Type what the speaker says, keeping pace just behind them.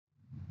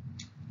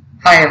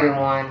Hi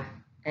everyone,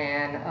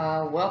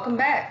 and welcome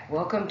back.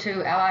 Welcome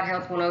to Allied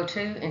Health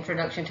 102,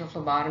 Introduction to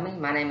Phlebotomy.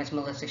 My name is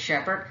Melissa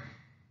Shepard,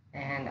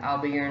 and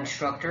I'll be your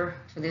instructor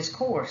for this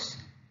course.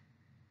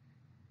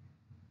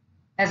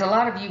 As a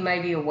lot of you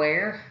may be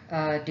aware,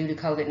 due to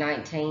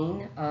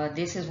COVID-19,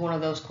 this is one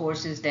of those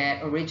courses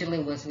that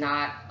originally was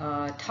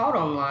not taught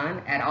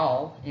online at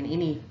all in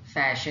any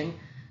fashion,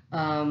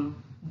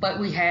 but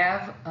we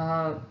have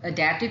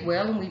adapted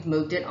well and we've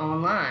moved it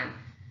online.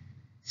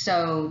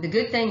 So the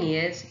good thing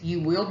is you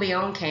will be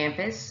on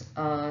campus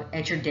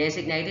at your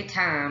designated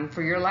time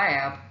for your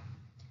lab,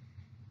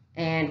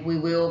 and we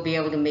will be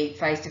able to meet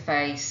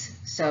face-to-face,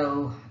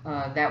 so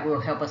that will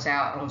help us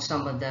out on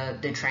some of the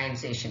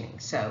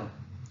transitioning.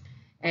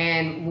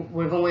 And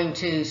we're going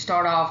to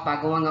start off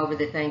by going over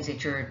the things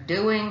that you're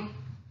doing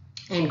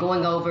and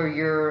going over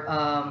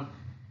your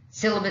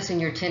syllabus and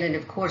your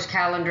tentative course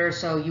calendar,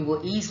 so you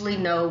will easily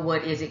know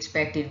what is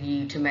expected of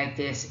you to make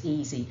this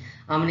easy.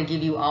 I'm going to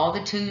give you all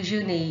the tools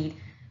you need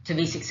to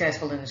be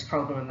successful in this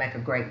program and make a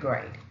great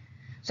grade.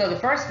 So the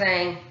first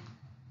thing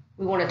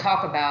we want to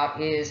talk about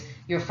is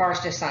your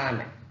first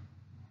assignment.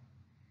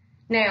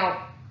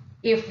 Now,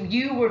 if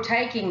you were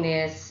taking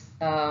this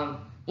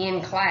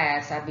in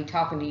class, I'd be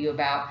talking to you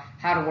about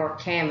how to work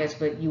Canvas,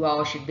 but you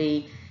all should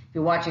be, if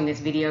you're watching this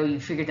video, you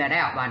figured that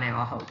out by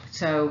now, I hope.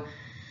 So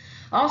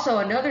also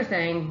another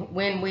thing,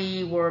 when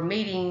we were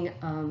meeting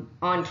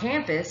on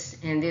campus,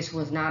 and this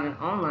was not an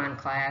online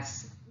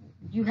class,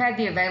 you had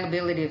the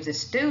availability as a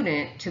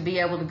student to be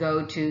able to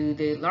go to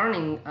the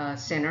Learning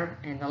Center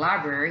and the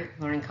library,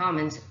 Learning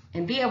Commons,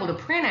 and be able to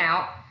print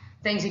out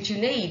things that you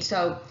need.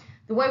 So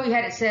the way we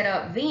had it set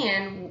up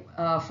then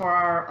for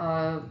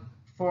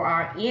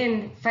our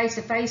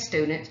face-to-face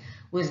students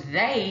was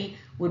they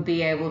would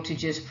be able to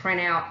just print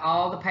out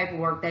all the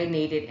paperwork they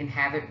needed and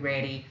have it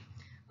ready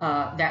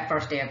that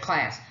first day of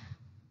class.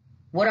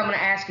 What I'm going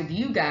to ask of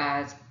you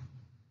guys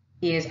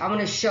is I'm going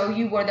to show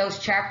you where those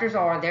chapters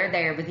are. They're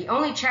there, but the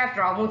only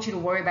chapter I want you to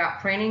worry about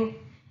printing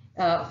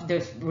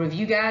the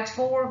review guides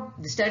for,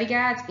 the study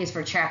guides, is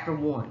for chapter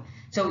 1.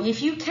 So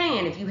if you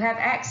can, if you have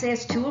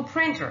access to a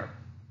printer,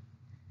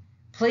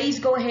 please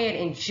go ahead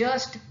and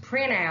just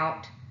print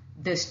out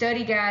the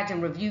study guides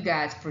and review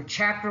guides for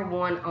chapter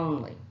 1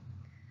 only.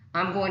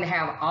 I'm going to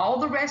have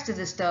all the rest of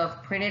the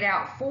stuff printed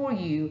out for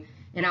you,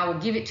 and I will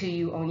give it to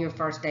you on your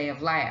first day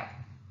of lab.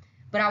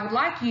 But I would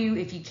like you,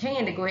 if you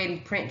can, to go ahead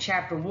and print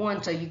chapter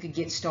 1 so you could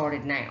get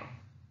started now,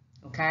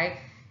 okay?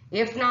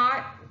 If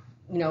not,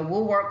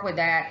 we'll work with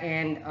that,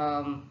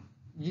 and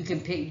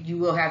you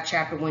will have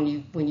chapter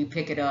 1 when you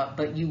pick it up,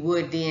 but you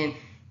would then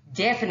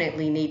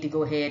definitely need to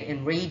go ahead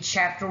and read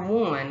chapter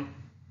 1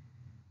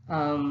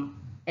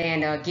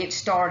 and get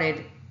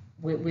started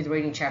with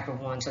reading chapter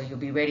 1, so you'll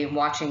be ready and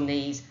watching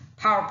these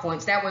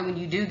PowerPoints. That way, when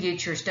you do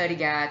get your study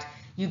guides,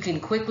 you can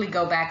quickly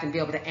go back and be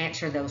able to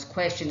answer those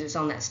questions that's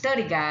on that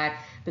study guide,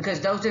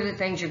 because those are the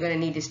things you're going to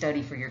need to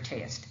study for your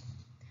test.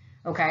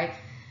 Okay,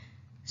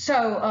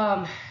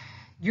 so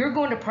you're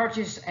going to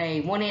purchase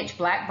a 1-inch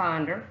black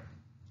binder,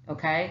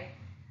 okay,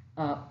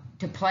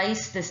 to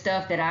place the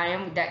stuff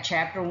that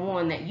chapter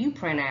 1 that you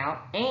print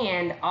out,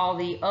 and all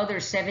the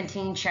other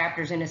 17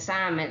 chapters and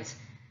assignments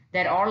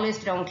that are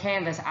listed on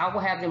Canvas. I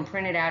will have them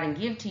printed out and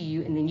give to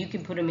you, and then you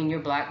can put them in your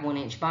black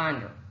 1-inch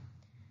binder.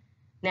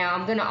 Now,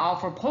 I'm going to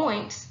offer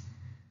points.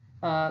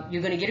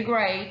 You're going to get a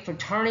grade for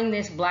turning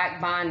this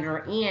black binder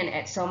in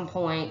at some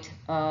point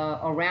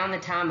around the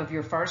time of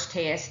your first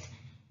test,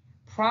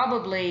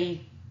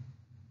 probably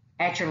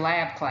at your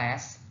lab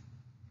class.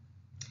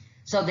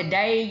 So the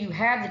day you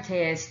have the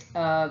test,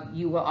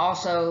 you will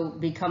also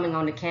be coming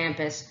onto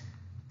campus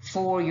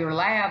for your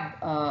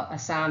lab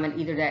assignment,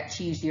 either that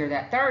Tuesday or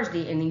that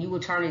Thursday, and then you will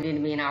turn it in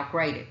to me and I'll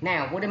grade it.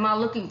 Now, what am I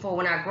looking for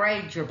when I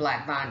grade your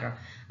black binder?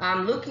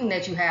 I'm looking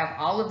that you have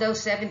all of those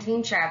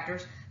 17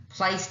 chapters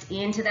placed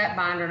into that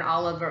binder and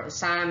all of our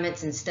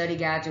assignments and study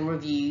guides and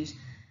reviews.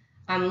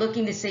 I'm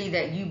looking to see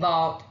that you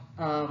bought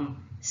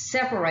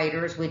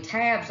separators with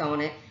tabs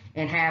on it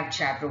and have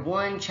chapter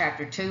 1,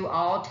 chapter 2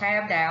 all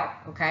tabbed out,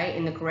 okay,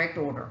 in the correct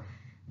order.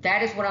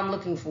 That is what I'm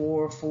looking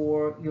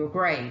for your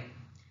grade.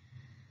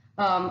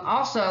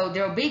 Also,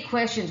 there will be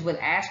questions with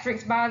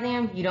asterisks by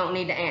them. You don't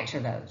need to answer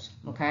those,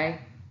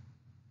 okay?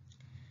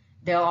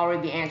 They'll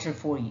already be answered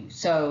for you.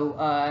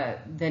 So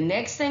the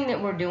next thing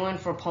that we're doing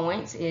for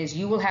points is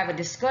you will have a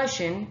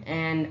discussion,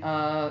 and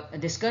a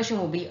discussion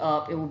will be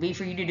up. It will be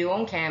for you to do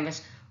on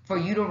Canvas, for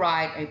you to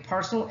write a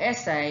personal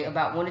essay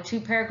about 1 to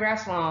 2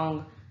 paragraphs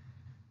long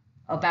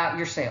about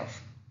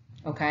yourself,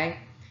 okay?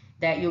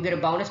 That you'll get a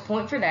bonus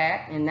point for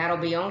that, and that'll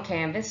be on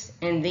Canvas,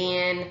 and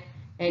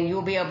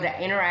you'll be able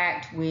to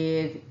interact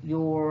with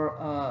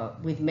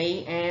with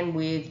me and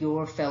with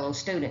your fellow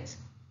students.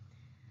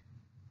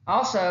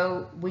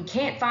 Also, we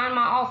can't find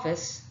my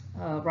office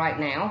right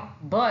now,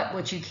 but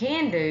what you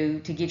can do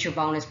to get your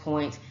bonus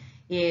points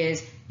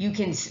is you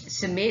can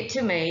submit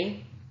to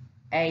me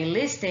a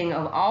listing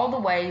of all the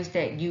ways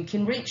that you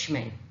can reach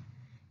me.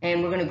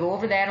 And we're going to go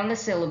over that on the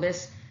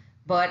syllabus,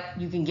 but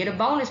you can get a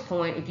bonus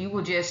point if you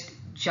will just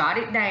jot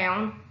it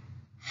down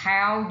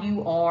how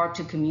you are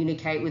to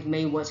communicate with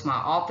me. What's my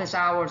office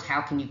hours? How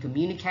can you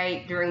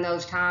communicate during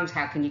those times?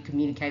 How can you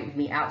communicate with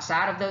me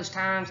outside of those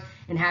times?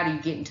 And how do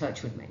you get in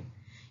touch with me?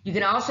 You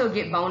can also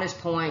get bonus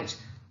points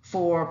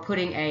for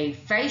putting a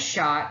face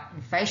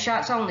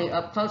shots only,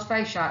 up close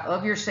face shot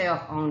of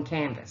yourself on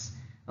Canvas,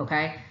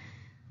 okay?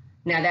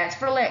 Now that's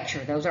for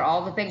lecture. Those are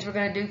all the things we're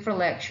going to do for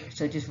lecture.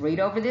 So just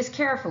read over this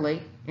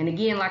carefully. And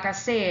again, like I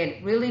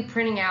said, really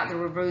printing out the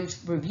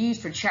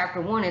reviews for chapter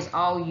 1 is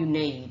all you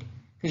need,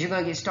 because you're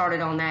going to get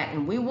started on that.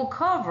 And we will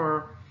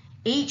cover,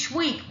 each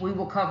week we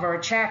will cover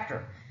a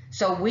chapter.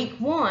 So week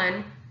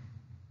 1,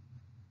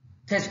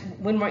 because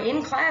when we're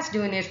in class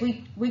doing this,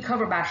 we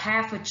cover about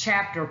half a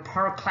chapter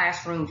per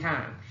classroom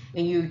time.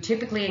 And you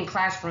typically in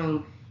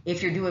classroom,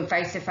 if you're doing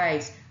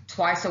face-to-face,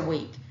 twice a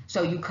week.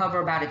 So you cover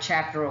about a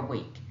chapter a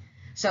week.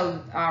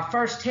 So our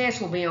first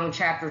test will be on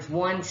chapters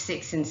 1,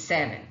 6, and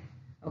 7.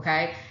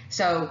 Okay?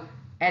 So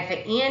at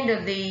the end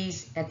of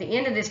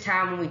this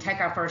time when we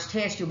take our first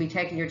test, you'll be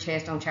taking your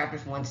test on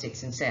chapters 1,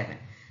 6, and 7.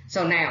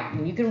 So now,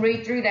 you can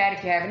read through that.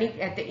 If you have any,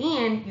 at the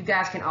end, you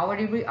guys can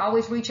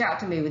always reach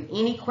out to me with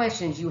any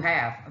questions you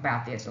have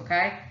about this,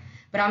 okay?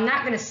 But I'm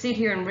not going to sit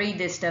here and read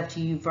this stuff to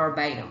you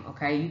verbatim,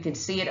 okay? You can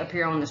see it up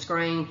here on the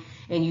screen,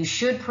 and you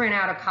should print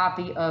out a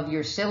copy of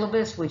your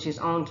syllabus, which is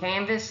on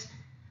Canvas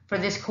for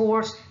this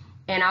course,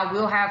 and I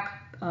will have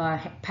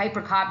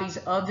paper copies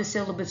of the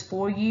syllabus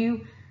for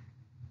you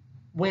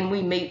when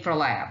we meet for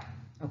lab,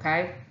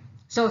 okay?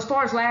 So as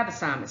far as lab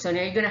assignments, so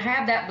now you're going to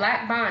have that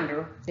black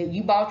binder that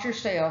you bought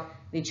yourself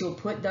that you'll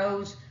put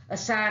those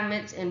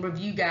assignments and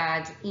review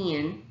guides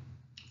in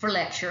for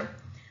lecture.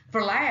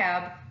 For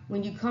lab,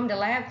 when you come to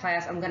lab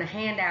class, I'm going to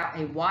hand out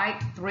a white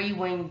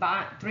three-ring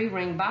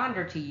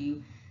binder to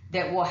you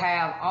that will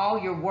have all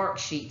your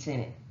worksheets in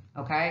it,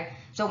 okay?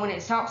 So when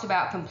it talks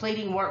about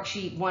completing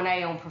worksheet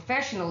 1A on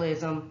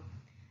professionalism,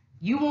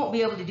 you won't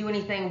be able to do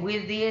anything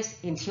with this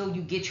until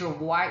you get your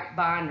white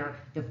binder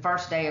the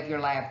first day of your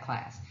lab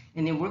class.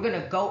 And then we're going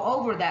to go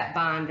over that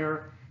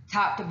binder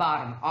top to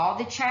bottom. All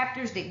the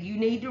chapters that you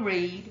need to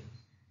read,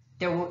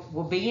 there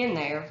will be in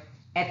there.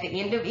 At the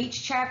end of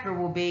each chapter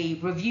will be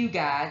review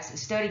guides,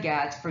 study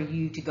guides for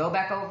you to go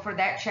back over for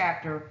that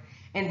chapter.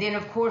 And then,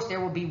 of course, there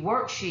will be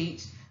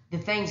worksheets, the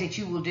things that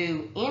you will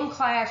do in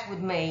class with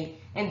me,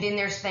 and then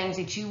there's things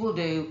that you will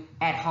do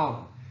at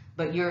home.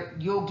 But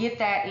you'll get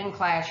that in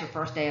class your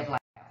first day of lab.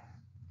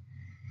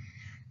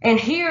 And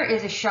here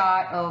is a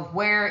shot of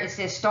where it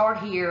says start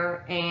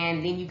here,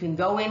 and then you can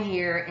go in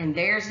here, and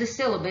there's the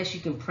syllabus you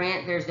can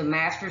print. There's the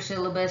master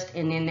syllabus,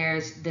 and then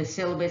there's the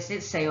syllabus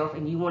itself,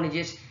 and you want to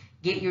just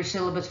get your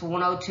syllabus for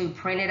 102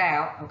 printed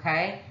out,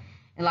 okay?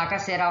 And like I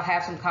said, I'll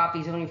have some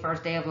copies on your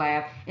first day of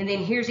lab. And then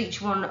here's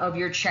each one of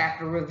your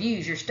chapter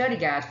reviews, your study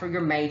guides for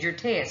your major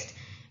test.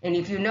 And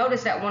if you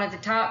notice that one at the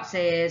top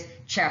says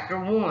chapter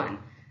 1.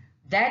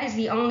 That is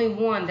the only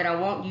one that I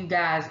want you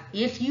guys,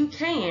 if you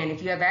can,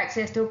 if you have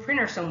access to a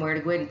printer somewhere, to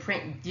go ahead and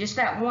print just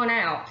that one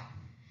out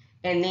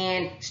and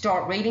then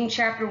start reading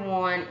chapter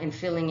 1 and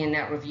filling in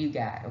that review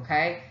guide,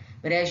 okay?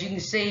 But as you can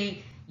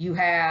see, you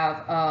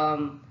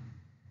have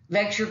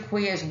lecture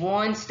quiz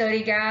 1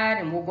 study guide,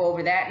 and we'll go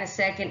over that in a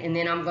second, and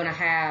then I'm going to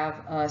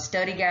have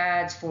study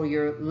guides for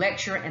your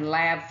lecture and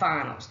lab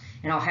finals,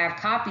 and I'll have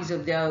copies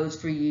of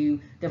those for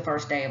you the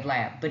first day of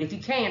lab. But if you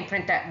can,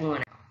 print that one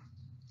out.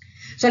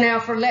 So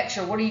now for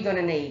lecture, what are you going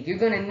to need? You're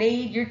going to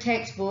need your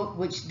textbook,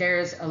 which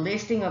there's a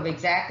listing of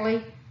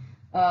exactly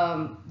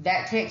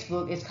that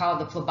textbook. Is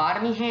called the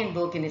Phlebotomy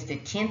Handbook, and it's the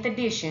 10th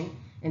edition,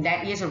 and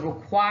that is a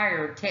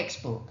required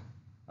textbook,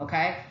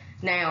 okay?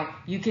 Now,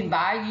 you can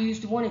buy a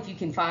used one if you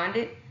can find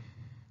it.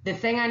 The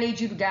thing I need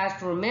you guys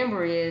to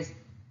remember is,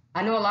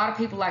 I know a lot of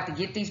people like to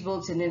get these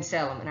books and then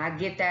sell them, and I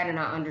get that and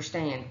I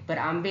understand, but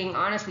I'm being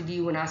honest with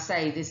you when I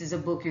say this is a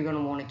book you're going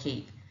to want to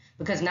keep.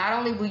 Because not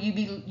only will you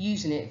be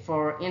using it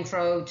for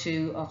intro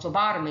to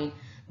phlebotomy,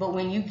 but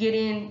when you get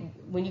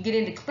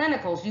into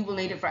clinicals, you will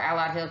need it for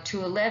Allied Health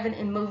 211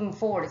 and moving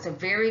forward. It's a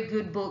very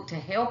good book to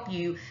help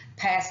you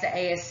pass the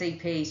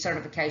ASCP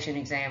certification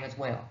exam as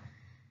well.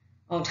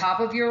 On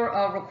top of your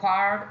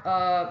required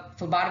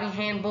Phlebotomy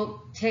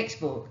Handbook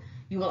textbook,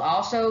 you will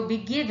also be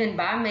given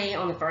by me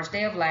on the first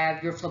day of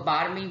lab your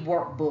phlebotomy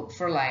workbook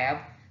for lab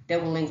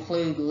that will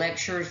include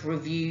lectures,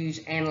 reviews,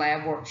 and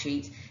lab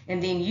worksheets.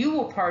 And then you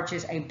will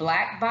purchase a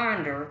black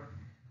binder,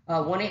 a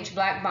 1-inch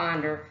black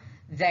binder,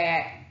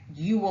 that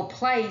you will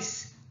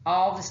place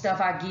all the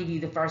stuff I give you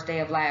the first day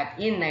of lab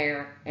in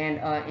there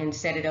and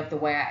set it up the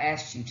way I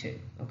asked you to,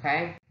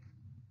 okay?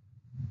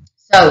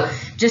 So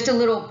just a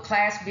little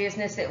class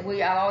business that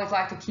I always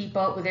like to keep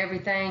up with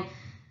everything.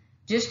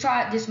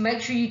 Just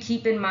make sure you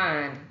keep in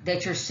mind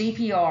that your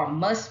CPR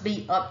must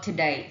be up to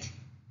date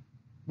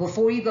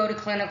before you go to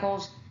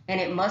clinicals, and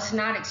it must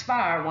not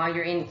expire while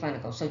you're in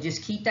clinical. So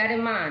just keep that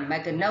in mind.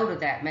 Make a note of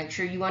that. Make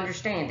sure you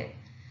understand it.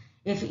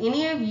 If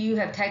any of you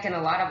have taken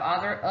a lot of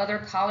other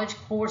college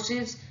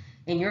courses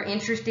and you're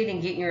interested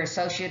in getting your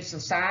Associates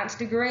of Science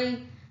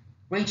degree,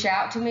 reach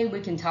out to me.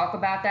 We can talk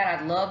about that.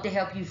 I'd love to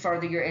help you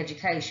further your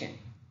education.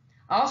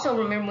 Also,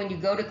 remember when you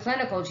go to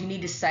clinicals, you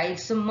need to save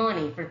some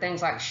money for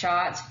things like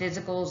shots,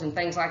 physicals, and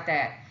things like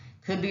that.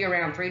 Could be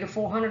around $300 to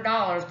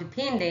 $400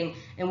 depending,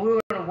 and we're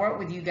going to work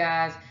with you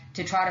guys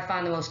to try to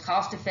find the most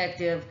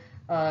cost-effective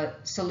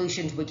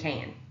solutions we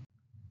can.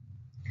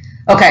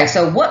 Okay,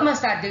 so what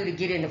must I do to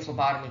get into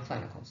phlebotomy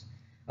clinicals?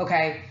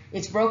 Okay,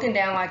 it's broken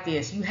down like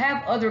this. You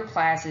have other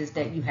classes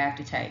that you have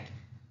to take.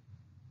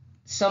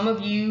 Some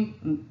of you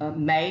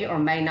may or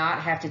may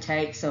not have to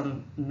take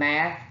some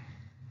math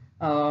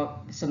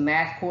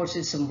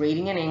courses, some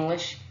reading and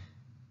English.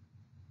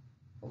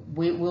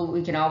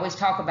 We can always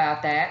talk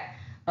about that.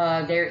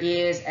 There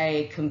is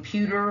a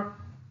computer,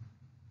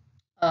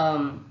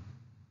 a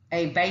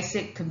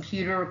basic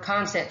computer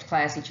concepts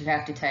class that you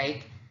have to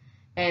take.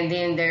 And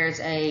then there's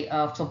a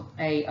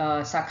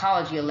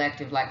psychology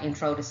elective like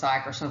Intro to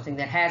Psych or something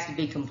that has to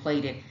be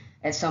completed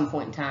at some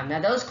point in time. Now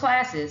those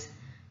classes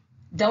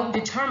don't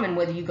determine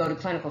whether you go to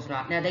clinicals or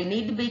not. Now they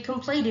need to be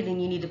completed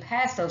and you need to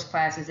pass those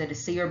classes at a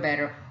C or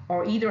better,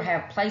 or either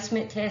have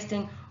placement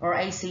testing or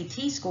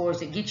ACT scores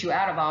that get you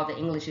out of all the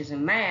Englishes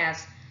and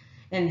maths,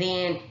 and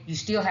then you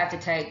still have to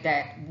take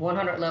that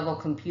 100 level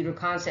computer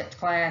concepts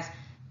class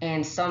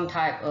and some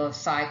type of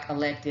psych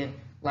elective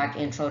like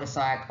Intro to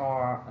Psych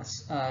or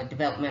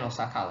developmental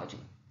psychology.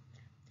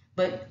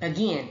 But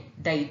again,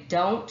 they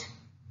don't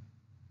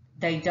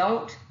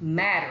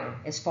matter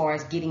as far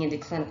as getting into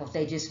clinicals.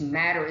 They just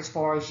matter as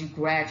far as you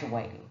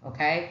graduating,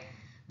 okay?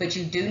 But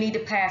you do need to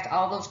pass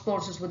all those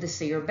courses with a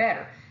C or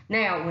better.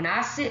 Now, when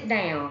I sit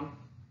down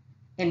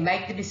and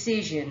make the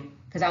decision,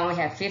 because I only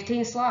have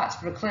 15 slots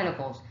for the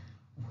clinicals,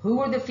 who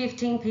are the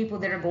 15 people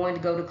that are going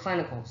to go to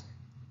clinicals?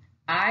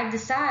 I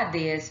decide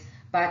this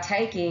by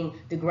taking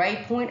the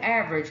grade point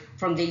average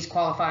from these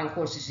qualifying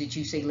courses that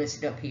you see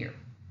listed up here.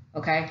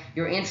 Okay,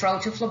 your Intro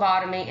to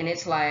Phlebotomy and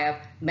its lab,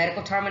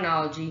 Medical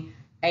Terminology,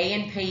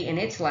 A&P and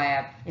its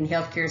lab, and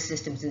Healthcare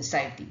Systems and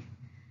Safety.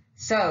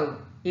 So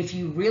if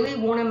you really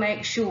want to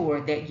make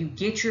sure that you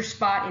get your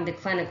spot into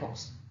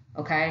clinicals,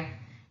 okay,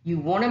 you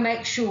want to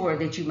make sure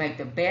that you make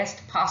the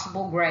best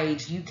possible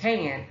grades you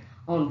can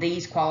on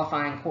these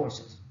qualifying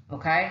courses,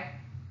 okay?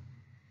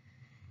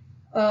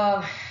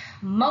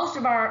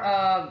 Mostly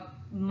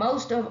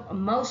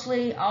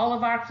all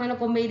of our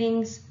clinical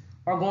meetings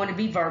are going to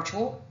be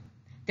virtual.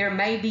 There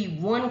may be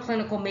one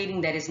clinical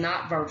meeting that is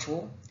not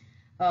virtual.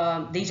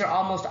 These are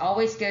almost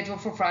always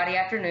scheduled for Friday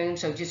afternoon,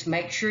 so just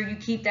make sure you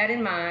keep that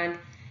in mind.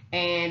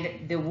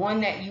 And the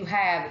one that you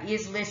have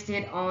is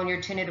listed on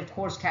your tentative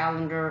course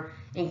calendar,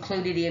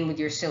 included in with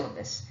your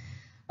syllabus.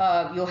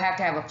 You'll have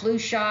to have a flu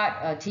shot,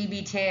 a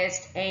TB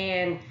test,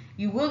 and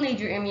you will need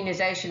your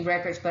immunization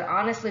records, but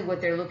honestly what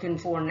they're looking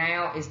for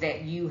now is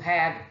that you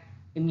have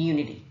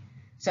immunity.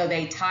 So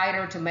they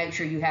titer to make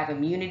sure you have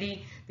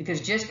immunity,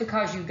 because just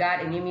because you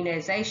got an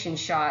immunization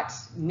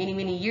shots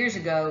many years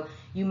ago,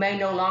 you may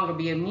no longer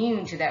be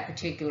immune to that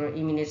particular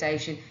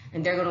immunization,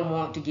 and they're going to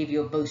want to give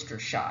you a booster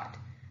shot.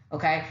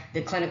 Okay,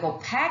 the clinical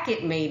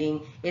packet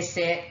meeting is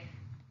set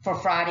for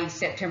Friday,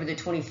 September the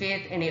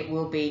 25th, and it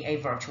will be a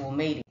virtual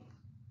meeting.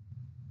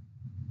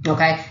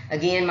 Okay,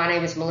 again, my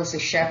name is Melissa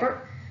Shepard.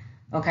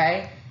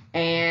 Okay,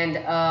 and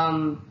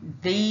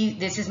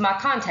this is my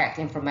contact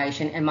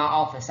information and my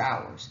office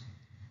hours.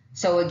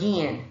 So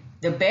again,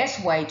 the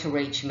best way to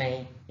reach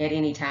me at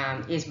any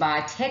time is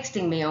by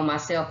texting me on my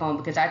cell phone,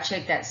 because I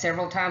check that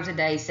several times a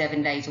day,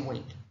 7 days a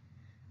week.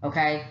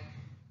 Okay,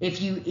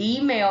 if you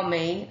email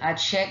me, I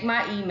check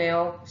my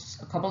email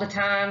a couple of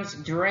times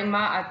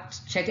I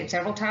check it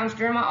several times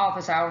during my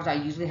office hours. I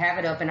usually have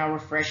it up and I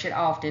refresh it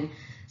often.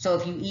 So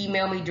if you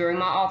email me during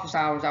my office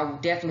hours, I will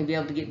definitely be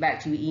able to get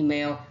back to your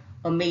email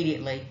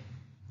immediately.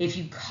 If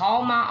you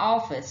call my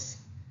office,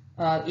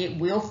 it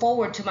will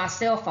forward to my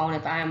cell phone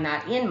if I am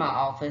not in my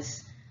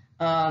office.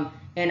 And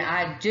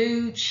I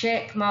do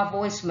check my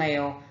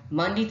voicemail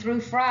Monday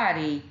through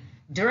Friday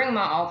during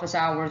my office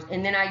hours,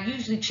 and then I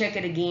usually check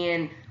it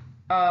again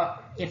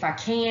if I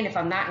can, if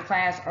I'm not in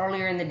class,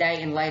 earlier in the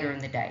day and later in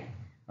the day.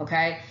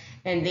 Okay,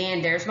 and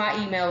then there's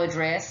my email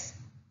address.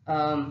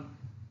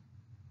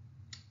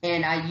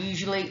 And I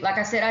usually, like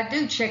I said, I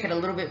do check it a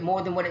little bit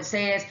more than what it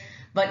says.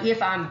 But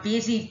if I'm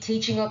busy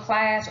teaching a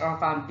class, or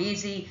if I'm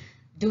busy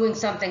doing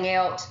something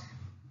else,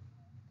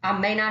 I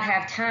may not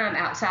have time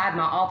outside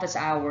my office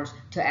hours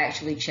to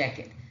actually check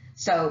it.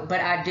 So, but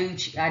I do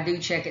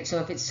check it. So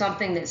if it's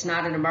something that's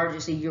not an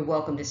emergency, you're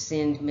welcome to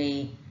send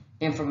me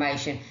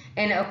information.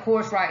 And of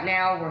course, right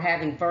now we're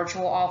having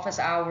virtual office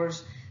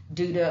hours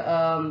due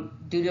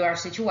to our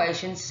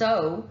situation.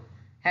 So,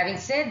 having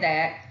said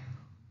that,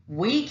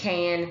 we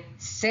can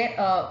set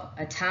up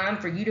a time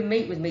for you to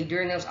meet with me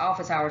during those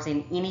office hours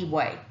in any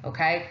way,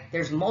 okay?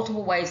 There's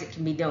multiple ways it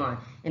can be done.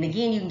 And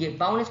again, you can get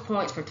bonus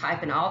points for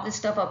typing all this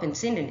stuff up and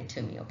sending it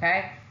to me,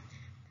 okay?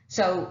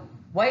 So,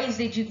 ways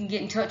that you can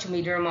get in touch with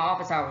me during my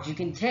office hours: you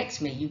can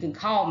text me, you can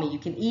call me, you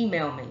can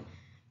email me.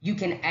 You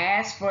can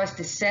ask for us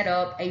to set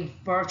up a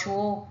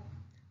virtual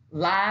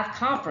live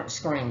conference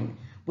screen.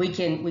 We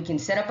can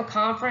set up a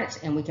conference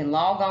and we can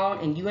log on,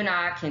 and you and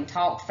I can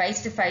talk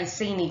face to face,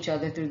 seeing each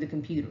other through the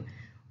computer.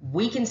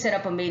 we can set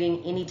up a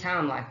meeting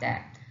anytime like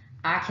that.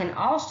 I can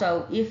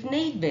also, if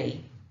need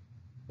be,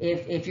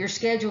 if your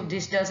schedule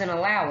just doesn't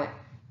allow it,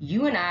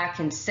 you and I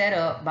can set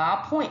up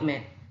by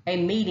appointment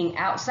a meeting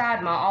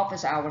outside my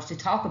office hours to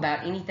talk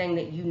about anything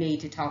that you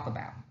need to talk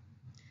about.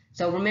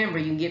 So remember,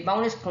 you can get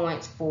bonus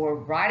points for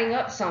writing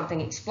up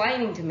something,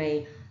 explaining to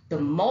me the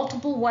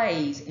multiple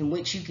ways in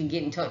which you can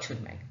get in touch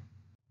with me.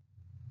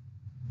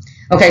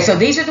 Okay, so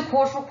these are the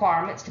course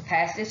requirements to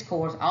pass this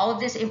course. All of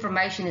this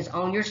information is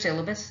on your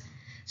syllabus.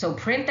 So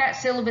print that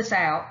syllabus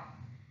out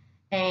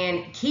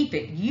and keep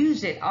it,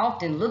 use it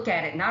often, look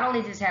at it. Not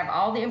only does it have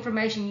all the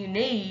information you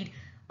need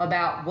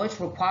about what's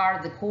required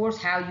of the course,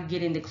 how you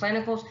get into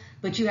clinicals,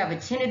 but you have a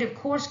tentative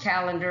course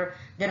calendar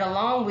that,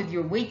 along with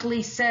your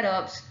weekly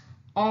setups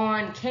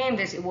on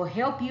Canvas, it will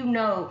help you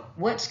know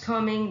what's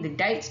coming, the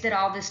dates that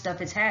all this stuff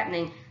is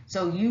happening,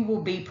 so you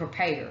will be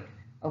prepared,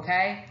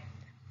 okay?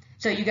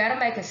 So you got to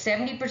make a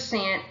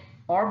 70%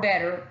 or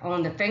better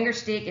on the finger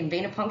stick and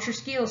venipuncture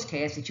skills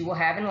test that you will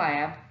have in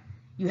lab.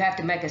 You have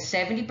to make a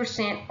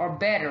 70% or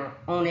better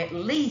on at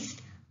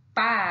least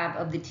 5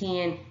 of the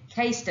 10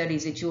 case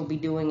studies that you'll be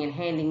doing and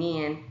handing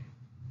in,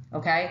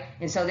 okay?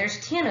 And so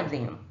there's 10 of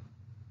them.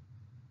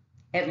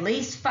 At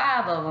least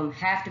 5 of them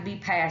have to be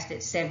passed at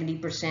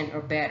 70%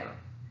 or better.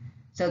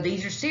 So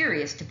these are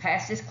serious. To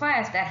pass this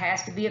class, that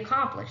has to be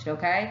accomplished,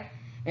 okay?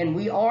 And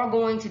we are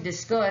going to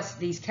discuss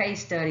these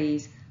case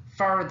studies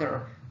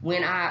further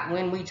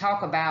when we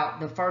talk about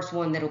the first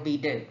one that'll be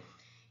due.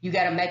 You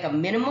got to make a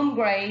minimum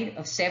grade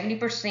of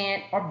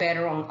 70% or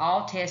better on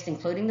all tests,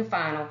 including the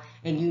final,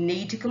 and you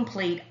need to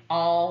complete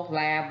all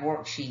lab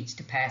worksheets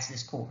to pass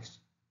this course.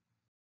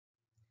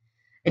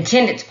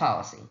 Attendance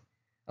policy.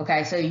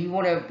 Okay, so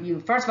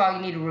first of all,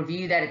 you need to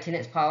review that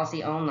attendance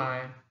policy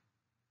online.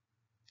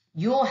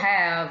 You'll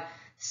have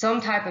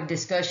some type of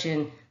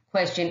discussion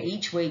question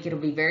each week. It'll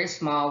be very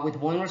small with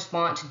one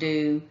response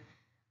due,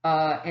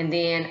 and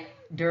then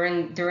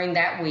during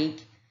that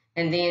week,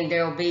 and then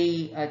there'll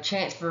be a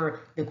chance for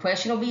the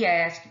question will be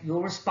asked,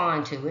 you'll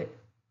respond to it.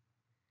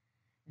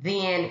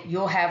 Then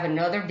you'll have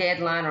another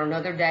deadline or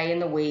another day in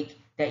the week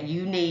that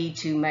you need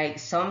to make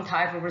some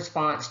type of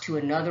response to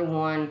another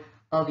one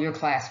of your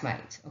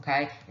classmates,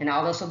 okay? And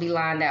all this will be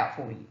lined out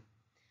for you.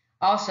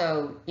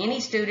 Also, any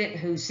student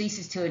who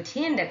ceases to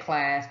attend a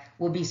class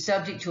will be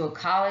subject to a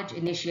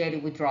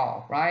college-initiated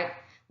withdrawal, right?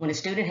 When a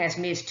student has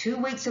missed 2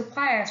 weeks of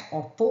class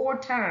or 4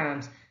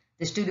 times,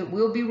 the student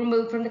will be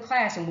removed from the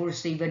class and will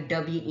receive a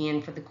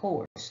WN for the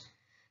course.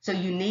 So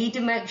you need to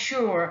make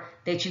sure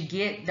that you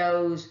get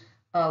those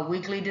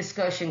weekly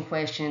discussion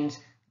questions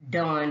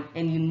done,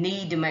 and you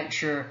need to make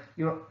sure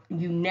you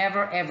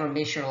never ever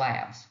miss your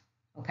labs,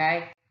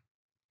 okay?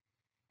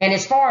 And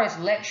as far as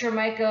lecture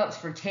makeups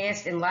for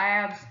tests and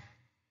labs,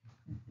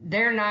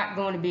 they're not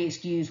going to be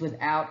excused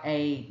without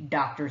a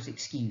doctor's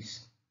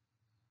excuse.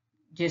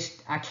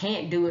 I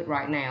can't do it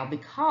right now,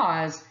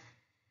 because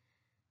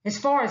as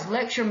far as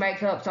lecture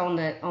makeups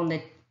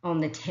on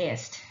the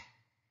test,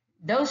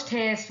 those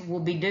tests will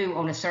be due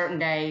on a certain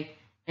day,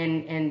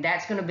 and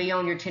that's going to be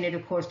on your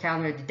tentative course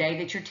calendar the day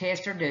that your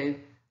tests are due,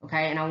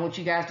 okay? And I want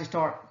you guys to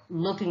start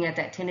looking at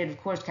that tentative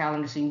course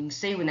calendar so you can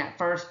see when that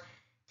first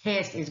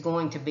test is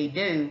going to be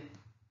due.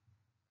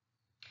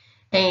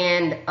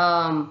 And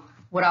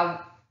what I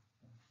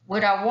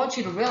want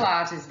you to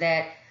realize is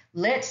that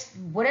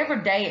whatever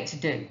day it's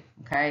due,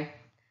 okay,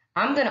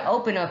 I'm going to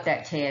open up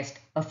that test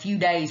a few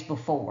days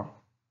before,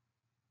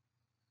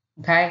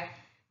 okay?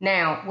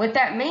 Now, what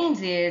that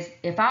means is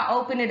if I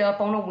open it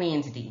up on a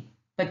Wednesday,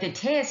 but the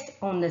test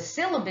on the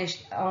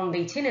syllabus, on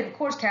the tentative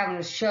course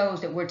calendar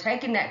shows that we're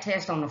taking that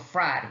test on a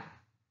Friday,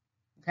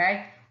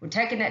 okay? We're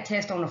taking that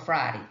test on a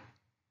Friday.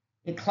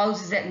 It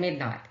closes at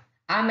midnight.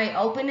 I may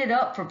open it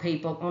up for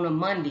people on a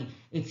Monday.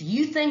 If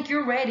you think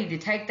you're ready to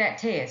take that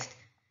test,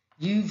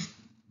 you've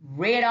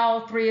read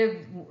all 3 of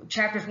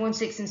chapters 1,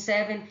 6, and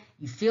 7,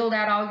 you filled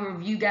out all your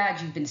review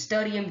guides, you've been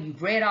studying,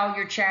 you've read all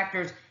your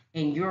chapters,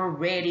 and you're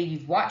ready.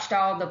 You've watched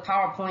all the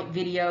PowerPoint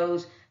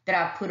videos that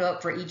I put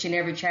up for each and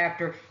every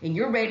chapter, and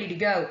you're ready to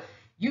go.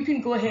 You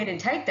can go ahead and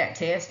take that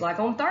test like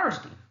on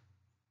Thursday,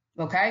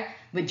 okay?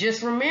 But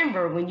just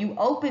remember, when you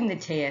open the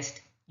test,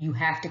 you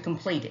have to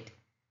complete it.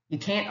 You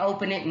can't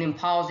open it and then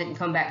pause it and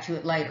come back to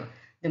it later.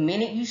 The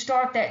minute you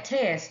start that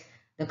test,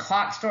 the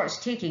clock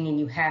starts ticking and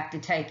you have to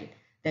take it.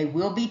 They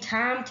will be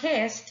timed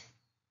tests,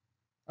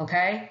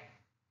 okay?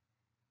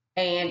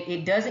 And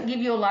it doesn't give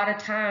you a lot of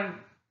time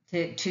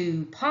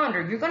to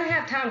ponder. You're going to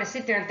have time to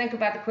sit there and think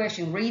about the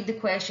question, read the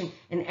question,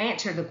 and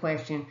answer the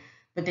question.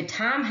 But the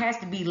time has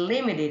to be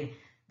limited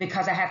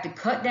because I have to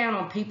cut down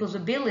on people's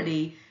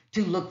ability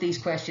to look these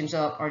questions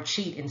up or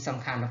cheat in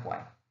some kind of way.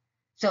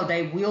 So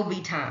they will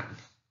be timed,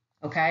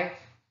 okay?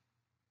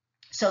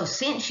 So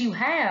since you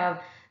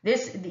have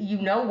this,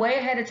 you know way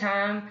ahead of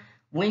time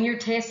when your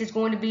test is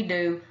going to be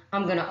due,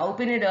 I'm going to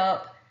open it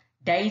up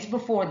days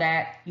before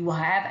that. You will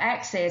have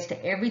access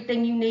to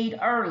everything you need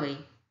early.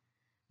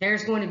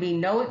 There's going to be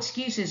no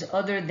excuses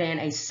other than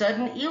a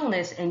sudden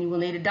illness, and you will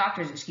need a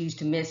doctor's excuse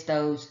to miss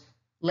those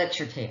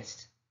lecture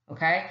tests,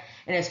 okay?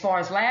 And as far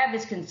as lab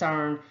is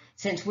concerned,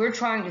 since we're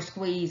trying to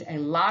squeeze a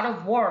lot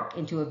of work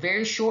into a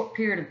very short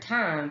period of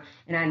time,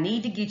 and I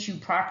need to get you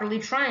properly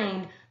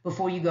trained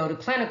before you go to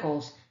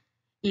clinicals,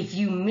 if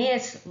you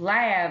miss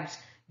labs,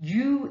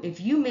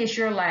 if you miss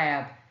your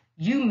lab,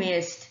 you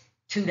missed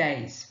 2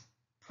 days,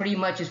 pretty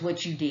much is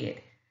what you did.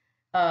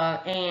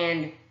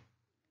 And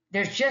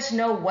there's just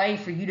no way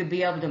for you to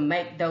be able to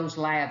make those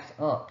labs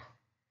up.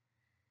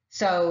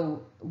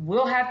 So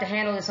we'll have to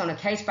handle this on a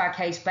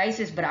case-by-case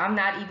basis, but I'm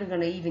not even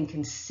going to even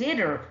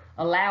consider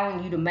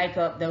allowing you to make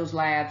up those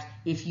labs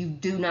if you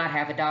do not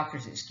have a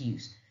doctor's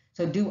excuse.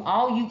 So do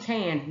all you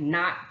can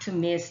not to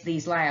miss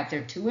these labs.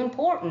 They're too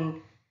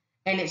important,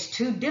 and it's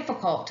too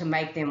difficult to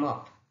make them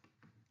up,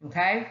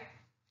 okay?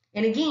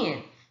 And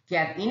again, if you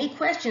have any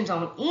questions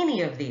on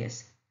any of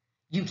this,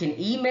 you can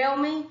email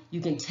me,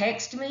 you can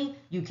text me,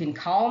 you can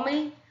call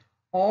me,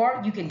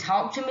 or you can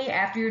talk to me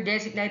after your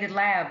designated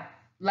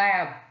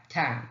lab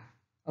time,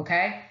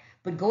 okay?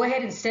 But go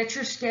ahead and set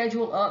your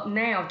schedule up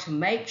now to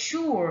make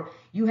sure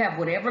you have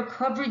whatever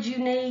coverage you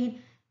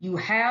need. You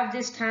have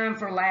this time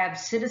for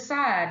labs set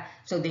aside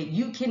so that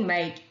you can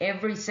make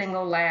every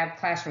single lab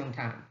classroom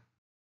time.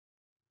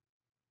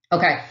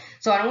 Okay,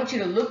 so I want you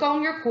to look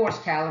on your course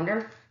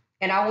calendar,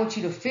 and I want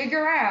you to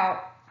figure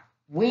out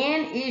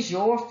when is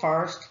your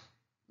first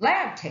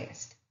lab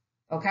test,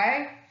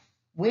 okay?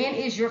 When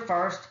is your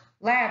first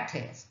lab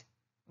test,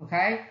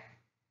 okay?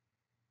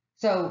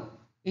 So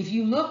if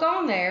you look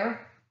on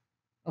there,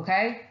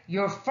 okay,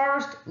 your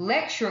first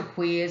lecture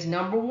quiz,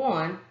 number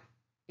 1,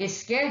 is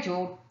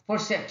scheduled for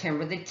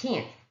September the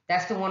 10th.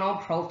 That's the one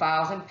on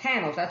profiles and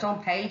panels. That's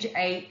on page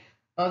 8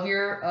 of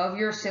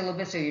your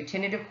syllabus or your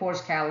tentative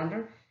course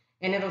calendar.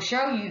 And it'll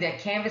show you that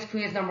Canvas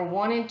quiz number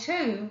 1 and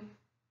 2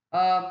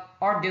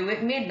 are due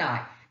at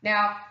midnight.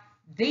 Now,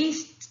 the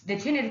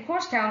tentative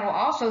course calendar will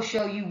also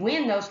show you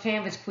when those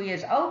Canvas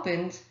quiz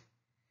opens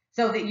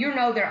so that you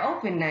know they're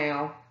open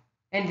now.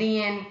 And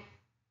then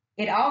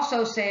it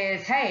also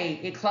says, hey,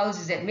 it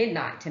closes at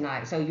midnight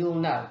tonight, so you'll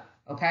know,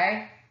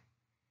 okay?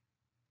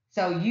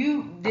 So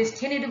this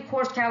tentative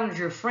course calendar is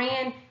your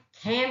friend.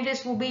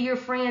 Canvas will be your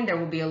friend. There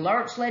will be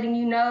alerts letting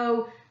you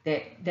know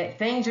that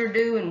things are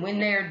due and when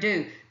they're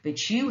due,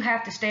 but you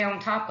have to stay on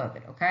top of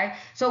it, okay?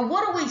 So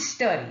what do we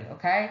study,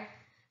 okay?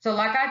 So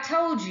like I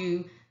told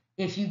you,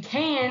 if you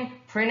can,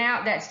 print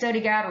out that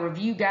study guide or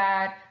review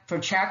guide for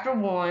chapter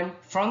 1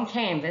 from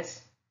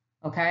Canvas,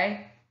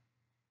 okay?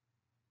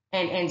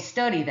 And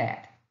study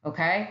that,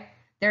 okay?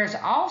 There's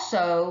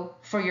also,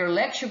 for your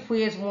lecture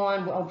quiz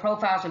 1 on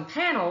profiles and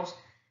panels,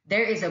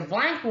 there is a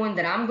blank one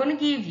that I'm going to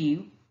give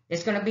you.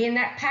 It's going to be in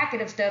that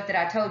packet of stuff that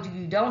I told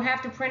you don't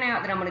have to print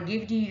out, that I'm going to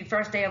give to you the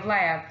first day of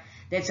lab.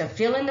 That's a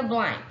fill in the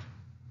blank,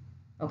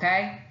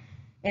 okay?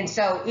 And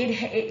so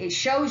it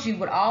shows you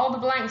what all the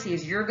blanks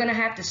is. You're going to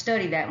have to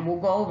study that, and we'll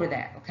go over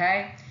that,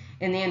 okay?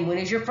 And then when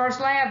is your first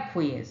lab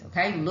quiz,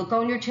 okay? Look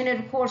on your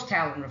tentative course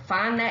calendar.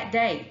 Find that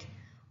date.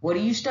 What do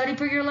you study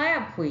for your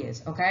lab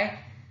quiz, okay?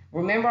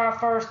 Remember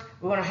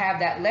we're going to have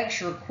that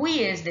lecture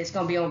quiz that's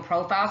going to be on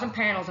profiles and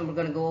panels, and we're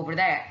going to go over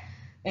that.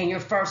 And your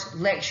first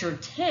lecture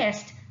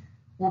test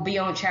will be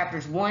on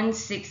chapters 1,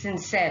 6, and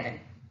 7,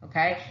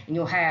 okay? And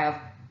you'll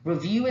have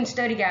review and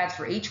study guides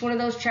for each one of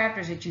those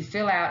chapters that you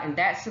fill out, and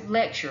that's the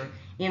lecture.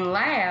 In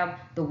lab,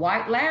 the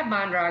white lab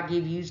binder I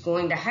give you is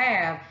going to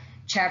have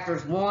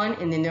chapters 1,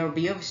 and then there'll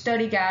be a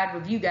study guide,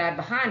 review guide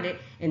behind it,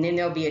 and then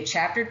there'll be a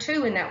chapter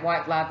 2 in that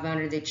white lab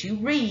binder that you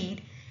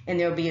read, and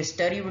there'll be a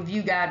study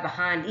review guide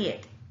behind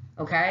it,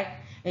 okay?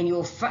 And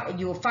you'll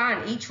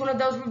find each one of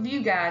those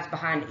review guides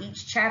behind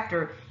each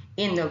chapter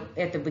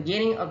at the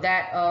beginning of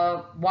that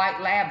white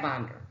lab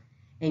binder,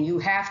 and you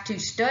have to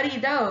study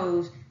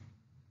those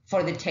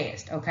for the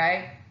test,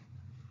 okay?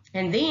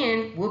 And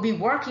then we'll be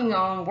working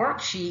on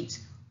worksheets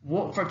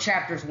for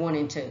chapters 1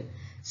 and 2.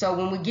 So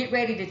when we get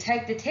ready to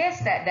take the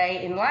test that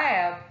day in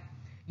lab,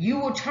 you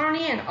will turn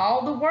in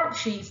all the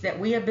worksheets that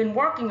we have been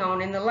working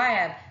on in the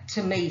lab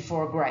to me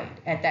for a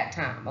grade at that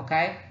time,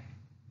 okay?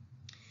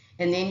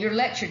 And then your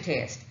lecture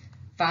test.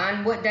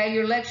 Find what day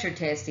your lecture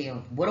test is.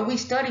 What do we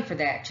study for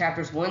that?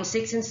 Chapters 1,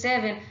 6, and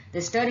 7,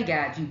 the study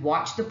guide. You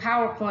watch the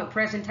PowerPoint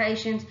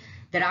presentations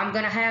that I'm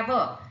going to have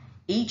up.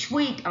 Each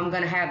week, I'm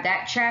going to have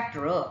that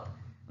chapter up.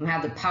 I'm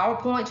going to have the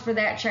PowerPoints for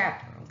that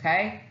chapter,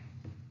 okay?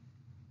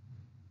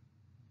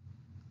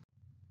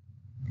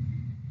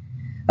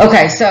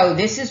 Okay, so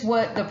this is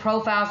what the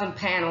profiles and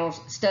panels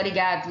study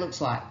guide looks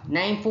like.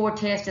 Name 4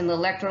 tests in the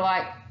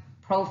electrolyte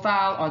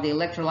profile or the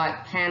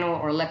electrolyte panel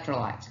or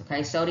electrolytes,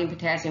 okay? Sodium,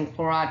 potassium,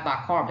 chloride,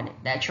 bicarbonate.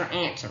 That's your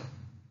answer,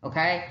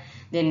 okay?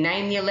 Then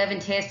name the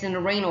 11 tests in the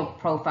renal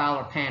profile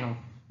or panel,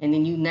 and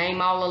then you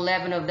name all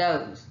 11 of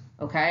those,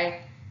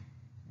 okay?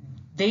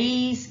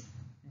 This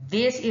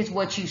is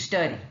what you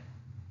study.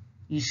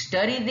 You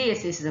study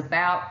this. This is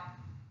about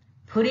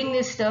putting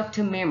this stuff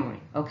to memory,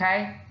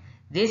 okay?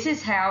 This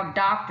is how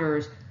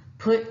doctors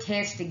put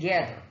tests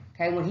together,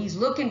 okay? When he's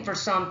looking for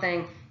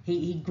something,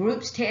 he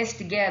groups tests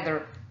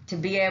together to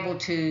be able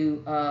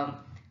to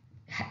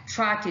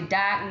try to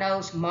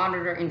diagnose,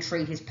 monitor, and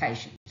treat his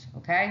patients,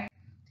 okay?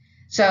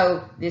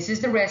 So this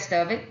is the rest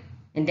of it.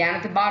 And down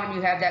at the bottom,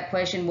 you have that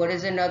question, what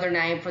is another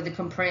name for the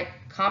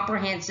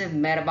comprehensive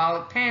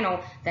metabolic panel?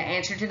 The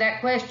answer to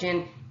that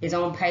question is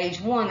on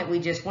page 1 that we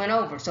just went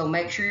over. So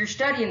make sure you're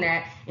studying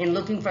that and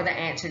looking for the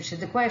answer to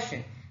the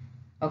question.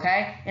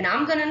 Okay? And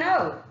I'm going to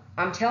know.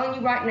 I'm telling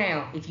you right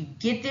now, if you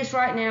get this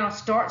right now,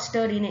 start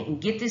studying it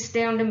and get this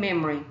down to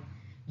memory,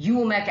 you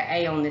will make an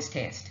A on this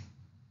test.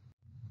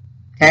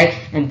 Okay?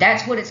 And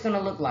that's what it's going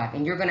to look like.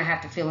 And you're going to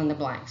have to fill in the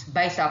blanks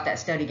based off that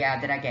study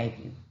guide that I gave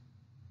you.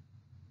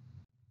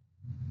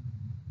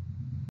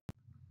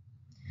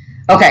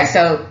 Okay,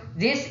 so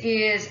this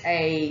is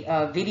a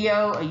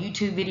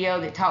YouTube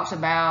video that talks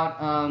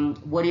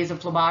about what is a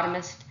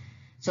phlebotomist.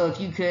 So if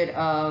you could,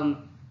 go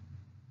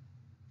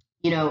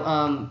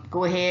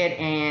ahead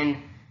and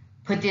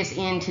put this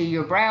into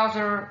your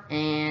browser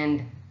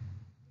and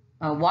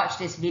watch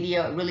this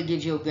video. It really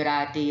gives you a good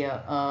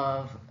idea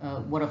of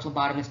what a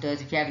phlebotomist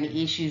does. If you have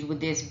any issues with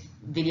this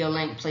video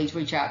link, please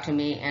reach out to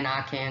me and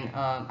I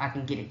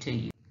can get it to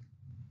you.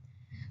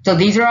 So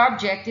these are our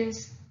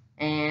objectives.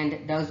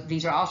 And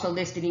these are also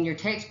listed in your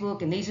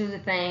textbook, and these are the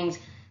things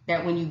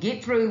that when you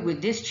get through with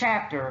this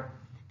chapter,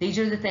 these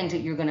are the things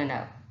that you're going to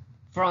know.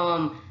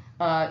 From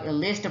a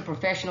list of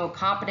professional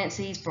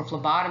competencies for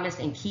phlebotomists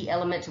and key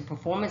elements of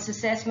performance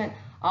assessment,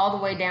 all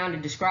the way down to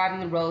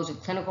describing the roles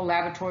of clinical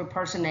laboratory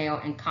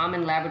personnel and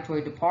common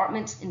laboratory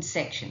departments and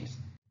sections.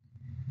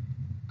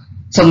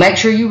 So make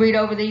sure you read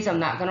over these. I'm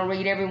not going to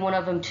read every one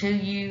of them to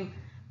you.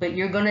 But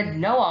you're going to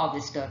know all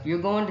this stuff.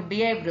 You're going to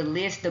be able to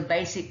list the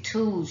basic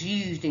tools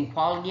used in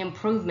quality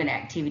improvement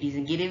activities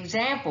and get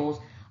examples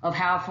of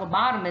how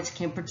phlebotomists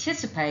can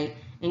participate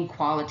in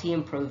quality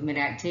improvement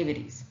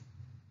activities.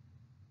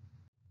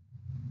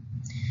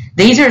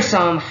 These are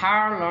some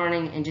higher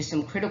learning and just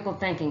some critical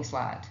thinking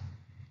slides.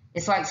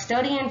 It's like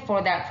studying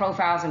for that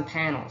profiles and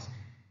panels.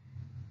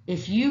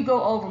 If you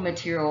go over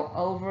material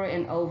over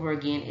and over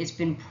again, it's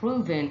been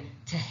proven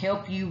to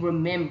help you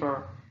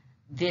remember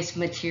this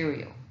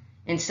material.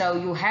 And so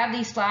you'll have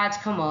these slides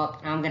come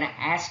up, and I'm going to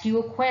ask you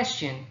a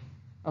question,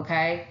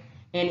 okay?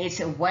 And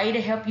it's a way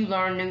to help you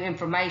learn new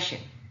information.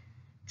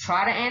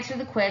 Try to answer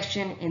the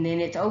question, and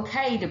then it's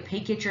okay to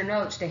peek at your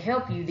notes to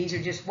help you. These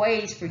are just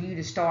ways for you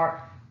to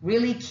start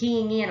really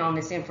keying in on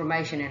this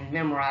information and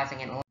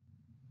memorizing it.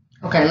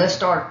 Okay, let's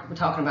start. We're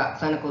talking about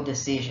clinical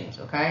decisions,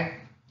 okay?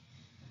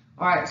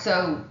 All right,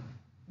 so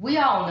we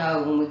all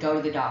know when we go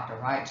to the doctor,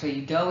 right? So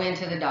you go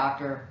into the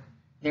doctor,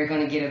 they're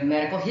going to get a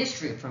medical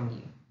history from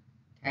you.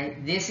 Okay,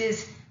 this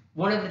is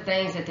one of the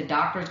things that the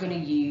doctor is going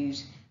to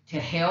use to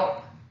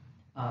help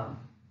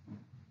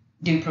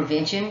do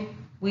prevention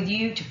with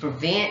you, to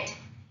prevent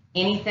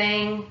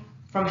anything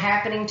from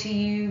happening to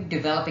you,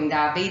 developing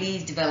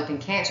diabetes, developing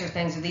cancer,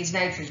 things of these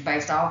natures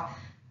based off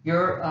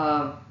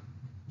your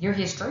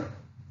history.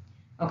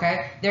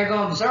 Okay, they're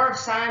going to observe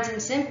signs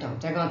and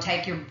symptoms. They're going to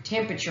take your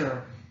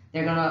temperature.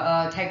 They're going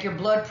to take your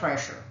blood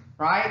pressure,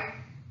 right?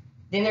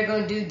 Then they're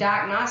going to do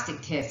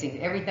diagnostic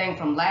testing, everything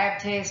from lab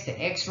tests to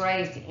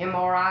x-rays to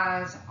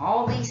MRIs.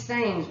 All these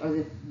things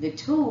are the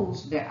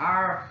tools that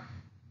our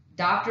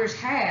doctors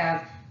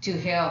have to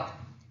help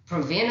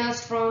prevent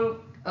us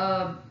from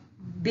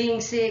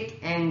being sick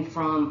and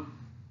from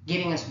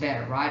getting us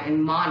better, right?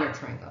 And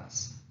monitoring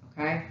us,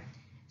 okay?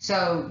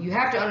 So you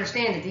have to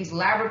understand that these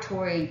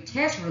laboratory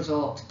test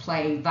results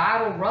play a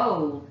vital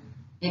role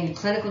in the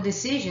clinical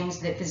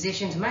decisions that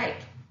physicians make.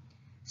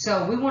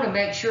 So we want to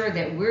make sure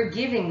that we're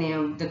giving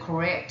them the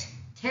correct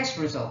test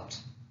results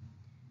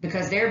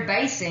because they're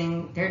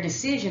basing their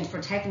decisions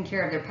for taking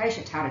care of their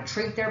patients, how to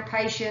treat their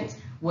patients,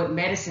 what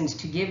medicines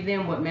to give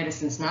them, what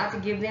medicines not to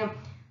give them,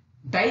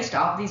 based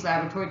off these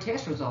laboratory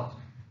test results.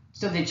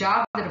 So the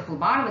job that a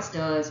phlebotomist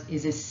does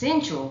is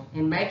essential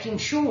in making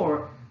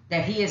sure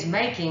that he is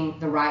making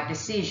the right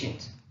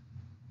decisions.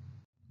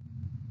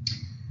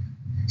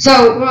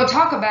 So we're going to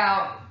talk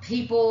about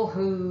people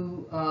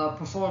who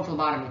perform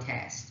phlebotomy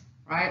tasks.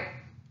 Right?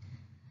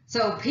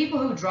 So people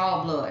who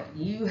draw blood,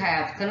 you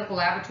have clinical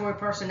laboratory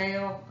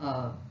personnel,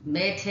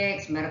 med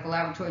techs, medical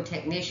laboratory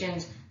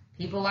technicians,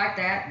 people like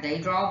that, they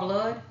draw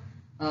blood,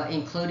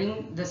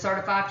 including the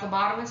certified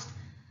phlebotomist,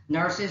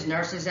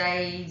 nurses'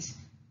 aides,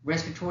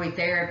 respiratory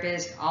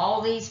therapists,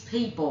 all these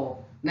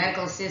people,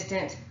 medical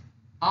assistants,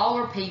 all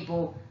are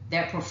people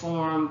that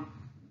perform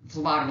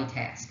phlebotomy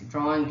tasks,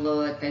 drawing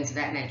blood, things of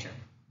that nature.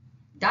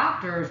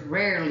 Doctors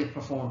rarely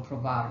perform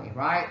phlebotomy,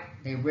 right?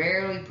 They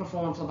rarely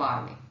perform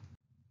phlebotomy.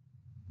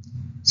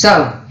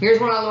 So here's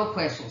one of our little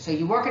questions. So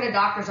you work at a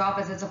doctor's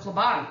office as a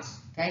phlebotomist,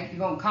 okay? You're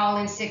going to call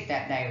in sick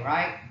that day,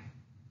 right?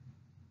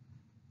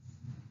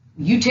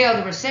 You tell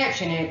the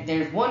receptionist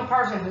there's one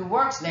person who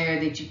works there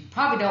that you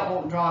probably don't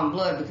want drawing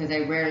blood because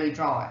they rarely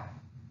draw it.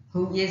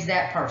 Who is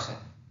that person?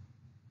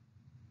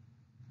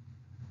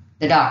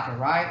 The doctor,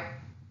 right?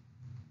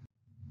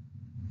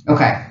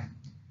 Okay.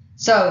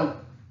 So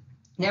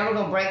now we're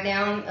going to break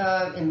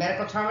down in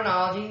medical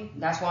terminology.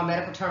 That's why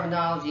medical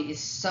terminology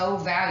is so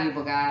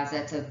valuable, guys.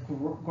 That's a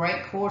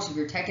great course. If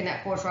you're taking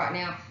that course right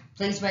now,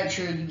 please make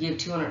sure you give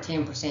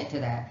 210% to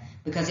that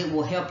because it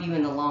will help you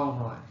in the long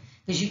run.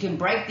 because you can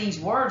break these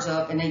words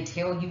up and they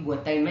tell you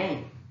what they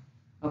mean.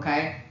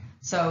 Okay,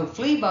 so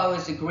phlebi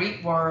is the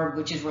Greek word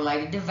which is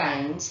related to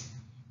veins,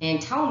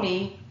 and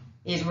tomi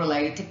is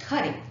related to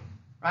cutting,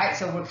 right?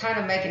 So we're kind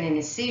of making an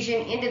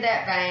incision into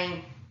that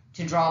vein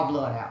to draw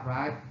blood out,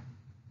 right?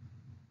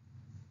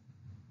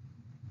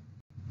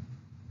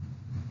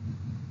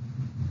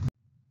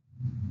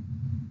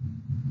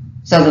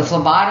 So the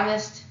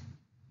phlebotomist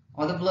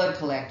or the blood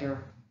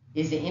collector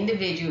is the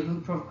individual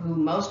who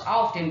most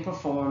often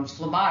performs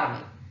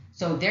phlebotomy.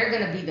 So they're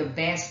going to be the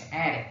best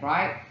at it,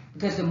 right?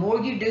 Because the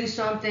more you do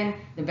something,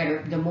 the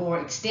better, the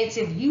more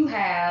extensive you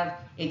have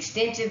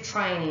extensive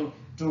training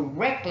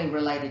directly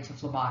related to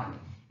phlebotomy.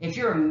 If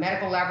you're a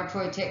medical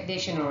laboratory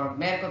technician or a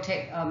medical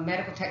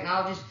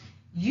technologist,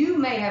 you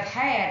may have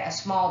had a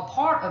small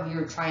part of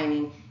your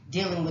training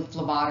dealing with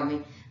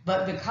phlebotomy,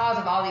 but because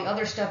of all the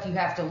other stuff you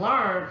have to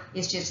learn,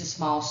 it's just a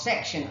small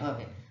section of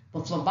it.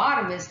 But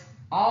phlebotomists,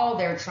 all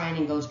their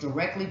training goes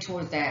directly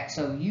towards that,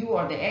 so you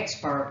are the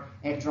expert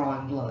at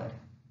drawing blood.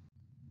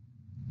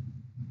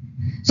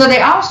 So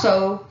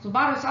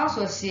phlebotomists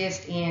also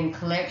assist in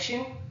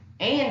collection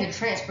and the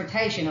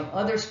transportation of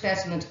other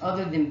specimens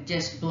other than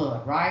just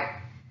blood, right?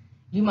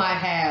 You might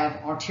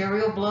have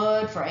arterial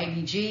blood for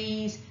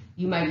ABGs,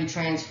 you may be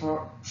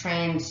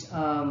transporting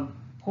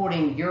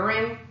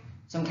urine,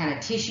 some kind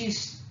of tissue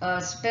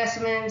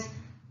specimens,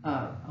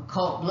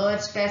 occult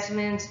blood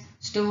specimens,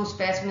 stool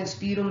specimens,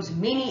 sputums,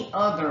 many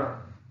other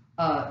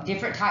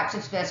different types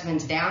of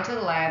specimens down to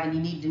the lab, and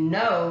you need to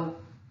know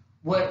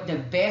what the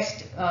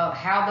best,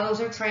 how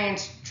those are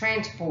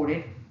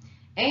transported,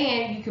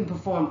 and you can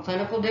perform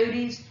clinical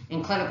duties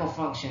and clinical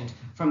functions,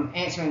 from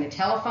answering the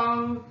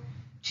telephone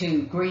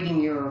to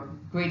greeting your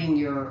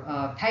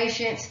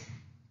patients,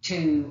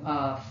 to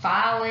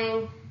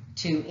filing,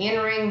 to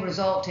entering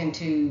results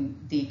into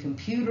the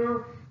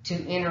computer, to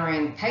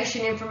entering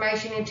patient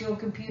information into a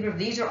computer.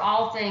 These are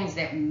all things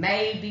that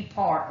may be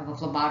part of a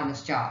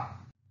phlebotomist's job.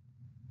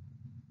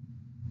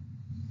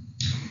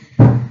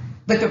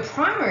 But the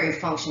primary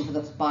function for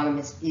the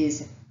phlebotomist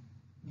is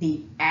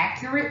the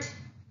accurate,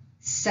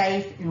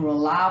 safe, and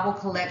reliable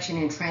collection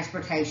and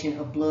transportation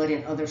of blood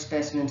and other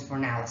specimens for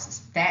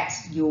analysis.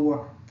 That's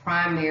your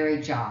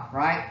primary job,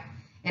 right?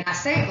 And I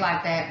say it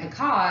like that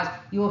because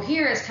you'll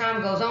hear as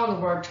time goes on the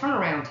word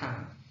turnaround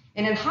time.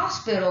 And in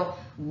hospital,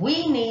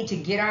 we need to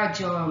get our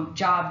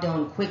job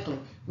done quickly.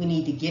 We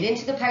need to get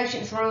into the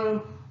patient's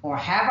room or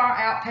have our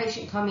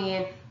outpatient come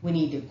in. We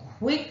need to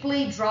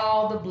quickly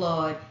draw the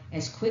blood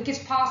as quick as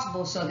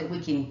possible so that we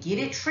can get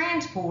it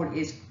transported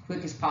as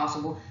quick as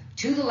possible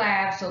to the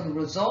lab, so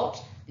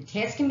the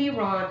test can be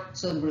run,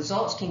 so the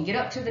results can get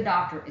up to the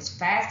doctor as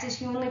fast as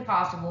humanly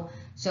possible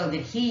so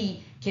that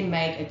he can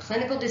make a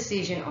clinical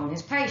decision on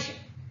his patient.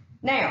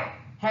 Now,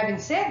 having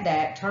said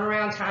that,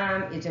 turnaround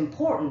time is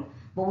important,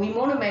 but we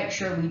want to make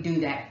sure we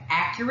do that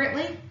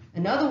accurately.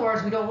 In other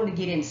words, we don't want to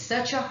get in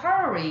such a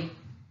hurry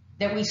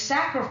that we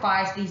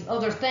sacrifice these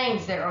other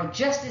things that are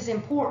just as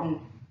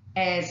important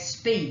as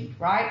speed,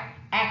 right?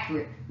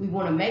 Accurate. We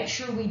want to make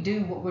sure we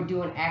do what we're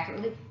doing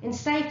accurately and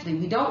safely.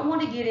 We don't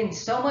want to get in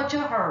so much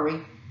a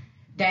hurry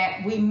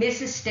that we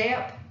miss a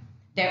step,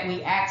 that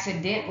we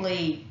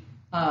accidentally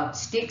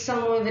stick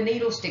someone with a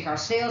needle, stick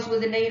ourselves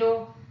with a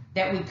needle,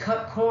 that we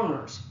cut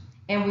corners.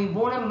 And we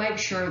want to make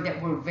sure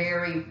that we're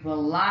very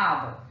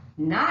reliable,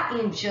 not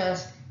in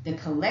just the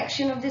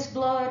collection of this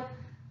blood,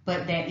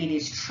 but that it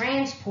is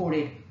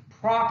transported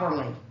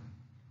properly.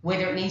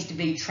 Whether it needs to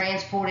be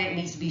transported, it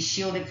needs to be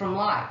shielded from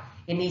light.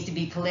 It needs to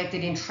be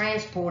collected and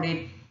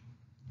transported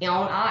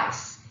on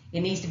ice.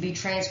 It needs to be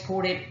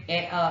transported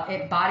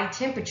at body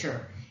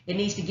temperature. It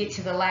needs to get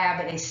to the lab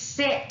at a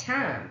set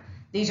time.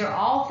 These are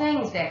all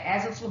things that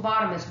as a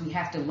phlebotomist we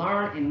have to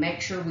learn and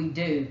make sure we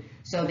do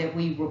so that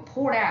we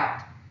report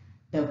out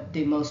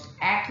the most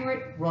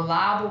accurate,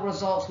 reliable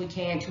results we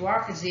can to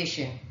our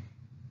physician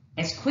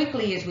as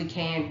quickly as we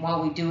can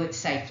while we do it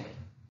safely.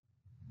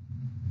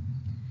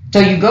 So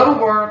you go to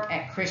work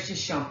at Christian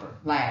Schumper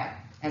lab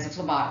as a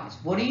phlebotomist.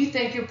 What do you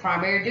think your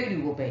primary duty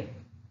will be?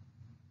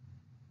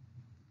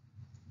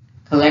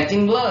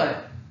 Collecting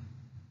blood.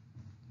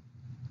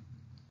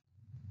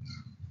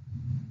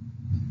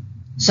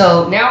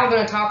 So now we're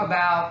going to talk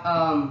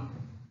about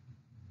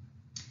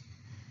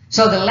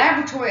the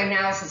laboratory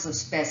analysis of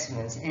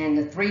specimens and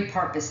the three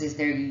purposes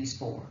they're used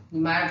for. You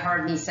might have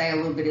heard me say a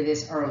little bit of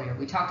this earlier.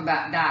 We talked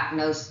about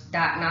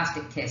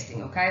diagnostic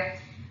testing, okay?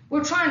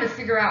 We're trying to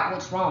figure out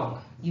what's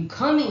wrong. You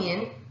come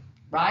in,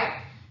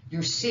 right?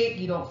 You're sick,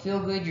 you don't feel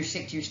good, you're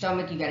sick to your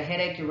stomach, you got a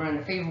headache, you're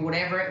running a fever,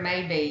 whatever it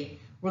may be.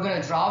 We're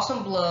going to draw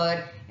some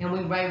blood and we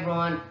may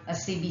run a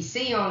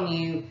CBC on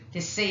you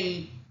to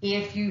see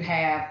if you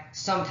have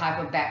some type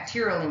of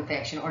bacterial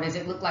infection, or does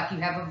it look like you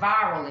have a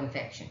viral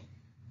infection?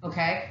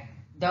 Okay,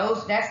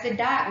 that's the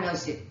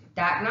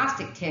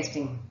diagnostic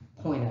testing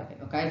point of it,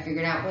 okay,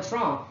 figuring out what's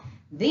wrong.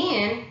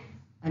 Then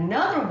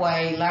another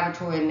way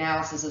laboratory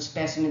analysis of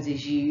specimens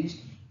is used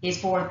is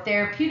for a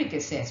therapeutic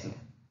assessment,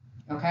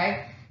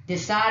 okay,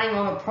 deciding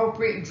on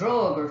appropriate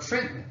drug or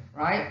treatment,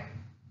 right?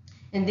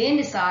 And then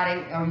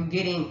deciding, are you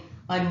getting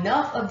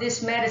enough of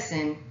this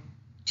medicine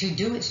to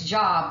do its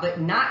job, but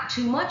not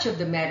too much of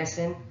the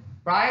medicine,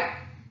 right,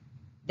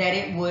 that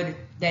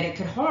it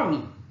could harm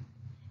you.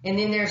 And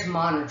then there's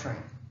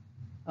monitoring.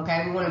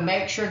 Okay, we want to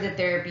make sure that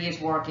therapy is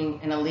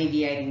working and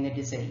alleviating the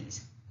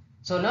disease.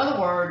 So in other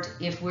words,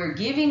 if we're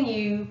giving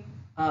you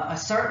a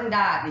certain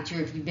diet that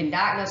if you've been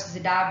diagnosed as a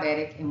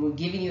diabetic, and we're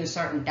giving you a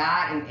certain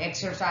diet and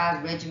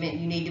exercise regimen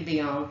you need to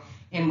be on,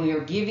 and we are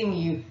giving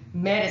you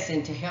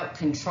medicine to help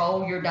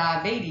control your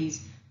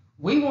diabetes,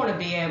 we want to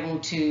be able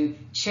to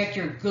check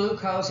your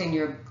glucose and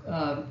your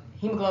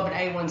hemoglobin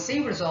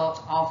A1C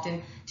results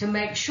often to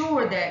make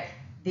sure that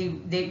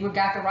we've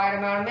got the right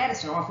amount of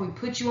medicine. Or if we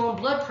put you on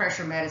blood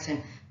pressure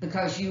medicine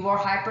because you are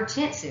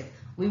hypertensive,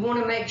 we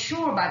want to make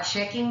sure by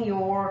checking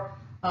your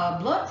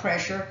blood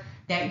pressure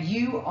that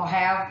you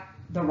have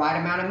the right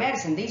amount of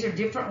medicine. These are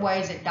different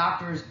ways that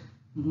doctors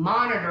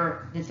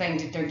monitor the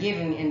things that they're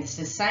giving, and it's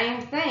the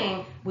same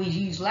thing. We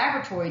use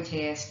laboratory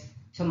tests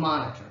to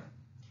monitor.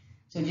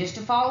 So just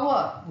to follow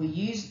up, we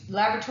use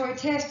laboratory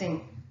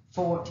testing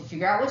to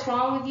figure out what's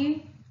wrong with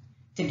you,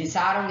 to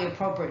decide on the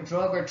appropriate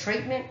drug or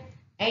treatment,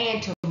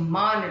 and to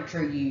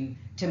monitor you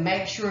to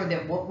make sure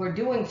that what we're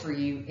doing for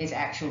you is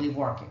actually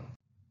working.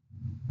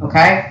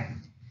 Okay?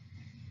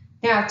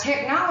 Now,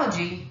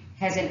 technology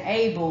has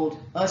enabled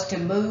us to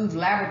move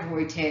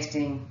laboratory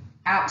testing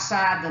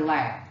outside the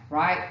lab,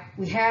 right?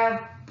 We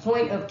have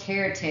point of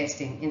care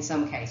testing in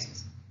some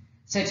cases,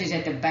 such as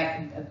at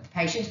the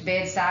patient's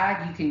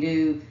bedside. You can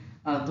do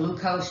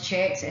glucose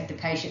checks at the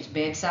patient's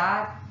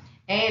bedside,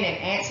 and at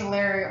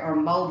ancillary or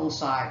mobile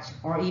sites,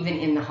 or even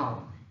in the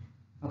home.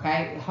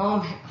 Okay,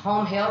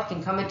 home health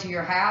can come into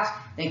your house.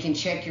 They can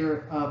check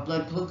your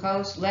blood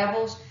glucose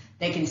levels.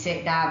 They can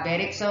set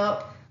diabetics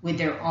up with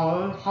their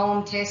own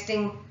home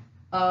testing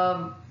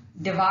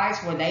device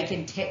where they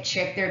can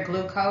check their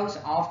glucose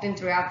often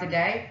throughout the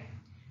day.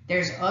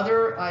 There's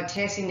other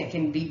testing that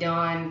can be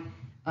done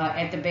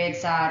at the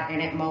bedside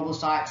and at mobile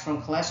sites,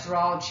 from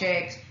cholesterol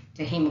checks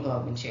to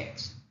hemoglobin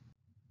checks.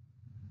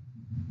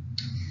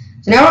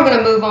 So now we're going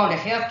to move on to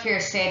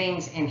healthcare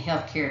settings and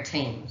healthcare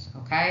teams,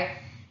 okay?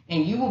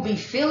 And you will be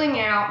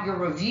filling out your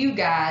review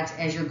guides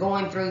as you're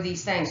going through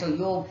these things. So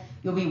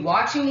you'll be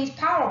watching these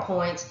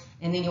PowerPoints,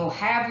 and then you'll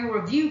have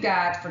your review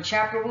guides for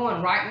Chapter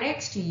 1 right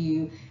next to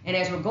you. And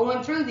as we're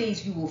going through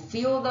these, you will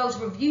fill those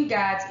review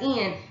guides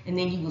in, and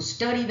then you will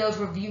study those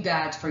review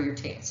guides for your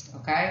test,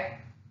 okay?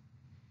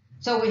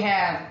 So we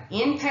have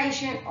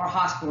inpatient or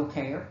hospital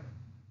care,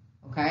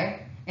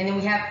 okay? And then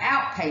we have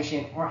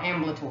outpatient or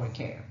ambulatory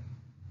care,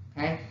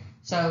 okay?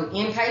 So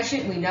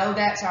inpatient, we know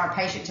that's our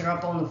patients that are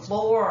up on the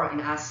floor or in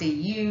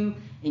ICU,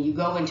 and you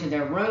go into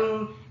their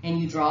room and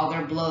you draw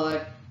their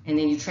blood, and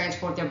then you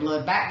transport their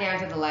blood back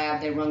down to the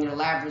lab. They run their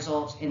lab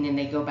results, and then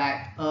they go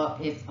back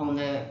up on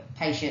the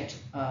patient's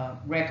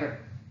record,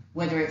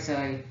 whether it's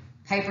a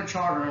paper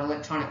chart or an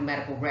electronic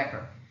medical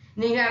record.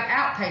 And then you have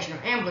outpatient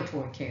or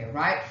ambulatory care,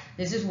 right?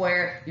 This is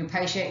where your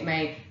patient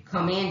may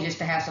come in just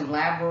to have some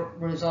lab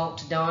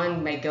results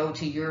done, may go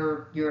to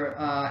your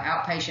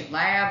outpatient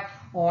lab,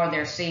 or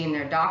they're seeing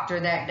their doctor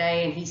that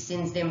day and he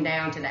sends them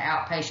down to the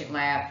outpatient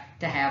lab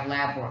to have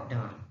lab work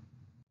done.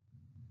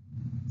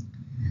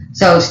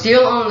 So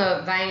still on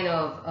the vein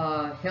of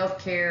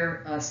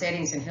healthcare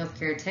settings and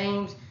healthcare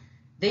teams,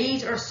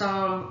 these are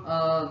some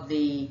of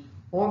the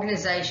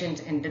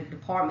organizations and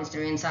departments that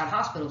are inside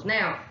hospitals.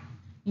 Now,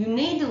 you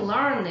need to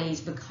learn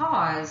these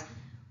because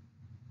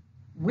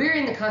we're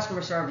in the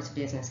customer service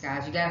business,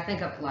 guys. You got to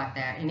think of it like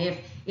that. And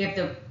if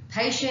the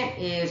patient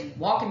is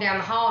walking down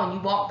the hall and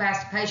you walk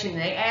past the patient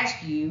and they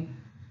ask you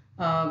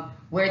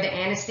where the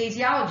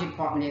anesthesiology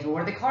department is, or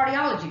where the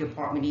cardiology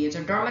department is,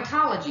 or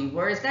dermatology,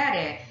 where is that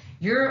at?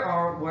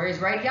 Or where is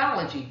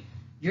radiology?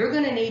 You're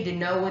going to need to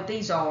know what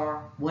these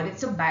are, what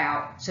it's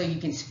about, so you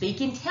can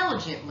speak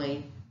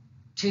intelligently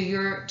to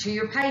your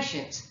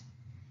patients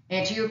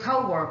and to your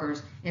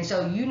coworkers, and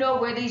so you know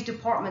where these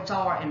departments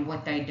are and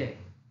what they do.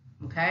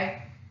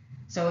 Okay?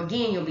 So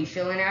again, you'll be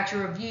filling out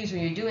your reviews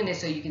when you're doing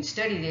this so you can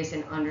study this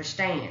and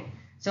understand.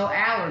 So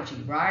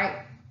allergy,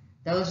 right?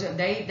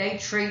 They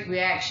treat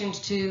reactions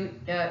to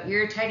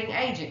irritating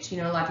agents.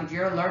 You know, like if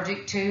you're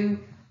allergic to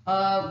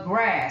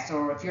grass,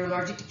 or if you're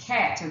allergic to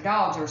cats or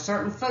dogs or a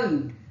certain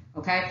food,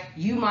 okay?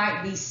 You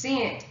might be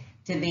sent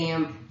to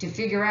them to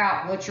figure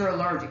out what you're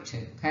allergic to,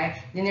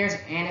 okay? Then there's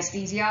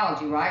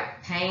anesthesiology, right?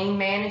 Pain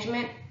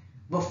management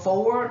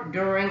before,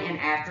 during, and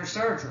after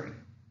surgery,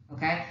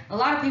 okay? A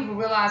lot of people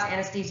realize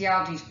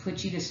anesthesiology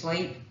puts you to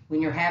sleep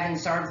when you're having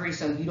surgery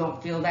so you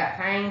don't feel that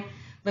pain,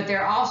 but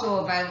they're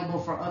also available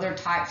for other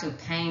types of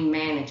pain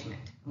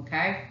management,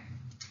 okay?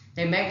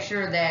 They make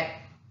sure that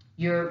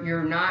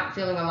you're not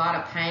feeling a lot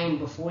of pain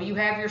before you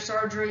have your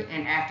surgery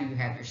and after you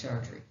have your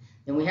surgery.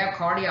 Then we have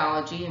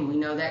cardiology, and we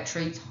know that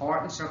treats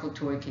heart and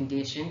circulatory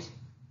conditions.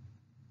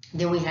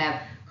 Then we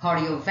have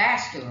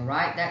cardiovascular,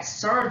 right? That's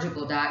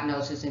surgical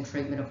diagnosis and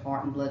treatment of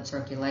heart and blood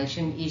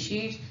circulation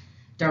issues.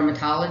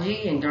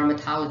 Dermatology and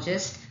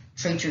dermatologists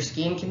treat your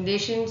skin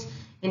conditions.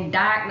 And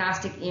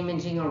diagnostic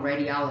imaging or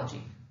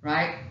radiology,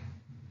 right?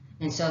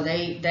 And so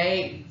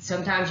they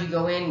sometimes you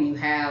go in and you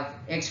have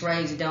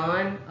x-rays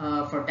done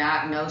for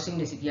diagnosing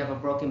this if you have a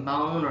broken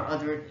bone or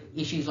other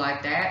issues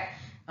like that.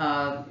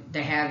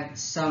 They have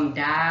some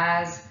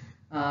dyes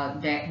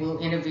that will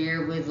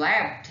interfere with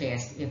lab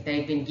tests if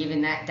they've been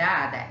given that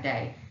dye that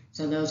day.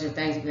 So those are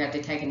things that we have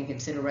to take into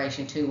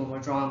consideration too when we're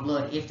drawing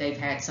blood, if they've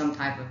had some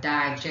type of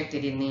dye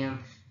injected in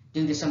them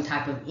due to some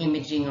type of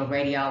imaging or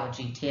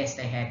radiology test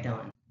they had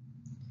done.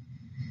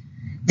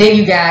 Then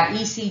you got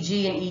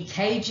ECG and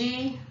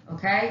EKG,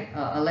 okay,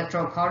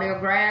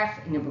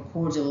 electrocardiograph, and it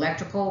records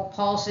electrical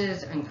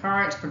pulses and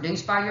currents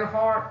produced by your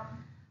heart.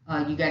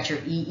 You got your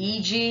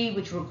EEG,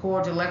 which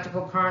records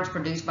electrical currents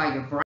produced by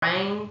your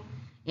brain.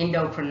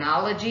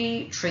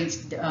 Endocrinology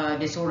treats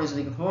disorders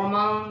of the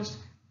hormones.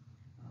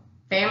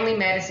 Family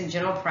medicine,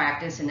 general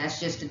practice, and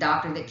that's just a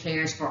doctor that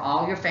cares for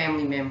all your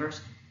family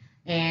members.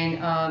 And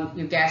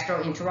your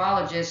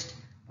gastroenterologist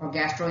or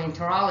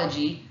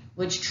gastroenterology,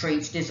 which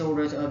treats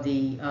disorders of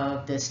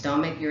the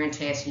stomach, your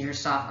intestine, your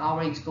esophagus,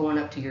 always going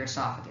up to your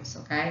esophagus,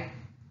 okay?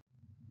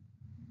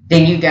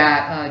 Then you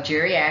got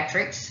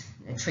geriatrics,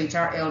 that treats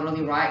our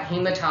elderly, right?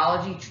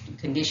 Hematology,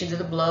 conditions of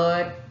the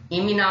blood.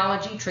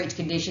 Immunology treats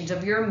conditions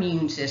of your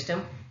immune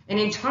system. And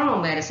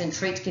internal medicine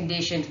treats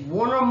conditions,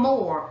 one or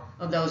more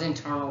of those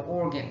internal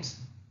organs,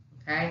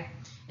 okay?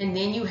 And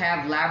then you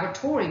have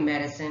laboratory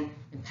medicine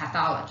and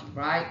pathology,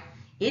 right?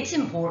 It's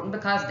important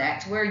because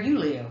that's where you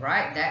live,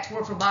 right? That's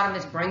where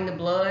phlebotomists bring the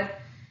blood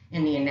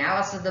and the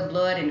analysis of the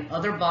blood and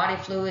other body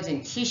fluids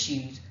and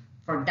tissues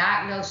for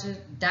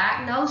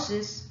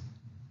diagnosis,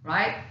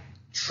 right?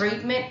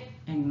 Treatment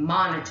and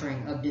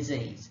monitoring of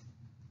disease.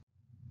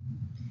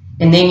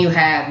 And then you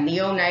have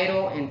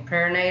neonatal and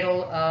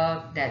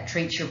perinatal that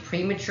treats your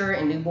premature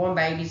and newborn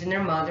babies and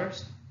their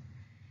mothers.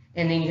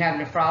 And then you have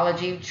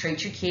nephrology, which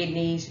treats your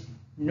kidneys.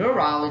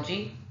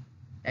 Neurology,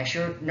 that's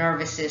your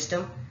nervous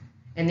system.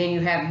 And then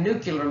you have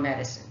nuclear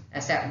medicine.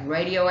 That's that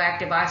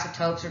radioactive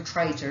isotopes or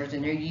tracers,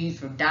 and they're used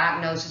for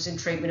diagnosis and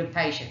treatment of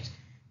patients.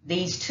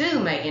 These too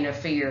may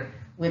interfere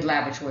with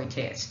laboratory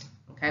tests.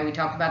 Okay, we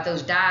talked about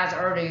those dyes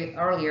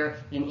earlier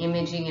in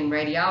imaging and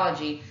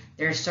radiology.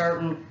 There's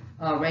certain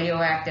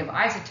radioactive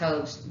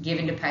isotopes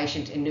given to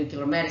patients in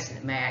nuclear medicine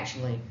that may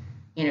actually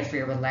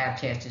interfere with lab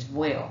tests as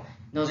well.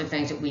 Those are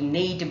things that we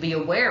need to be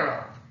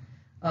aware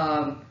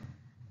of.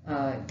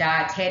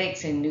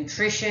 Dietetics and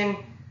nutrition,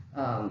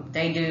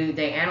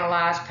 they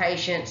analyze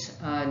patients'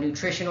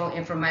 nutritional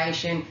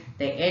information,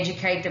 they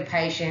educate the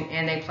patient,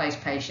 and they place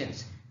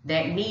patients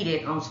that need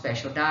it on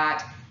special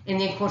diets. And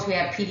then, of course, we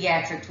have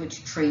pediatrics,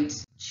 which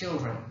treats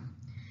children.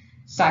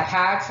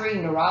 Psychiatry,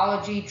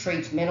 neurology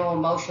treats mental,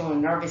 emotional,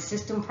 and nervous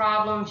system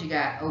problems. You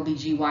got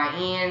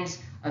OBGYNs,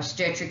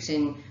 obstetrics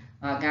and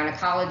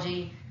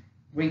gynecology,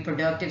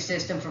 reproductive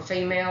system for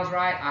females,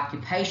 right?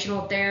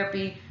 Occupational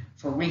therapy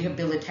for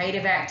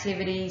rehabilitative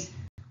activities,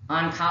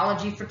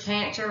 oncology for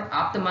cancer,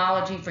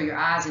 ophthalmology for your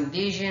eyes and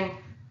vision,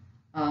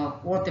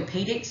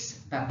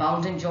 orthopedics, about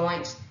bones and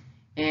joints,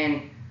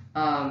 and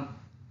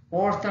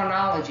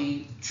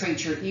orthonology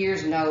treats your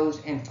ears,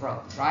 nose, and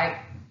throat, right?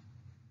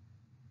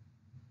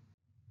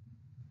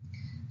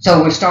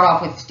 So we start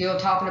off with still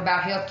talking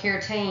about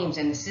healthcare teams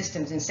and the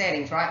systems and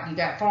settings, right? You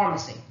got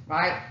pharmacy,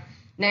 right?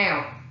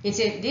 Now, this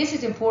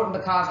is important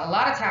because a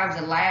lot of times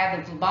the lab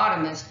and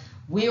phlebotomists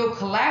will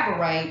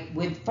collaborate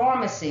with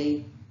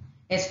pharmacy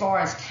as far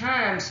as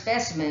time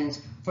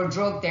specimens for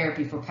drug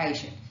therapy for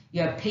patients.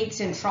 You have peaks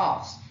and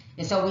troughs.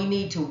 And so we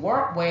need to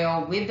work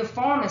well with the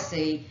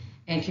pharmacy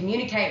and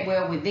communicate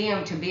well with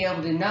them to be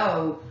able to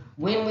know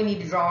when we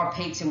need to draw our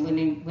peaks and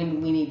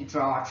when we need to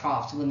draw our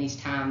troughs when these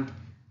timed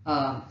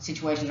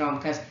situations are on,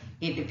 because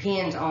it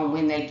depends on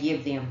when they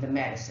give them the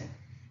medicine.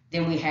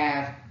 Then we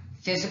have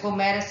physical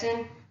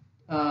medicine,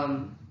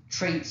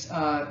 treats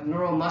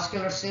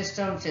neuromuscular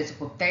system,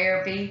 physical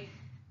therapy.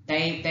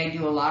 They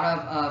do a lot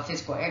of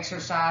physical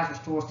exercise,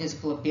 restore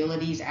physical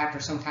abilities after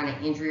some kind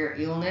of injury or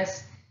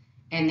illness.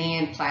 And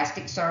then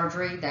plastic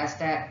surgery, that's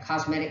that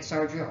cosmetic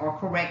surgery or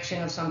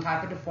correction of some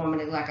type of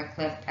deformity like a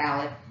cleft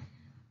palate.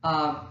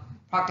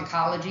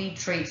 Proctology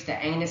treats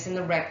the anus and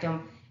the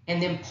rectum.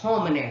 And then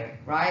pulmonary,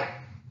 right?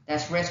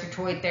 That's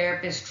respiratory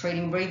therapists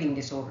treating breathing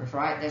disorders,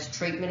 right? That's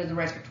treatment of the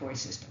respiratory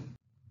system.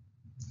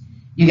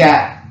 You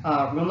got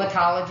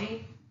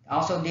rheumatology,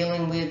 also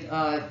dealing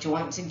with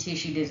joints and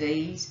tissue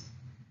disease.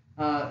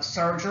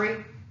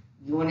 Surgery,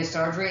 you go into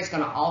surgery, it's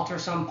going to alter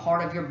some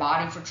part of your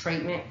body for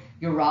treatment.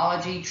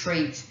 Urology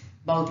treats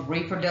both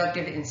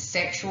reproductive and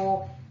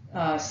sexual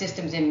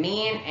systems in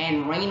men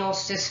and renal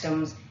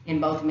systems in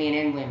both men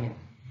and women.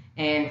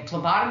 And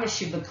phlebotomists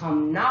should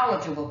become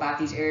knowledgeable about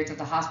these areas of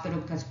the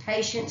hospital because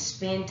patients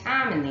spend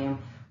time in them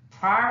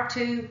prior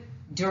to,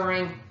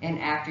 during, and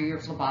after your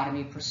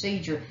phlebotomy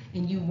procedure.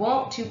 And you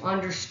want to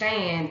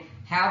understand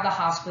how the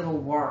hospital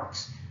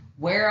works,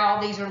 where all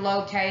these are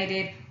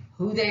located,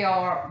 who they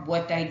are,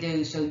 what they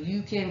do, so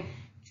you can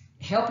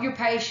help your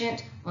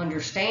patient,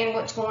 understand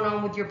what's going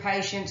on with your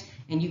patients,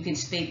 and you can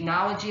speak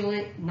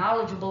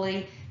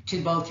knowledgeably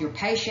to both your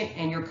patient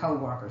and your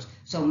coworkers.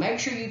 So make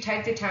sure you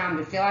take the time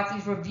to fill out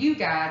these review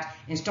guides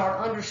and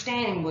start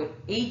understanding what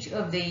each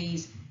of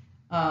these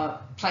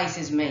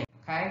places mean,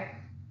 okay?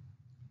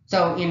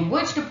 So in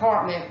which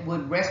department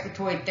would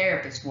respiratory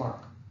therapists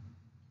work?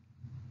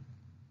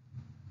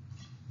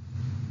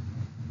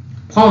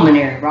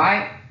 Pulmonary,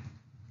 right?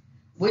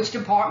 Which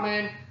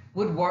department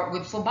would work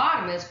with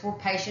phlebotomists for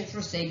patients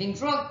receiving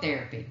drug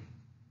therapy?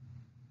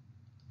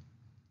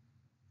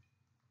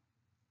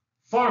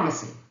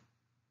 Pharmacy,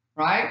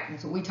 right?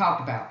 That's what we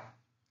talked about.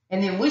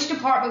 And then which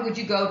department would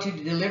you go to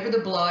deliver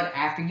the blood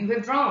after you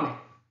have drawn it?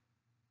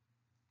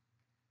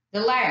 The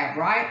lab,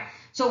 right?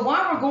 So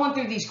while we're going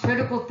through these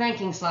critical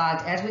thinking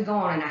slides as we go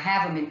on, and I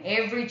have them in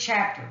every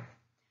chapter,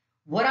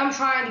 what I'm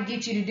trying to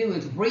get you to do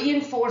is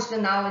reinforce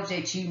the knowledge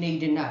that you need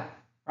to know,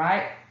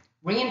 right?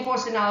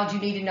 Reinforce the knowledge you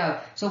need to know.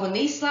 So when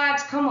these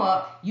slides come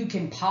up, you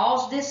can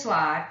pause this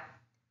slide,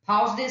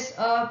 pause this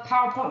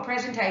PowerPoint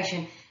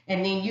presentation,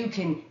 and then you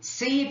can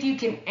see if you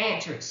can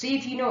answer it. See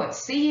if you know it.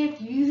 See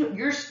if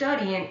your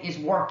studying is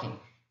working.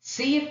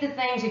 See if the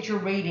things that you're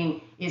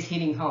reading is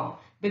hitting home.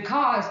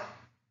 Because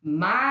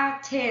my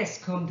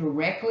tests come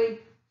directly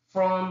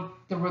from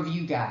the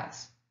review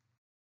guides.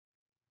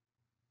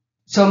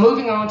 So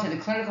moving on to the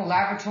clinical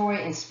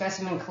laboratory and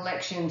specimen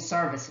collection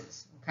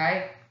services,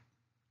 okay?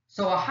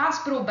 So a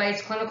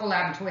hospital-based clinical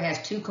laboratory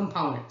has two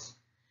components.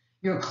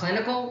 Your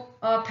clinical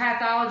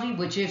pathology,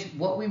 which is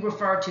what we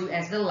refer to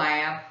as the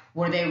lab,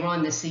 where they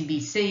run the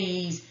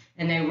CBCs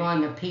and they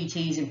run the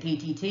PTs and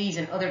PTTs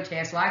and other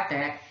tests like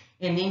that.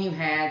 And then you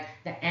have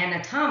the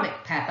anatomic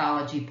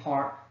pathology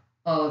part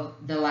of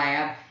the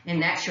lab,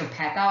 and that's your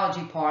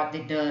pathology part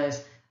that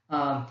does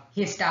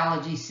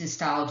histology,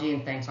 cystology,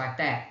 and things like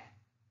that.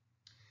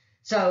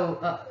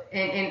 So,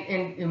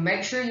 and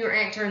make sure you're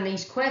answering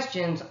these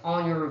questions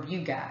on your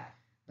review guide.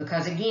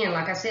 Because again,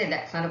 like I said,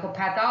 that clinical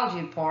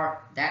pathology part,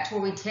 that's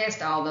where we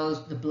test all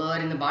those, the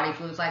blood and the body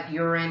fluids like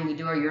urine. We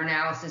do our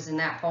urinalysis in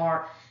that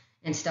part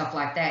and stuff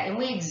like that. And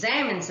we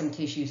examine some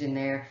tissues in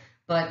there,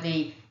 but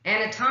the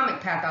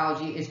anatomic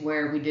pathology is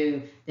where we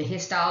do the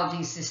histology,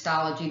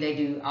 cystology. They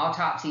do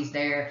autopsies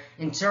there,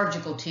 and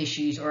surgical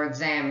tissues are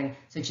examined,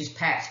 such as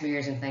pap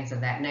smears and things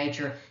of that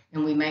nature.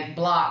 And we make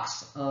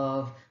blocks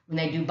of, when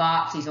they do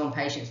biopsies on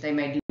patients, they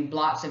may do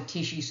blocks of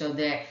tissue so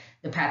that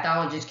the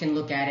pathologist can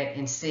look at it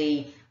and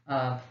see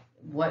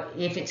what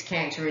if it's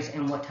cancerous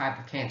and what type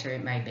of cancer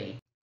it may be.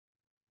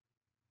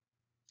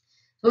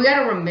 So we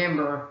got to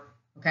remember,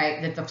 okay,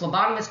 that the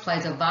phlebotomist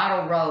plays a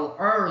vital role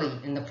early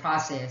in the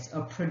process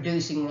of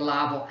producing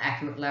reliable,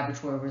 accurate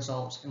laboratory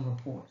results and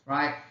reports,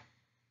 right?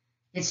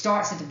 It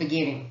starts at the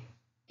beginning.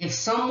 If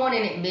someone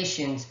in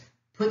admissions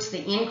puts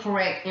the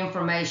incorrect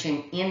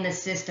information in the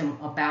system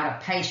about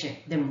a patient,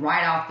 then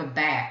right off the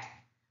bat,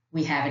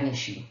 we have an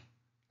issue,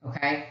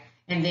 okay?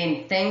 And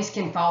then things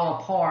can fall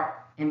apart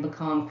and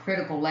become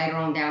critical later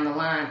on down the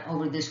line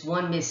over this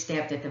one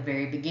misstep at the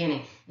very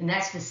beginning. And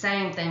that's the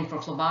same thing for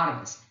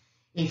phlebotomists.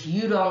 If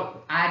you don't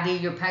ID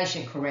your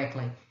patient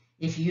correctly,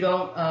 if you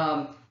don't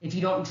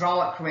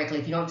draw it correctly,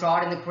 if you don't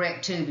draw it in the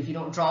correct tube, if you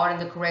don't draw it in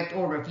the correct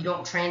order, if you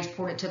don't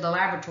transport it to the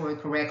laboratory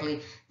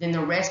correctly, then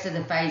the rest of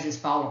the phases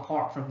fall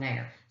apart from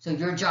there. So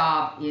your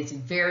job is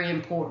very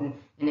important,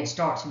 and it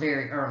starts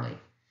very early.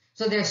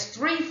 So there's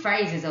three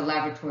phases of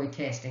laboratory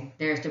testing.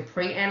 There's the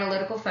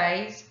pre-analytical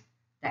phase,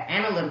 the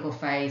analytical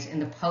phase,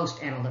 and the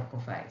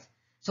post-analytical phase.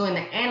 So in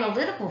the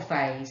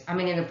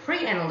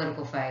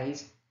pre-analytical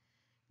phase,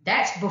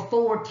 that's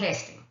before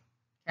testing,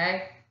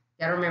 okay?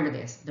 Gotta remember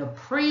this. The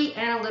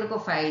pre-analytical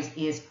phase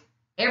is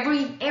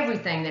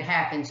everything that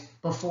happens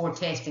before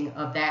testing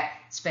of that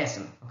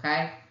specimen,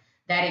 okay?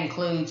 That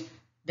includes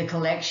the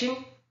collection,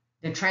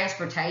 the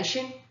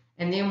transportation,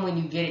 and then when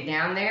you get it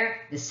down there,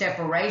 the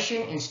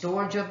separation and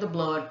storage of the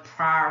blood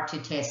prior to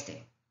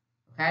testing,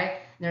 okay?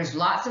 And there's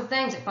lots of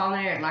things that fall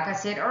in there. Like I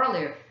said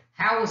earlier,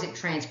 how was it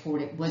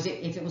transported? Was it,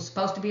 if it was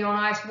supposed to be on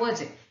ice,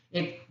 was it?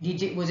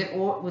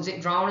 Was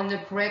it drawn in the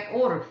correct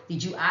order?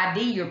 Did you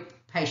ID your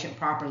patient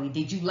properly?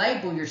 Did you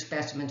label your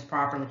specimens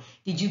properly?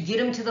 Did you get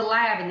them to the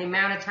lab in the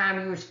amount of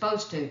time you were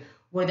supposed to?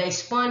 Were they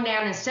spun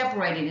down and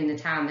separated in the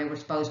time they were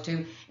supposed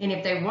to? And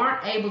if they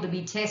weren't able to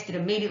be tested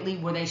immediately,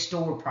 were they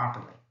stored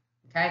properly?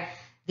 Okay?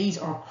 These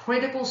are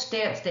critical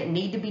steps that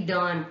need to be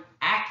done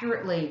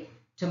accurately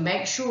to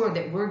make sure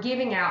that we're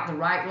giving out the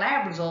right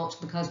lab results,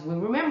 because we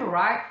remember,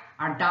 right,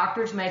 our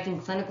doctor's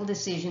making clinical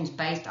decisions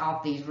based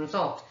off these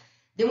results.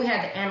 Then we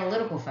have the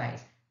analytical phase.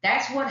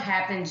 That's what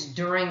happens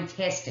during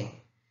testing.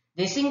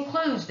 This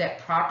includes that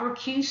proper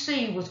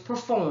QC was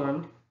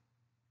performed,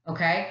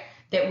 okay,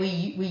 that we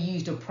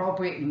used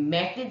appropriate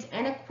methods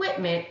and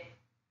equipment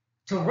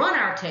to run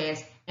our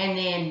test, and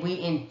then we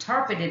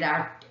interpreted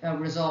our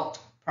results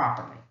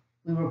properly.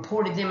 We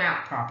reported them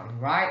out properly,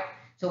 right?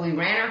 So we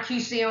ran our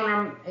QC on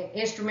our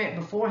instrument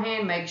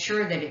beforehand, make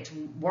sure that it's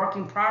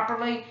working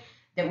properly,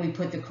 that we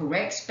put the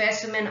correct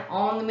specimen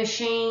on the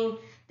machine,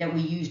 that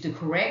we used the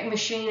correct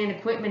machine and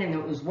equipment, and that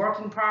it was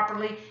working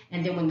properly.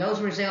 And then when those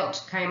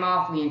results came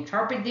off, we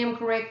interpreted them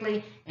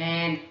correctly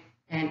and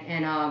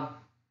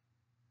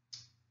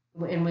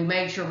and we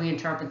make sure we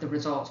interpret the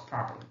results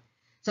properly.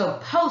 So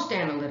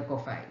post-analytical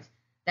phase,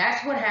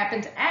 that's what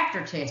happens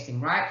after testing,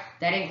 right?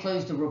 That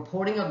includes the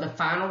reporting of the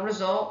final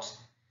results,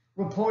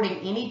 reporting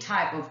any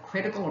type of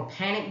critical or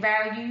panic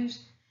values,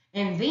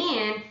 and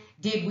then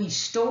did we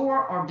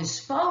store or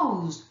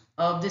dispose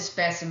of the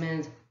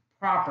specimens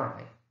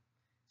properly?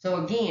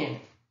 So again,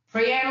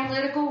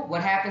 pre-analytical,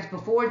 what happens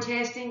before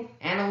testing.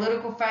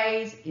 Analytical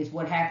phase is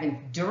what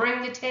happened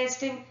during the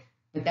testing,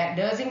 but that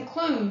does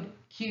include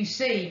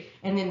QC.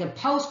 And then the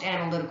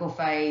post-analytical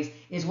phase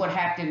is what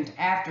happens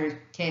after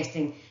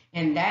testing,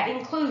 and that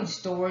includes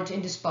storage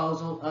and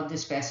disposal of the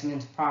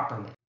specimens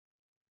properly.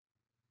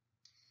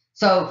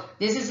 So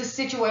this is a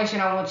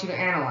situation I want you to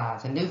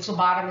analyze. A new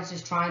phlebotomist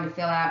is trying to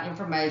fill out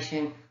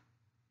information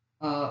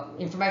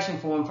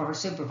form for her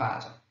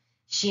supervisor.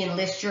 She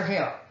enlists your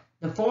help.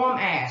 The form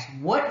asks,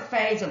 what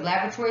phase of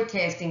laboratory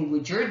testing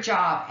would your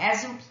job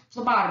as a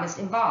phlebotomist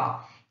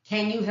involve?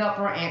 Can you help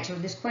her answer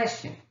this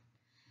question?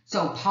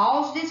 So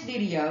pause this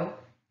video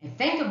and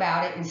think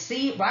about it and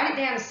write it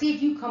down and see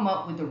if you come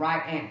up with the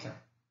right answer.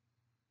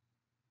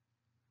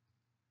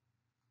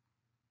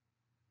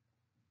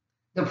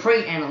 The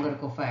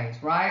pre-analytical phase,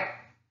 right?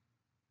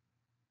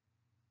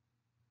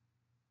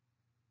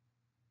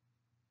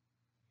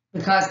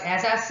 Because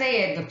as I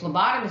said, the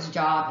phlebotomist's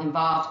job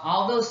involves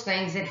all those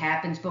things that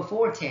happens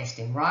before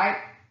testing, right?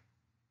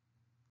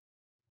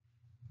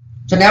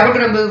 So now we're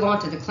going to move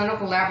on to the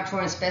clinical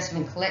laboratory and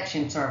specimen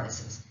collection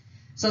services.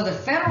 So the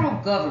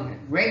federal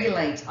government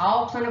regulates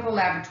all clinical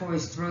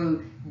laboratories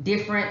through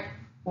different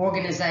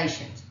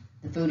organizations.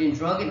 The Food and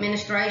Drug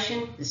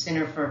Administration, the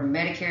Center for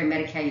Medicare and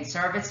Medicaid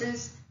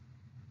Services,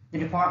 the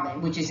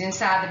department, which is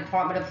inside the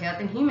Department of Health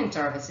and Human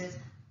Services,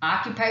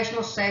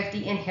 Occupational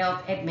Safety and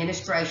Health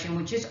Administration,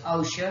 which is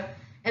OSHA,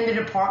 and the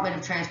Department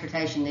of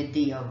Transportation,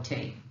 the DOT.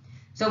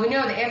 So we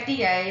know the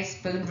FDA is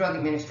Food and Drug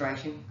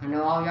Administration. I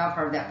know all y'all have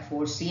heard that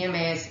before.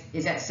 CMS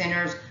is at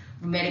Centers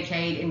for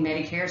Medicaid and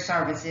Medicare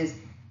Services,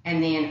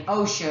 and then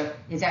OSHA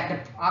is at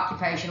the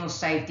Occupational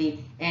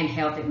Safety and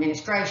Health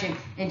Administration.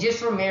 And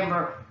just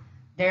remember,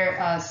 their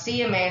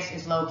CMS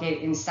is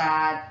located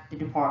inside the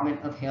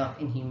Department of Health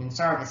and Human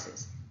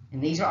Services.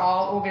 And these are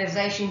all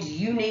organizations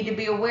you need to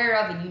be aware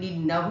of, and you need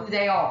to know who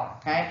they are,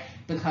 okay?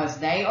 Because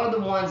they are the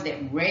ones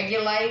that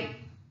regulate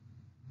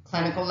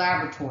clinical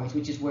laboratories,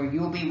 which is where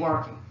you'll be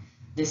working.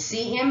 The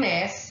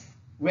CMS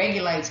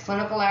regulates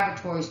clinical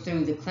laboratories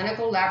through the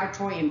Clinical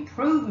Laboratory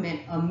Improvement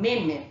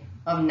Amendment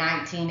of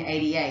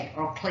 1988,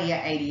 or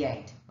CLIA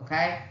 88,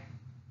 okay?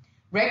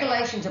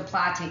 Regulations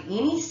apply to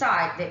any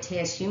site that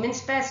tests human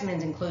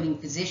specimens, including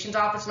physician's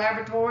office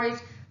laboratories,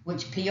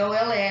 which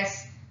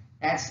POLS,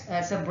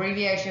 that's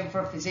abbreviation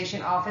for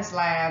physician office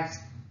labs,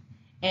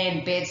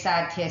 and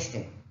bedside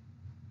testing,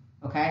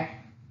 okay?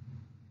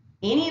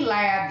 Any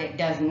lab that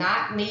does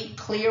not meet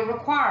CLIA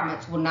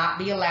requirements will not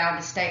be allowed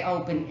to stay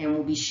open and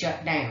will be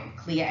shut down.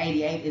 CLIA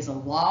 88 is a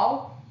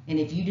law, and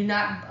if you do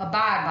not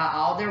abide by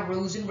all their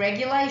rules and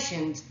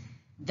regulations,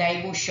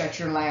 they will shut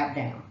your lab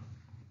down.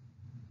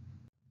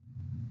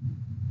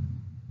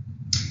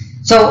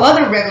 So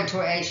other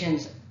regulatory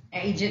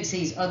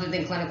agencies other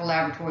than clinical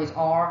laboratories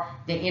are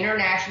the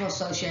International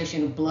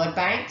Association of Blood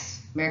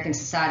Banks, American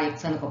Society of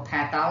Clinical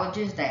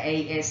Pathologists, the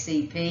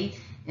ASCP,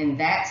 and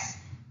that's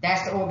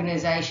the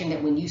organization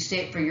that when you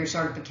sit for your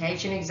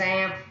certification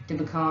exam to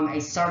become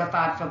a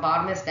certified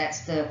phlebotomist,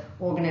 that's the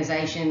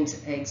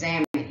organization's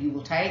exam that you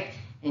will take,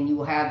 and you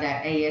will have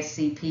that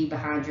ASCP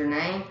behind your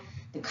name.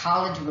 The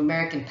College of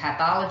American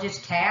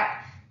Pathologists,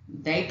 CAP,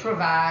 they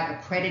provide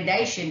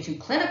accreditation to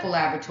clinical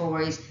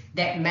laboratories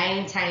that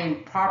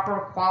maintain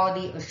proper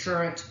quality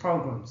assurance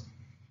programs.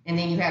 And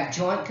then you have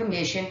Joint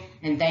Commission,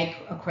 and they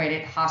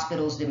accredit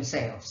hospitals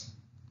themselves,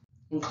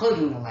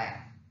 including the lab.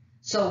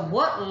 So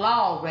what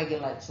law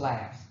regulates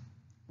labs?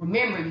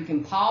 Remember, you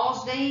can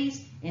pause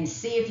these and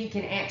see if you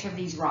can answer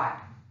these right.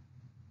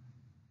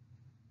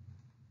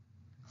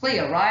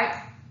 CLIA, right?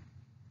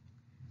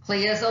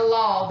 CLIA is a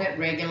law that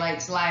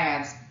regulates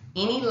labs.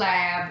 Any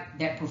lab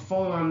that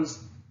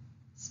performs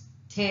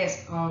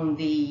tests on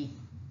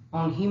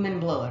human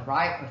blood,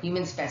 right, or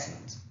human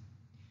specimens.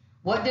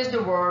 What does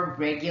the word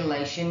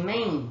regulation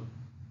mean?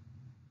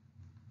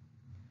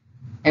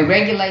 A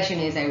regulation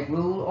is a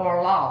rule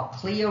or law.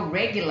 CLIA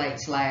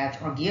regulates labs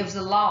or gives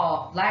the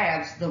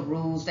labs the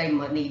rules they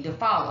need to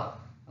follow.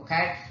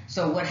 Okay?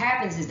 So what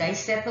happens is they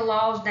set the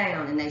laws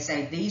down and they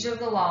say these are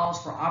the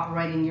laws for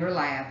operating your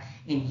lab,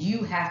 and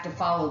you have to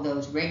follow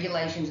those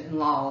regulations and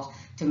laws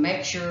to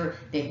make sure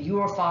that you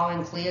are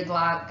following CLIA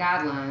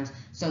guidelines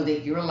so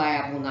that your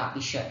lab will not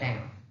be shut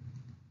down.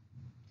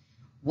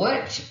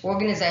 Which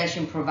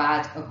organization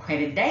provides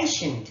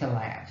accreditation to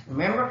labs?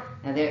 Remember,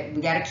 now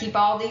we got to keep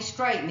all these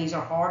straight, and these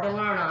are hard to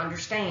learn, I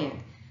understand.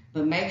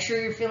 But make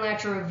sure you're filling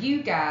out your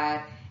review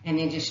guide and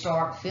then just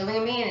start filling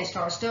them in and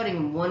start studying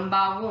them one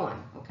by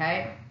one,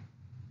 okay?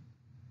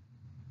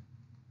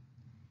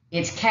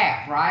 It's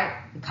CAP, right?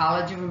 The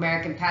College of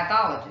American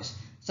Pathologists.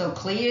 So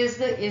CLIA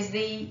is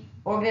the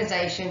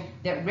organization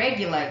that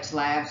regulates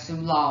labs through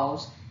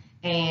laws,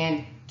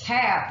 and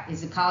CAP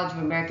is the College of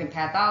American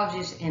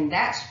Pathologists, and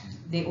that's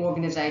the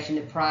organization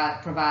that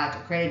provides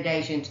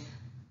accreditations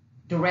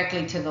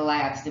directly to the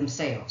labs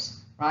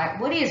themselves, right?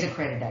 What is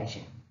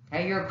accreditation?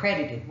 Okay, you're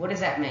accredited. What does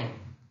that mean?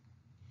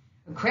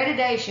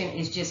 Accreditation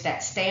is just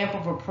that stamp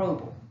of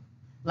approval.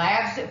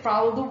 Labs that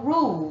follow the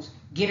rules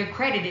get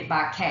accredited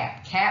by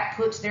CAP. CAP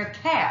puts their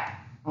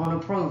cap on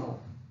approval,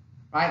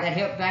 right?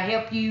 That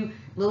help you,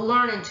 little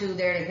learning tool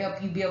there to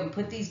help you be able to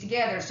put these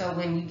together, so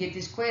when you get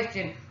this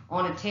question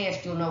on a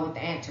test, you'll know what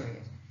the answer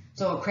is.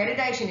 So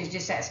accreditation is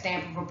just that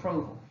stamp of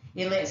approval.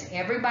 It lets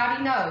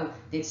everybody know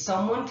that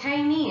someone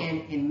came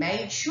in and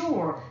made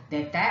sure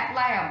that that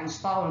lab was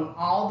following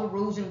all the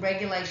rules and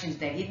regulations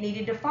that it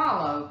needed to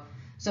follow,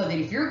 so that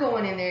if you're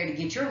going in there to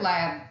get your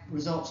lab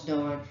results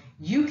done,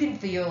 you can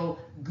feel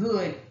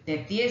good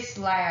that this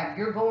lab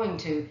you're going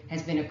to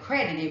has been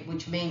accredited,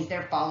 which means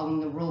they're following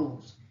the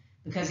rules.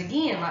 Because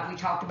again, like we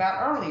talked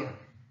about earlier,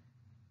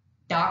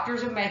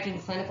 doctors are making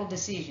clinical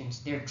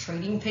decisions. They're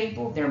treating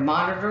people, they're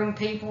monitoring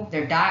people,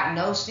 they're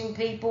diagnosing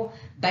people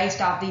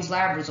based off these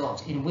lab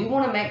results. And we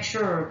want to make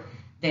sure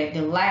that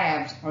the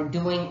labs are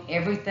doing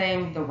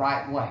everything the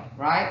right way,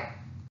 right?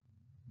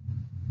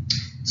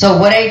 So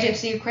what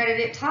agency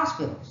accredits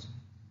hospitals?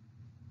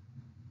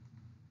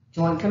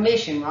 Joint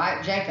Commission,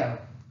 right? JACO.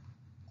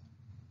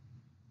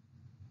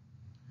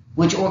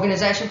 Which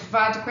organization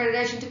provides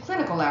accreditation to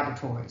clinical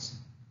laboratories?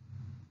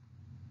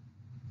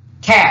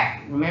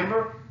 CAP,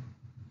 remember?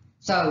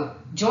 So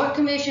Joint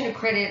Commission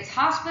accredits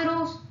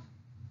hospitals,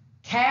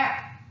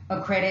 CAP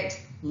accredits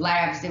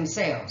labs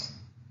themselves.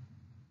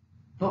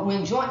 But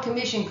when Joint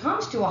Commission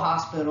comes to a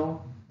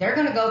hospital, they're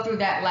going to go through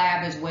that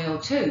lab as well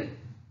too.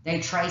 They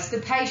trace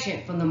the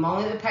patient from the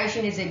moment the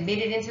patient is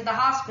admitted into the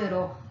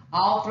hospital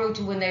all through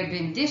to when they've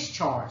been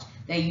discharged.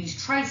 They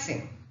use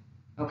tracing,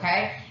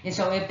 okay? And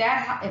so if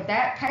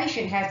that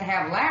patient has to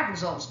have lab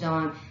results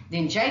done,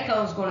 then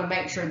JACO is going to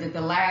make sure that the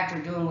labs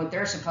are doing what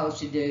they're supposed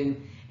to do,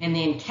 and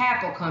then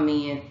CAP will come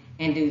in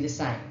and do the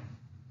same.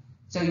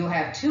 So you'll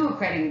have two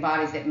accrediting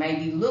bodies that may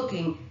be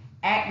looking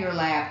at your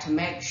lab to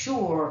make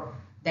sure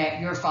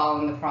that you're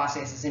following the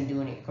processes and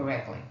doing it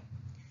correctly.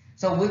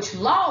 So which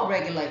law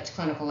regulates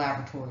clinical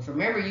laboratories?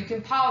 Remember, you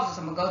can pause this.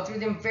 I'm going to go through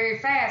them very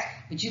fast,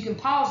 but you can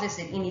pause this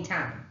at any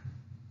time.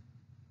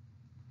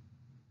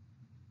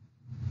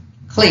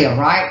 CLIA,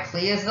 right?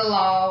 CLIA is the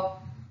law,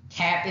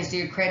 CAP is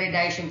the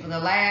accreditation for the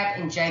lab,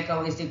 and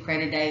JACO is the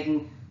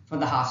accrediting for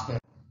the hospital.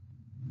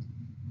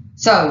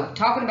 So,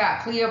 talking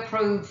about CLIA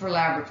approved for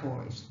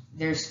laboratories.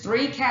 There's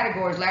three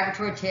categories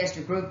laboratory tests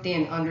are grouped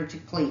in under to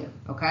CLIA,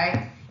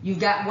 okay? You've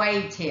got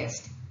wave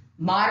test,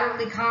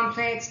 moderately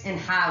complex and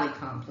highly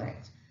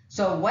complex.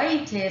 So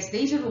wave tests,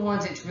 these are the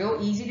ones that's real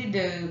easy to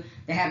do.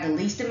 They have the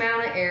least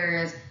amount of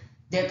errors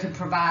that could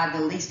provide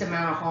the least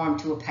amount of harm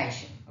to a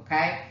patient,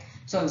 okay?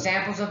 So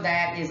examples of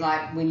that is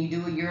like when you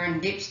do a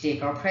urine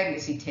dipstick or a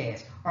pregnancy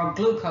test or a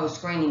glucose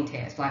screening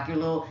test, like your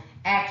little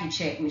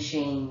AccuCheck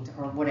machines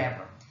or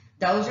whatever.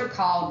 Those are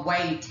called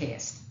wave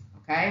tests,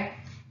 okay?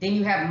 Then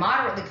you have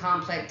moderately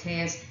complex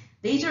tests.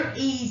 These are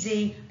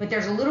easy, but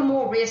there's a little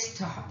more risk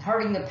to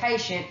hurting the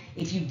patient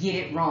if you get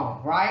it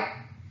wrong, right?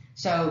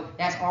 So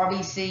that's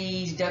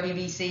RBCs,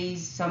 WBCs,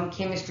 some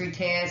chemistry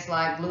tests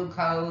like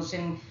glucose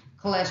and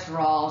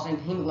cholesterols and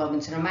hemoglobin,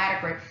 and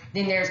hematocrit.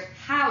 Then there's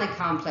highly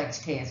complex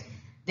tests.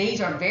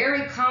 These are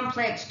very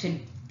complex to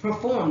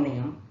perform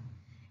them,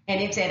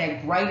 and it's at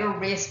a greater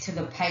risk to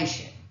the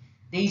patient.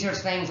 These are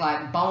things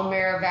like bone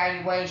marrow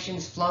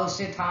evaluations, flow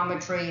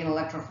cytometry, and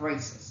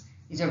electrophoresis.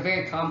 These are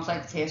very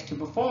complex tests to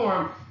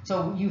perform,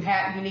 so you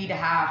need to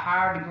have a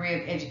higher degree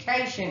of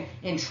education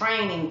and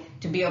training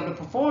to be able to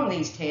perform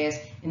these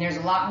tests, and there's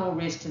a lot more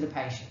risk to the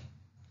patient.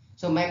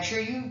 So make sure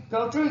you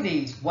go through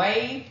these.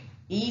 Wave,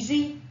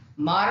 easy,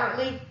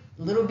 moderately,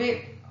 a little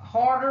bit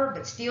harder,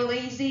 but still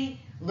easy,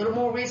 a little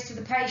more risk to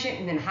the patient,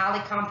 and then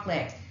highly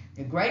complex.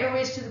 The greater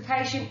risk to the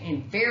patient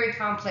and very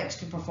complex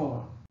to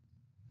perform.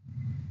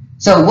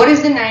 So what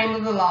is the name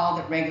of the law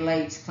that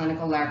regulates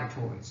clinical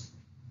laboratories?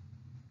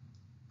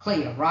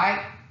 CLIA,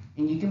 right?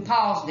 And you can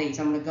pause these.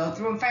 I'm going to go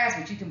through them fast,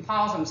 but you can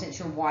pause them since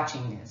you're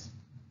watching this.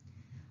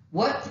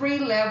 What three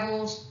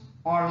levels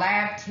are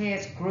lab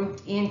tests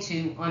grouped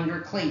into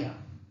under CLIA?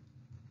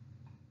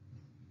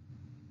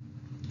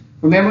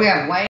 Remember, we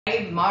have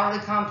wave,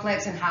 moderately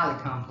complex, and highly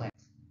complex.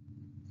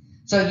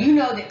 So you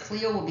know that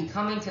CLIA will be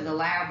coming to the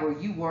lab where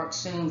you work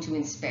soon to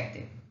inspect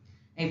it.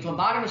 A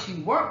phlebotomist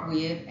you work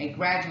with, a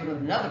graduate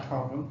of another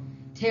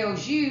program,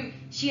 tells you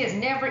she has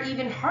never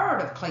even heard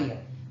of CLIA.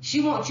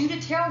 She wants you to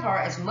tell her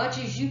as much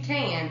as you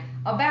can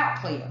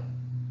about CLIA.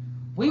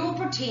 We will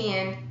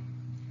pretend,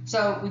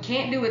 so we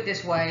can't do it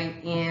this way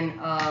in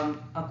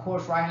a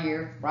course right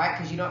here, right?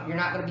 Because you're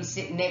not going to be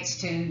sitting next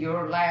to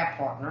your lab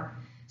partner.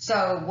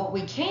 So what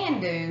we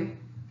can do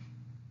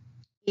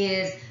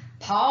is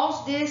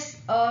pause this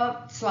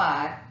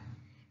slide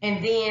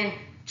and then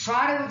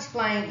try to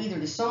explain either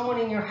to someone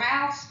in your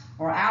house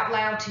or out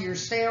loud to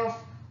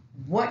yourself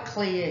what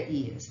CLIA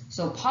is.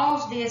 So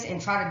pause this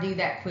and try to do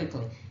that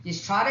quickly.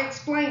 Just try to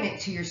explain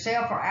it to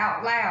yourself or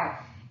out loud,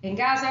 And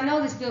guys, I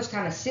know this feels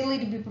kind of silly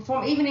to be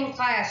performed. Even in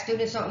class,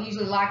 students don't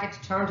usually like it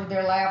to turn to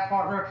their lab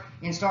partner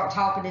and start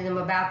talking to them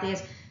about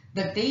this.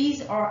 But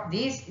this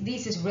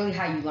is really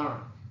how you learn.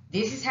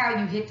 This is how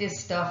you hit this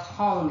stuff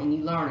home and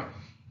you learn it.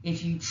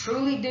 If you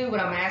truly do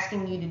what I'm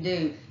asking you to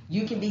do,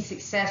 you can be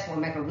successful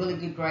and make a really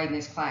good grade in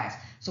this class.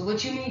 So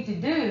what you need to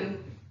do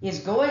is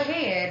go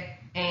ahead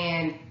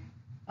and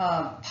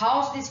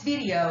pause this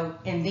video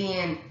and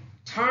then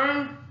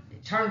turn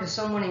to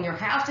someone in your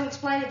house and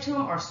explain it to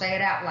them, or say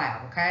it out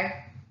loud,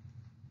 okay?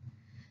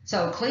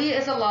 So CLIA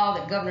is a law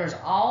that governs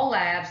all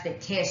labs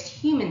that test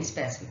human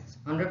specimens.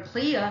 Under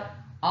CLIA,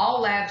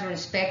 all labs are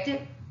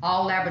inspected.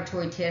 All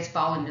laboratory tests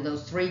fall into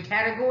those three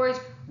categories: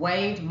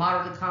 waived,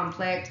 moderately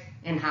complex,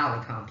 and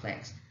highly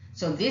complex.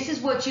 So this is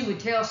what you would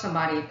tell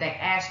somebody if they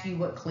asked you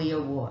what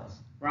CLIA was,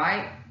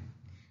 right?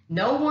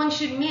 No one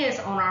should miss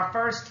on our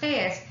first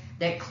test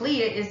that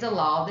CLIA is the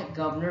law that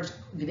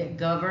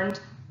governs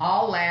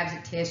all labs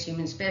that test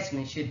human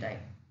specimens, should they?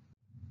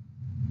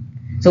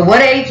 So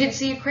what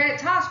agency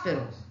accredits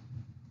hospitals?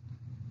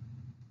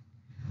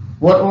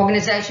 What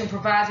organization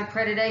provides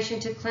accreditation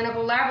to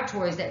clinical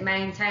laboratories that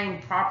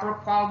maintain proper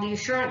quality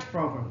assurance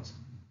programs?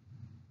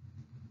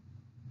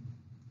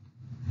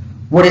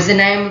 What is the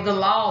name of the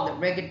law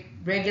that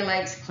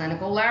regulates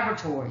clinical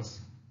laboratories?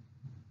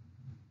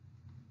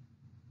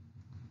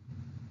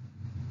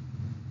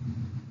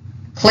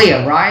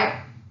 CLIA,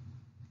 right?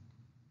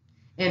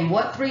 And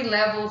what three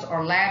levels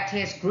are lab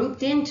tests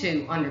grouped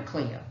into under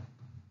CLIA?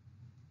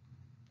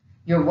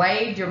 Your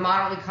waived, your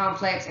moderately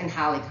complex, and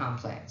highly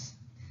complex.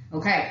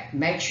 Okay,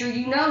 make sure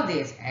you know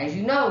this. As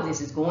you know, this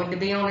is going to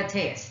be on a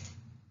test.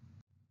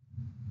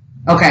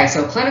 Okay,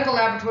 so clinical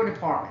laboratory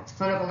departments.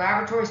 Clinical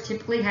laboratories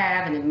typically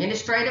have an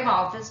administrative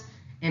office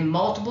and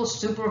multiple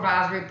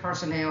supervisory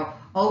personnel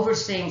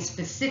overseeing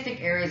specific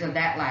areas of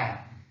that lab.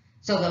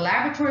 So the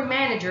laboratory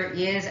manager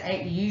is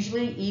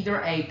usually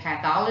either a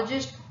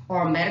pathologist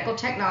or a medical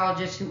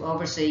technologist who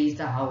oversees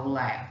the whole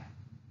lab.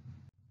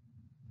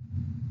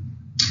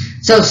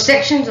 So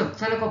sections of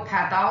clinical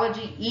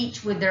pathology,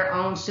 each with their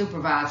own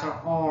supervisor,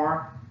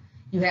 are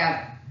you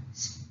have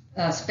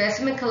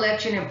specimen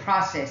collection and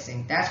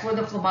processing. That's where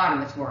the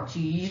phlebotomist works.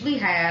 You usually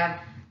have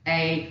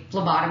a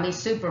phlebotomy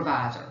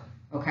supervisor,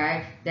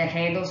 okay, that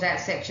handles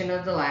that section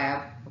of the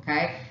lab,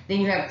 okay. Then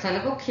you have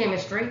clinical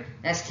chemistry.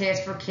 That's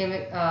tests for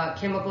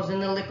chemicals in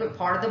the liquid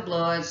part of the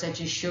blood,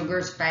 such as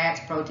sugars, fats,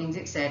 proteins,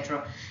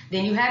 etc.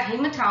 Then you have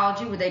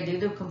hematology, where they do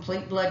the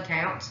complete blood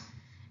counts.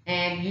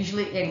 And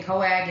usually, and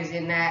coag is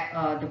in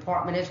that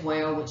department as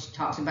well, which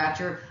talks about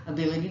your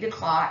ability to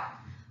clot.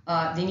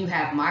 Then you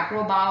have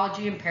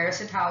microbiology and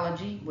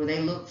parasitology, where they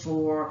look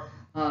for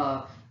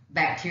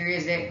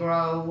bacteria that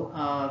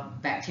grow,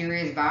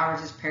 bacteria,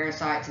 viruses,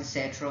 parasites,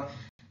 etc.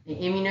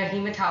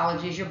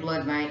 Immunohematology is your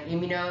blood bank.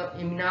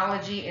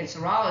 Immunology and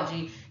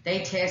serology,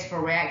 they test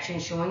for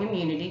reactions showing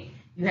immunity.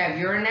 You have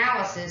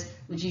urinalysis,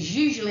 which is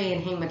usually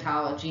in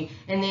hematology.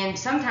 And then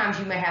sometimes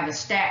you may have a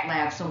stat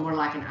lab somewhere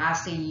like an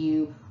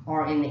ICU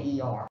or in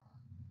the ER.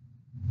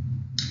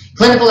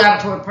 Clinical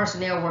laboratory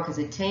personnel work as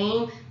a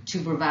team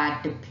to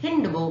provide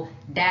dependable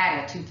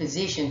data to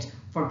physicians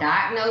for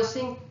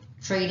diagnosing,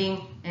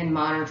 treating, and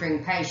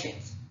monitoring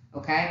patients.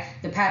 Okay?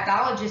 The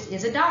pathologist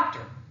is a doctor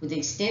with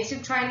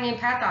extensive training in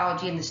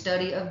pathology and the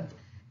study of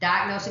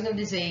diagnosing of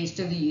disease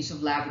through the use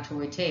of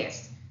laboratory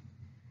tests.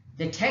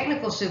 The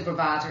technical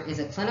supervisor is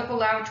a clinical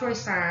laboratory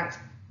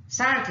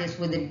scientist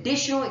with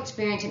additional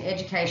experience and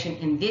education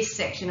in this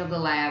section of the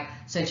lab,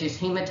 such as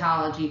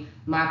hematology,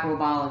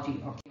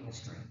 microbiology, or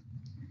chemistry.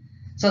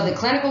 So the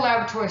clinical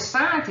laboratory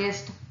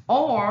scientist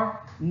or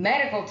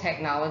medical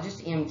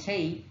technologist,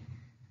 MT,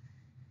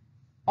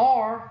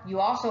 or you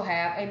also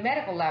have a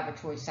medical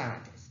laboratory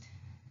scientist.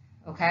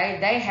 Okay,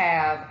 they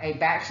have a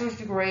bachelor's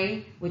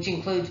degree, which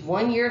includes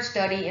 1 year of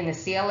study in the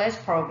CLS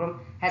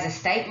program, has a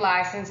state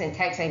license, and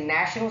takes a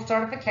national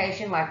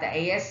certification like the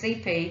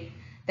ASCP.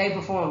 They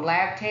perform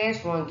lab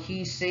tests, run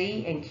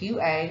QC and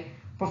QA,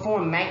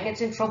 perform maintenance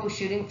and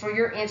troubleshooting for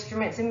your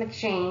instruments and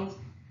machines,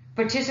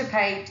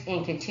 participate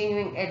in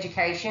continuing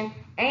education,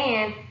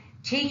 and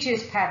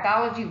teaches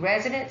pathology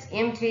residents,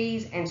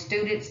 MTs, and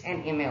students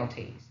and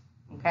MLTs.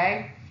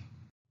 Okay?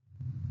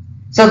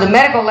 So the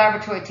medical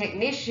laboratory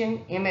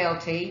technician,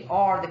 MLT,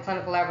 or the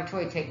clinical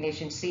laboratory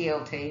technician,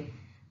 CLT,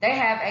 they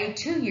have a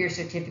 2-year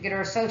certificate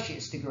or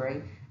associate's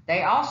degree.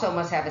 They also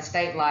must have a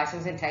state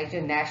license and take a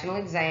national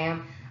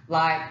exam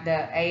like the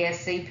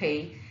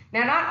ASCP.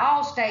 Now, not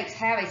all states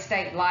have a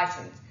state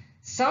license.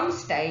 Some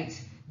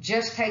states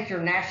just take your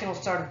national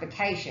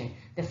certification.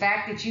 The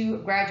fact that you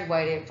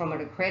graduated from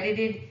an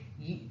accredited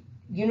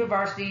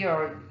university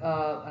or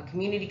a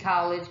community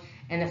college,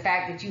 and the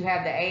fact that you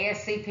have the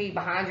ASCP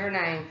behind your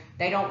name,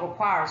 they don't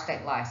require a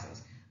state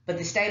license. But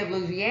the state of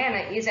Louisiana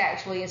is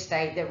actually a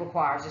state that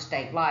requires a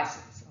state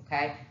license,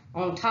 okay,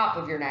 on top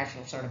of your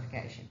national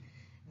certification.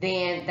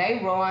 Then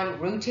they run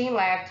routine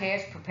lab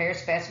tests, prepare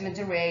specimens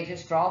and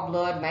reagents, draw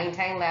blood,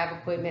 maintain lab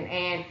equipment,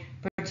 and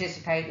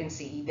participate in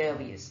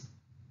CEWs.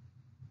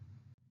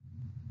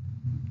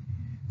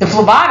 The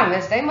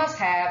phlebotomist, they must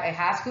have a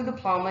high school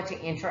diploma to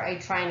enter a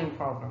training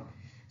program.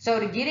 So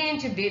to get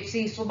into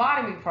BIPC's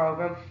phlebotomy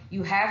program,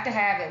 you have to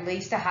have at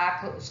least a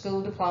high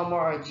school diploma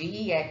or a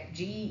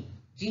GED,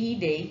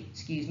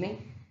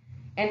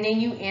 and then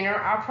you enter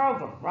our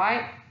program,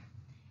 right?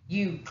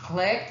 You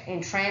collect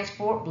and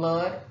transport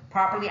blood,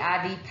 properly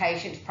ID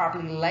patients,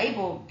 properly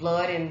label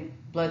blood and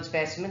blood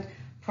specimens,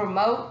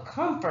 promote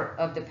comfort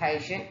of the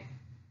patient.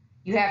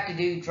 You have to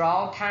do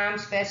draw time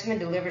specimen,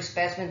 deliver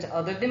specimens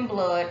other than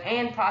blood,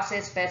 and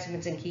process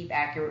specimens and keep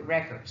accurate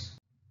records.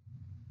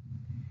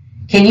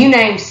 Can you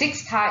name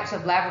 6 types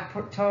of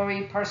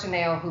laboratory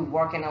personnel who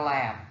work in a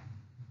lab?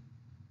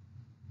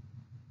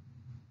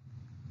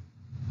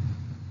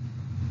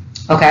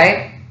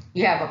 Okay,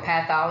 you have a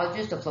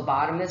pathologist, a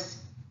phlebotomist,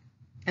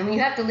 and when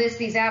you have to list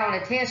these out on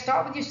a test,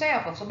 start with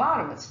yourself, a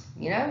phlebotomist,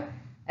 you know?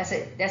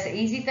 That's an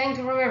easy thing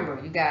to remember.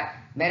 You got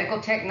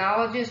medical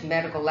technologists,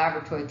 medical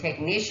laboratory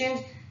technicians,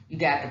 you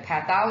got the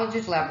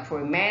pathologists,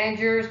 laboratory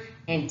managers,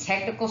 and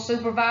technical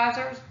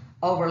supervisors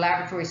over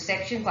laboratory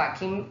sections like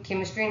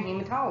chemistry and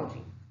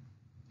hematology.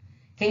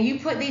 Can you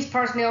put these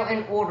personnel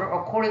in order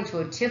according to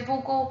a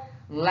typical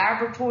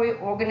laboratory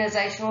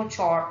organizational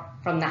chart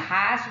from the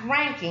highest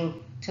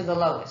ranking to the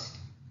lowest?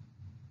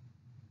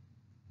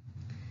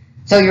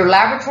 So your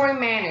laboratory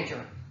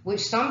manager,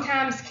 which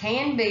sometimes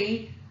can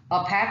be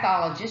a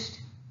pathologist,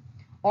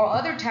 or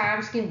other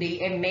times can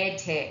be a med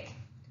tech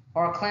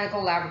or a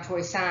clinical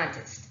laboratory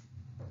scientist,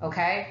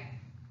 okay?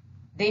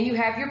 Then you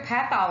have your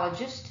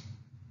pathologist.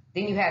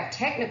 Then you have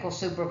technical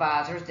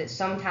supervisors that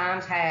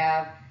sometimes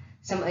have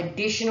some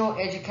additional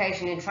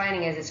education and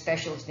training as a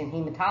specialist in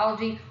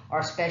hematology or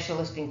a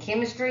specialist in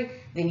chemistry.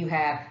 Then you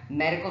have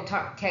medical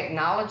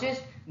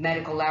technologists,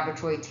 medical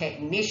laboratory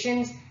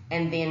technicians,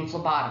 and then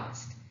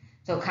phlebotomists.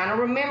 So kind of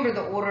remember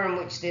the order in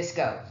which this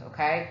goes,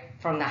 okay?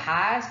 From the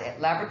highest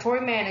at laboratory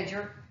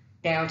manager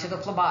down to the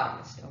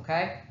phlebotomist,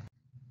 okay?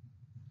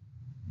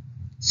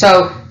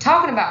 So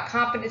talking about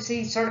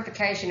competency,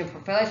 certification, and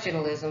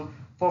professionalism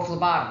for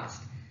phlebotomists.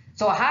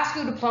 So a high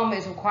school diploma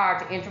is required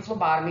to enter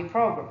phlebotomy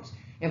programs.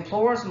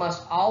 Employers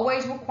must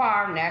always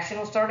require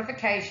national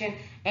certification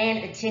and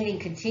attending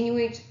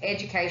continuing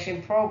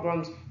education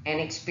programs and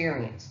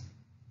experience.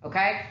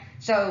 Okay,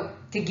 so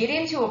to get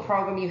into a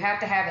program, you have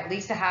to have at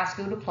least a high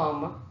school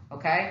diploma.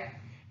 Okay,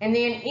 and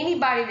then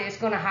anybody that's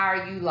going to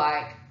hire you,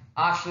 like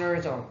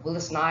Ochsner's or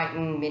Willis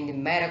Knighton,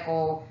 Minden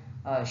Medical,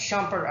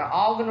 Shumpert, are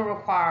all going to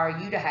require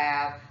you to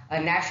have a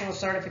national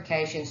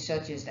certification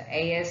such as the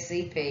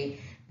ASCP.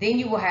 Then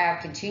you will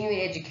have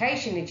continuing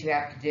education that you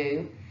have to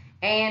do,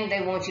 and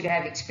they want you to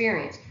have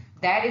experience.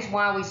 That is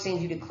why we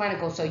send you to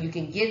clinical, so you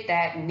can get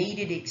that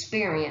needed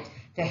experience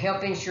to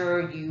help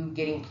ensure you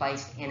getting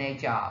placed in a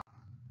job.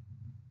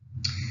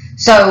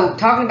 So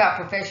talking about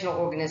professional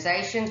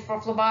organizations for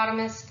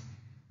phlebotomists,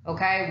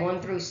 okay,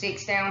 1 through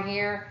 6 down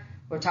here,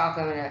 we're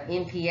talking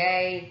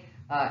NPA,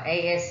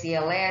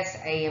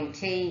 ASCLS,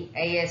 AMT,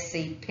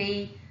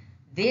 ASCP.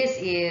 This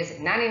is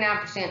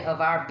 99% of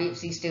our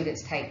BIPC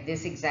students take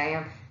this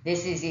exam.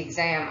 This is the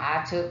exam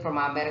I took for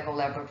my medical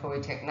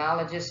laboratory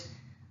technologist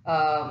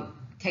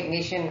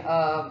technician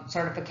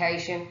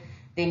certification.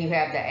 Then you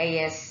have the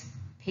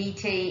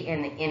ASPT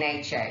and the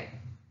NHA.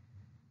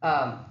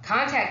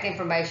 Contact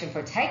information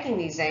for taking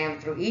the exam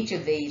through each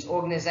of these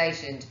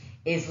organizations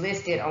is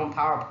listed on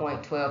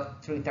PowerPoint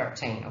 12 through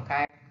 13,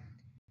 okay?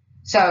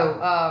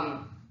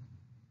 So,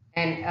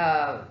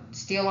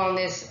 still on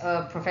this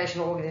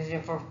professional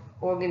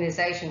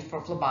organizations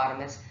for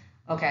phlebotomists,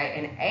 okay,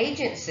 an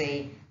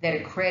agency that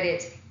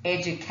accredits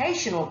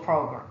educational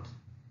programs,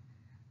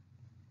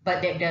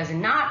 but that does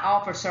not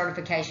offer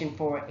certification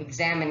for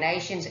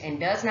examinations and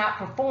does not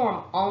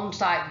perform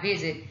on-site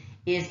visit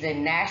is the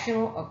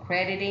National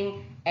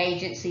Accrediting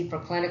Agency for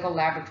Clinical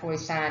Laboratory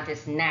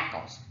Scientists,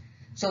 NACLS.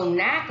 So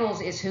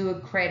NACLS is who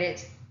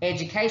accredits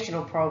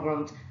educational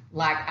programs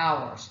like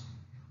ours.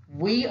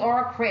 We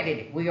are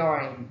accredited. We are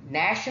a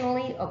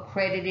nationally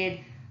accredited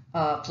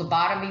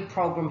phlebotomy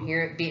program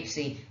here at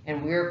BIPC,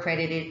 and we're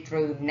accredited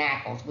through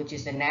NACLS, which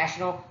is the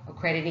National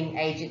Accrediting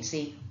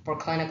Agency for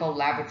Clinical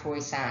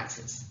Laboratory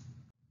Sciences.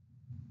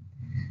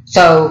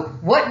 So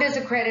what does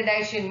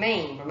accreditation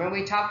mean? Remember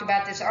we talked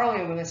about this earlier.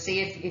 We're going to see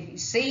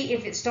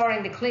if it's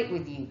starting to click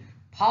with you.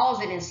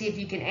 Pause it and see if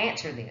you can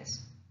answer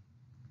this.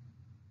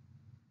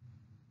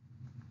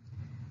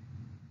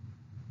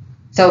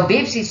 So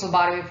BIPC's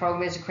phlebotomy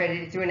program is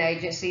accredited through an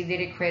agency that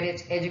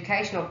accredits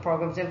educational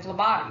programs in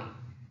phlebotomy.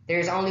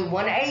 There's only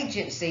one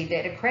agency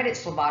that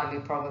accredits phlebotomy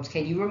programs.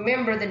 Can you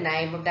remember the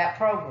name of that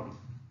program?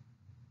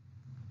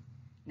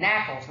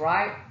 NACLS,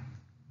 right?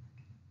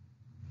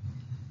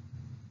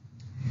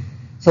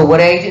 So what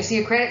agency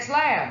accredits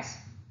labs?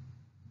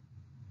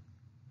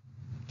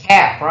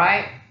 CAP,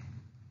 right?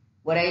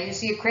 What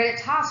agency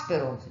accredits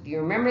hospitals? Do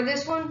you remember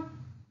this one?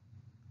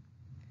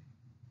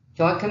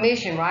 Joint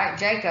Commission, right?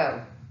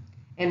 JACO.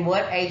 And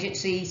what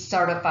agency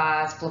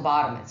certifies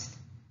phlebotomists?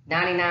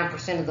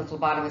 99% of the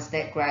phlebotomists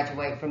that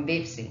graduate from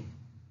BIPC.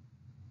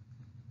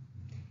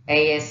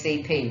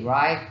 ASCP,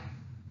 right?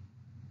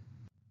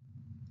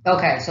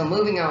 Okay, so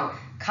moving on.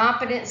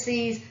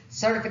 Competencies,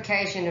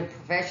 certification, and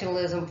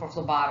professionalism for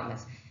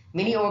phlebotomists.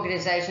 Many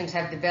organizations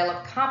have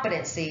developed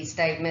competency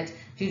statements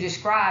to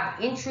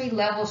describe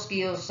entry-level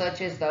skills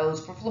such as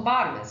those for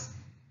phlebotomists.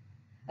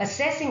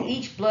 Assessing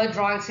each blood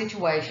drawing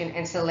situation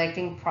and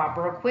selecting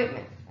proper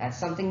equipment. That's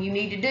something you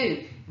need to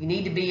do. You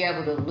need to be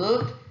able to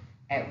look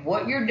at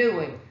what you're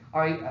doing.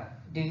 Are you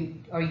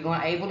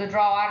able to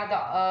draw out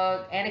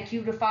of the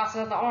antecubital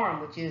fossa of the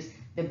arm, which is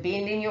the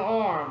bend in your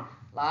arm?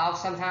 I'll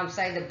sometimes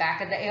say the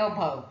back of the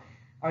elbow.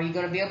 Are you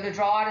going to be able to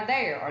draw out of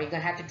there? Are you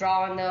going to have to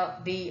draw in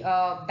the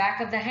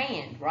back of the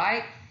hand,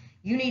 right?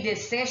 You need to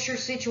assess your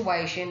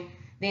situation,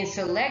 then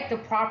select the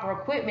proper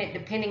equipment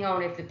depending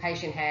on if the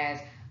patient has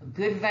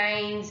good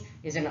veins,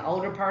 is an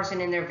older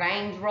person in their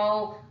veins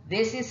roll.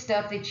 This is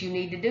stuff that you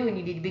need to do, and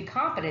you need to be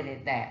competent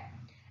at that.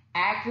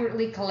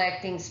 Accurately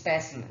collecting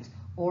specimens.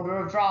 Order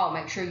of draw.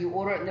 Make sure you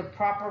order it in the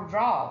proper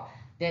draw,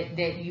 that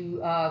you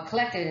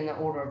collect it in the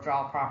order of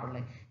draw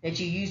properly, that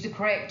you use the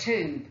correct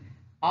tube.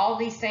 All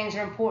these things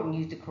are important.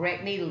 Use the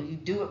correct needle. You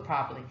do it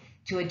properly.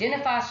 To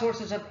identify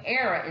sources of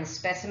error in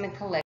specimen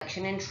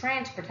collection and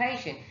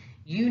transportation,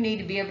 you need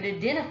to be able to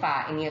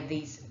identify any of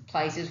these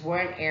places where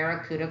an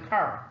error could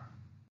occur.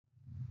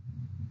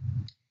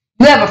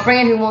 You have a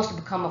friend who wants to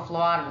become a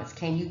phlebotomist.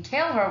 Can you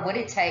tell her what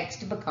it takes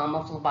to become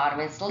a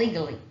phlebotomist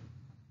legally?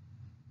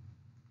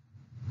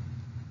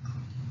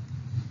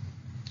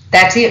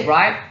 That's it,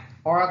 right?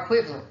 Or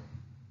equivalent.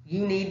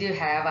 You need to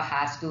have a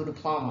high school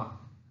diploma.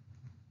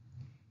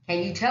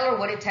 Can you tell her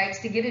what it takes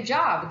to get a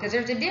job? Because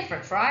there's a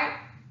difference, right?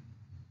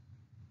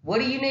 What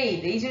do you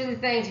need? These are the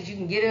things that you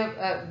can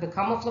get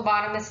become a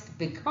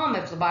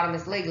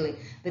phlebotomist legally.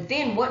 But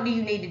then what do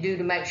you need to do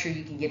to make sure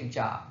you can get a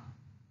job?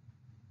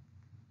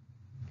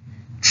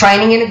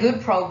 Training in a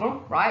good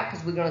program, right?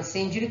 Because we're going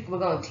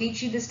to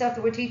teach you the stuff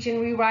that we're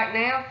teaching you right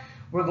now.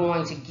 We're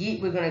going to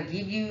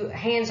give you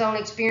hands-on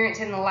experience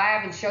in the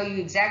lab and show you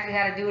exactly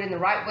how to do it and the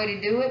right way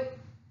to do it.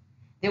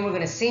 Then we're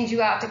going to send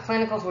you out to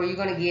clinicals where you're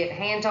going to get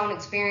hands-on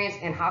experience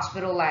in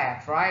hospital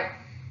labs, right?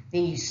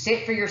 Then you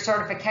sit for your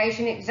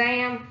certification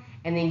exam,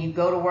 and then you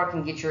go to work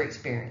and get your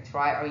experience,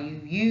 right? Or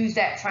you use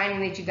that training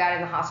that you got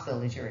in the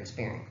hospital as your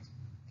experience.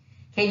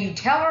 Can you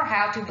tell her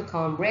how to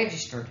become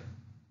registered?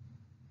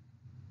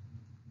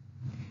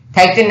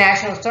 Take the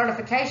national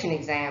certification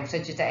exam,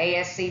 such as the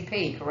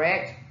ASCP,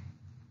 correct?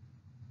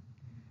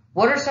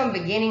 What are some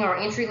beginning or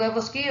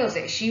entry-level skills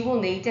that she will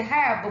need to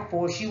have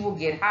before she will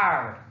get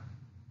hired?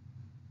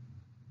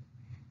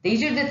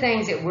 These are the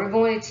things that we're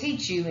going to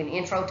teach you in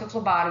Intro to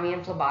Phlebotomy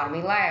and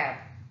Phlebotomy Lab.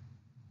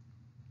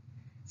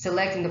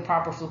 Selecting the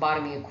proper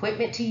phlebotomy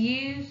equipment to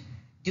use,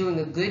 doing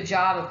a good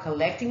job of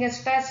collecting a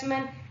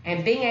specimen,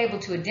 and being able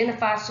to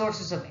identify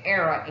sources of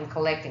error in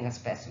collecting a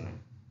specimen.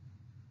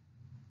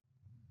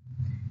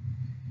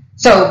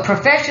 So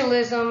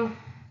professionalism,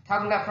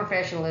 talking about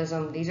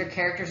professionalism, these are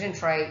characters and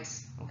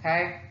traits,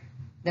 okay?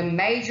 The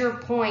major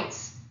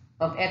points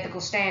of ethical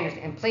standards.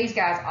 And please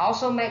guys,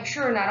 also make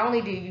sure not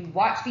only do you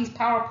watch these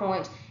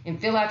PowerPoints and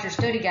fill out your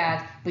study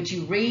guides, but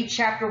you read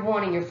chapter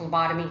 1 in your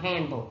phlebotomy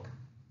handbook,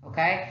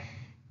 okay?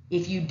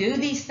 If you do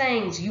these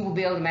things, you will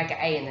be able to make an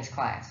A in this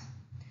class.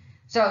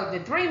 So the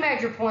 3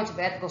 major points of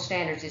ethical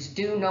standards is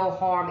do no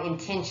harm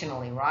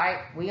intentionally, right?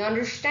 We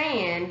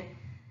understand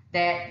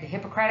that the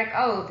Hippocratic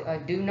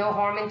Oath, do no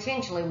harm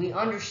intentionally. We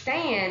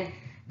understand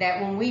that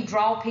when we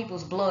draw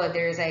people's blood,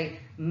 there's a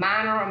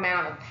minor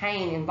amount of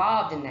pain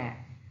involved in that,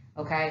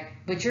 okay?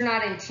 But you're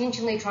not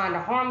intentionally trying to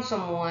harm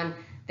someone.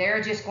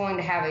 They're just going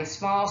to have a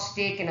small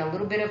stick and a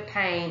little bit of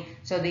pain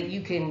so that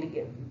you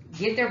can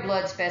get their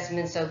blood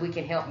specimens so we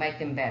can help make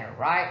them better,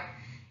 right?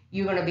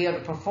 You're going to be able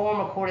to perform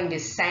according to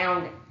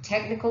sound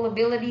technical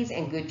abilities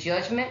and good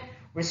judgment,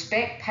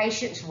 respect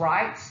patients'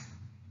 rights,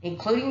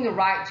 including the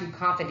right to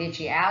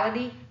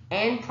confidentiality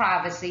and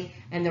privacy,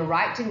 and the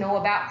right to know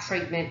about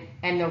treatment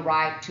and the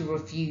right to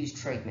refuse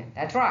treatment.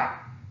 That's right.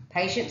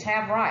 Patients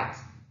have rights.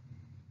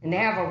 And they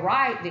have a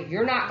right that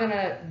you're not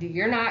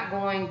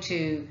going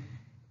to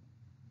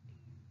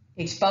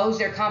expose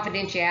their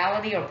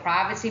confidentiality or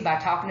privacy by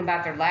talking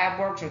about their lab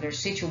works or their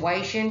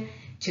situation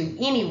to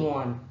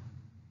anyone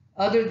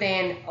other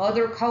than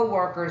other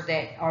co-workers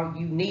that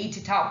you need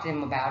to talk to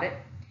them about it.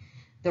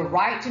 The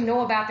right to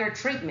know about their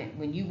treatment.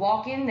 When you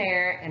walk in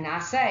there and I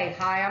say,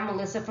 hi, I'm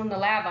Melissa from the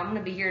lab, I'm going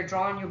to be here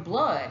drawing your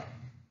blood.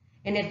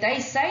 And if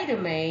they say to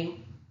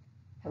me,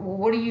 well,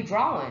 what are you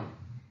drawing?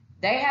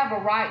 They have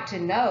a right to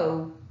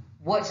know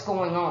what's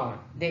going on,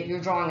 that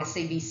you're drawing a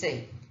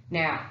CBC.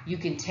 Now, you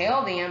can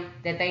tell them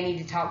that they need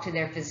to talk to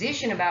their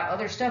physician about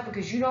other stuff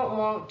because you don't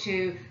want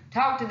to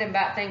talk to them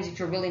about things that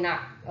you're really not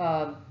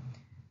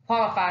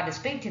qualified to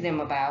speak to them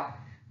about.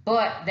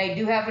 But they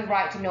do have a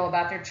right to know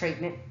about their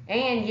treatment.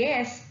 And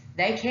yes,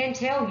 they can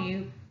tell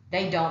you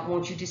they don't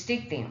want you to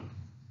stick them.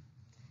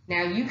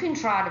 Now, you can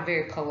try to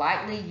very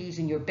politely,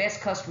 using your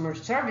best customer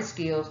service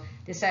skills,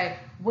 to say,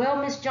 well,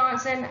 Miss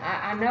Johnson,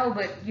 I know,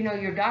 but you know,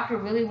 your doctor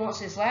really wants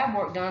this lab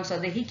work done so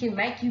that he can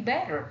make you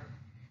better,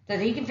 so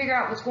that he can figure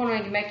out what's going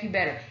on and make you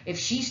better. If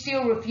she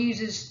still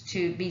refuses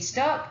to be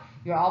stuck,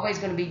 you're always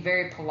going to be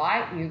very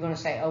polite and you're going to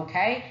say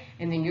okay,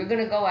 and then you're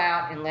going to go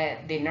out and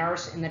let the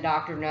nurse and the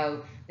doctor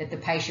know that the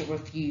patient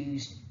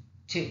refused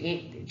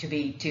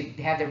to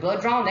have their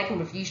blood drawn. They can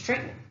refuse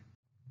treatment.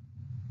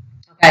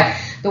 Okay.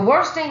 The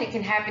worst thing that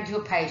can happen to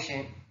a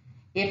patient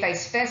if a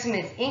specimen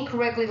is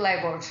incorrectly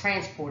labeled or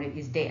transported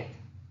is death.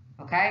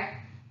 Okay?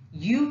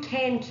 You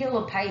can kill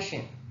a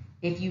patient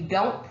if you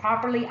don't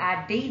properly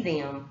ID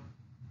them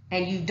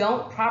and you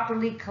don't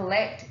properly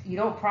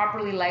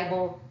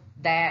label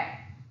that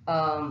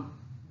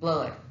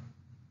blood.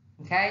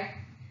 Okay?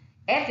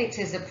 Ethics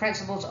is the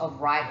principles of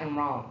right and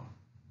wrong.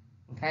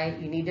 Okay?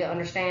 You need to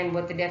understand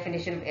what the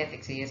definition of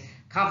ethics is.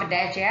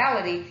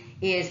 Confidentiality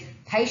is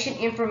patient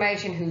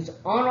information whose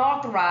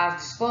unauthorized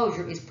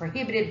disclosure is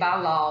prohibited by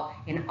law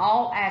in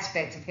all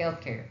aspects of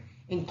healthcare,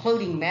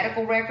 including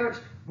medical records,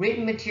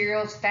 written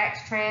materials,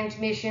 fax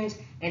transmissions,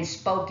 and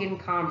spoken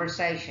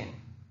conversation.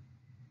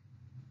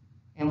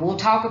 And we'll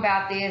talk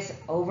about this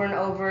over and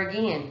over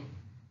again,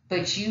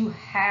 but you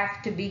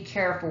have to be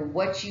careful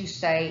what you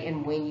say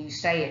and when you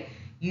say it.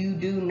 You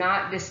do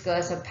not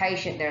discuss a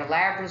patient, their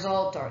lab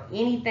results, or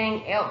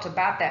anything else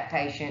about that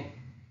patient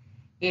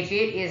if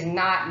it is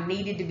not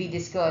needed to be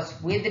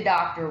discussed with the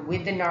doctor,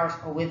 with the nurse,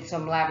 or with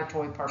some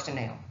laboratory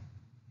personnel.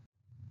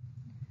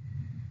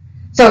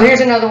 So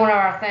here's another one of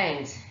our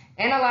things.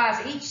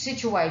 Analyze each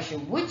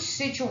situation. Which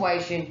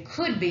situation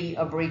could be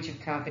a breach of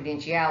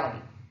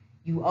confidentiality?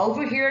 You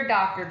overhear a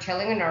doctor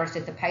telling a nurse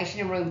that the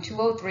patient in room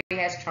 203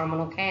 has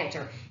terminal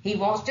cancer. He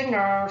wants the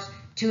nurse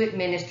to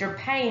administer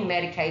pain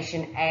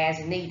medication as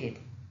needed.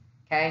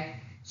 Okay?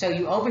 So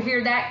you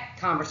overhear that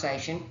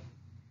conversation.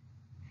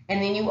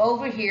 And then you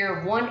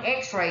overhear one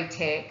x-ray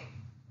tech,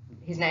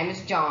 his name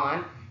is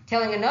John,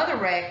 telling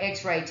another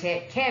x-ray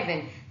tech,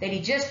 Kevin, that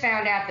he just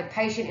found out the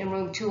patient in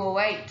room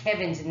 208,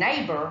 Kevin's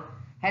neighbor,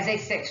 has a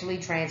sexually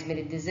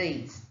transmitted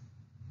disease.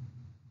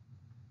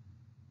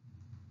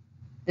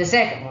 The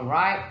second one,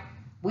 right?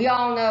 We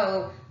all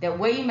know that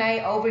we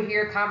may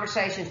overhear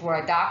conversations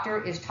where a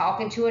doctor is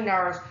talking to a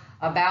nurse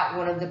about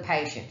one of the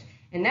patients.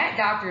 And that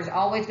doctor is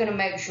always going to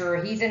make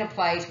sure he's in a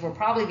place where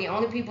probably the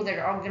only people that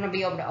are going to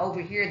be able to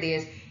overhear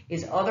this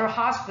is other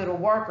hospital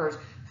workers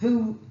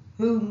who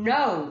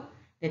know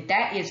that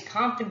that is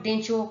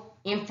confidential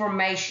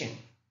information.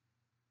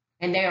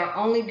 And they are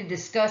only to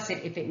discuss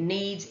it if it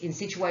needs in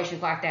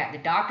situations like that. The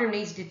doctor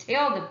needs to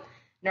tell the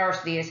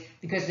nurse this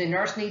because the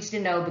nurse needs to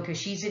know because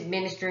she's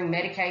administering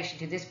medication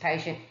to this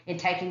patient and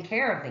taking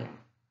care of them,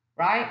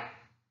 right?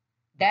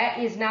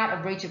 That is not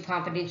a breach of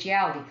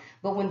confidentiality.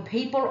 But when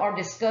people are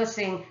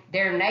discussing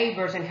their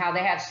neighbors and how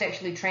they have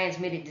sexually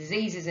transmitted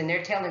diseases and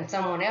they're telling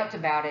someone else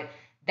about it,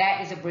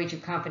 that is a breach of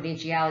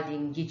confidentiality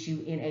and get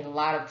you in a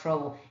lot of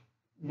trouble,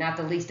 not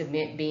the least of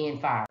it being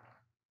fired.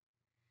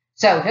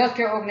 So,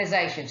 healthcare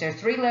organizations, their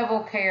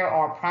three-level care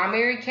are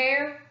primary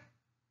care,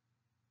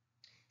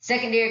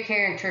 secondary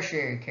care, and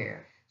tertiary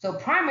care. So,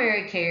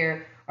 primary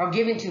care are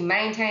given to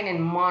maintain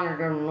and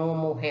monitor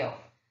normal health.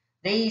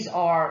 These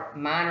are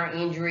minor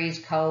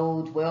injuries,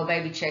 colds, well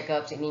baby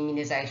checkups, and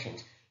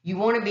immunizations. You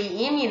want to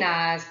be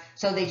immunized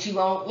so that you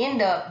won't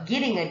end up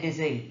getting a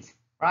disease,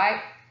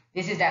 right?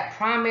 This is that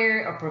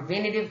primary or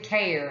preventative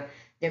care.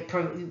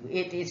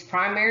 It's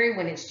primary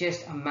when it's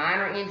just a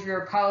minor injury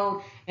or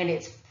cold, and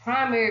it's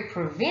primary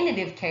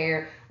preventative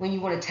care when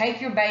you want to take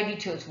your baby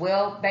to its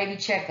well baby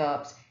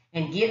checkups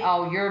and get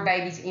all your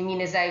baby's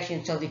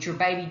immunizations so that your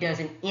baby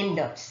doesn't end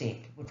up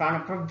sick. We're trying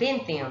to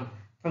prevent them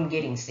from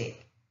getting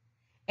sick.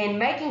 And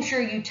making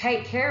sure you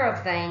take care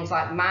of things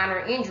like minor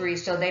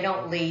injuries so they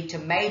don't lead to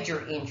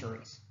major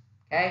injuries,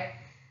 okay?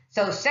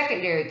 So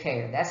secondary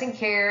care, that's in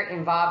care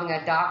involving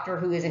a doctor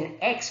who is an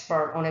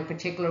expert on a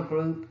particular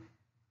group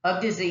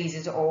of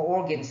diseases or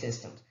organ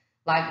systems.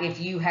 Like if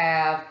you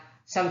have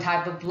some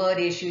type of blood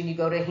issue and you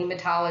go to a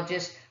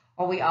hematologist,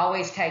 or we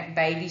always take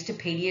babies to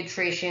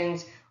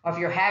pediatricians, or if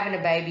you're having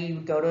a baby, you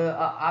would go to an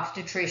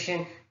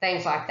obstetrician,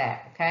 things like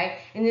that, okay?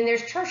 And then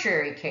there's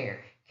tertiary care,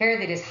 care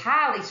that is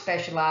highly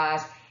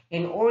specialized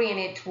and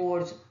oriented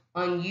towards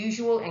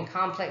unusual and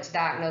complex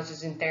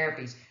diagnoses and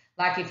therapies.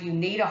 Like if you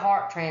need a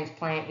heart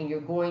transplant and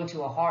you're going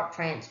to a heart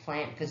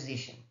transplant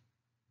physician.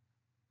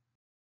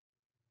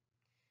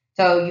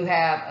 So you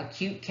have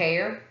acute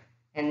care,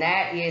 and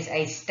that is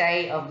a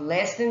stay of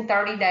less than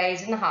 30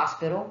 days in the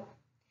hospital.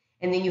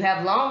 And then you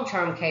have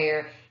long-term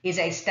care, is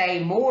a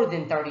stay more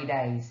than 30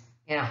 days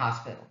in a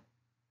hospital.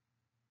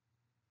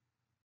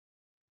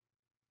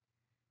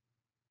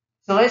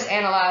 So let's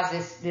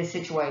analyze this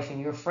situation.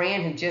 Your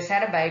friend who just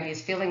had a baby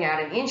is filling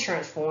out an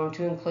insurance form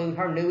to include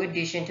her new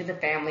addition to the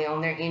family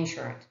on their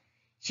insurance.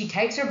 She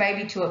takes her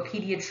baby to a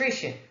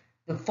pediatrician.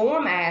 The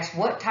form asks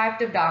what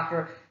type of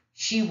doctor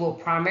she will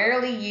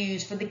primarily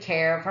use for the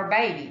care of her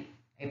baby,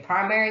 a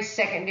primary,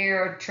 secondary,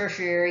 or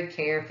tertiary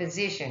care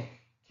physician.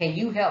 Can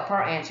you help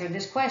her answer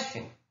this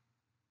question?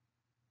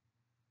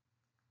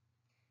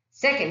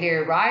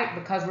 Secondary, right?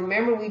 Because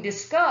remember we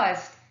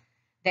discussed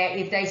that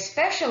if they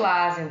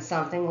specialize in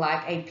something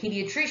like a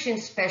pediatrician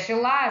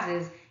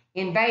specializes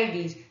in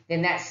babies,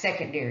 then that's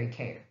secondary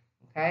care,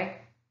 okay?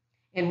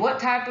 And what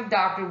type of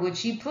doctor would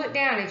she put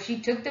down if she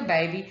took the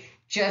baby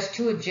just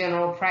to a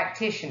general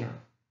practitioner?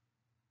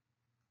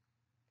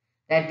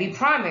 That'd be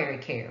primary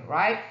care,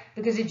 right?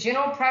 Because a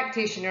general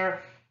practitioner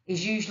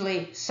is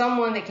usually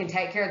someone that can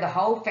take care of the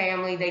whole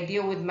family. They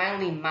deal with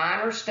mainly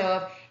minor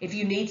stuff. If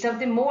you need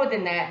something more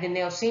than that, then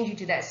they'll send you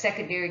to that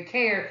secondary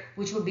care,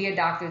 which would be a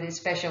doctor that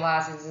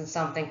specializes in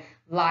something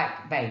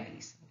like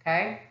babies,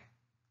 okay?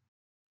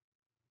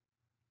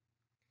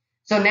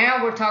 So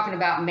now we're talking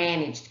about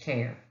managed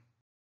care.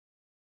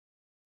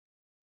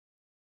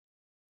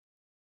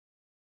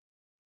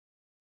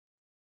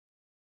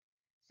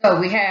 So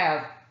we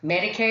have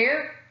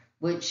Medicare,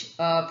 which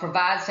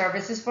provides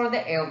services for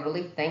the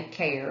elderly. Think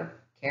care,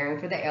 caring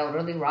for the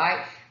elderly,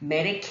 right?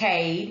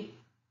 Medicaid,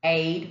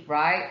 aid,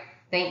 right?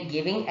 Think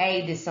giving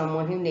aid to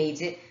someone who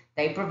needs it.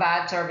 They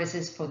provide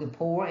services for the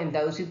poor and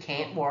those who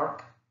can't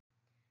work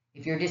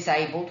if you're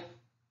disabled.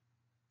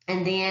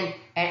 And then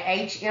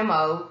an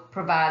HMO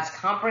provides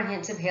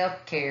comprehensive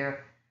health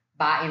care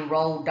by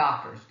enrolled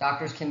doctors.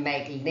 Doctors can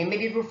make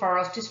limited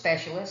referrals to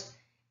specialists,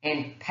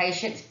 and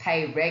patients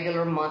pay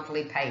regular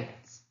monthly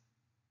payments.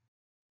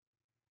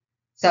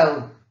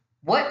 So,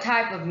 what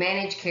type of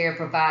managed care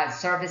provides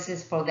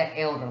services for the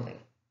elderly?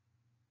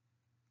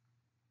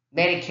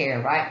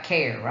 Medicare, right?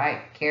 Care,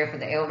 right? Care for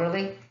the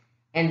elderly.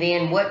 And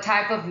then what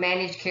type of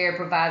managed care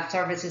provides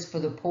services for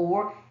the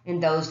poor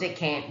and those that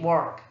can't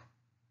work?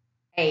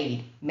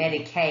 Aid,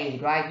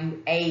 Medicaid, right?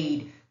 You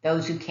aid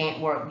those who can't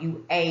work.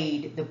 You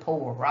aid the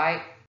poor,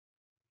 right?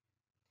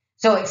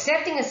 So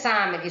accepting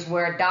assignment is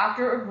where a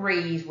doctor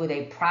agrees with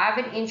a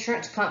private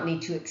insurance company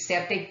to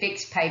accept a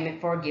fixed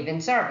payment for a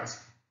given service.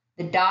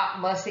 The doc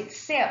must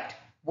accept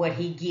what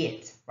he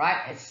gets,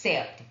 right?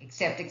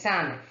 Accept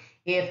assignment.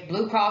 If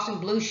Blue Cross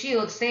and Blue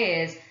Shield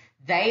says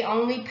they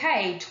only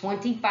pay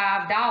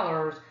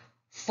 $25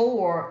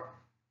 for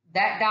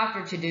that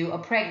doctor to do a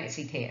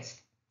pregnancy test,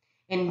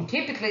 and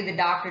typically the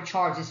doctor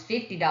charges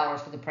 $50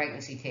 for the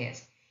pregnancy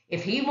test.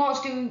 If he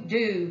wants to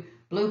do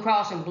Blue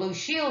Cross and Blue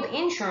Shield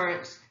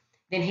insurance,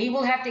 then he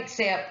will have to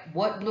accept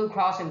what Blue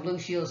Cross and Blue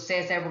Shield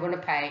says they were going to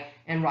pay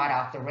and write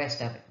off the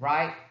rest of it,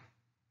 right?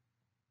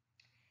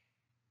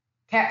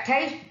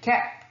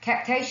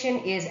 Capitation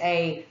is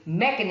a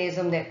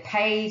mechanism that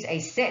pays a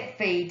set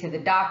fee to the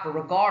doctor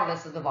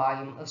regardless of the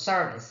volume of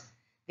service.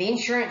 The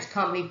insurance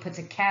company puts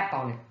a cap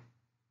on it,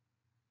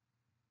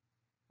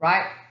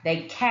 right?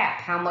 They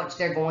cap how much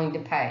they're going to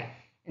pay.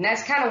 And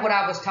that's kind of what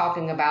I was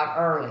talking about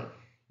early.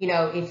 You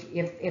know,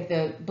 if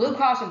the Blue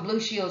Cross and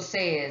Blue Shield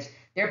says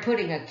they're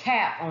putting a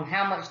cap on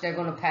how much they're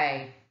going to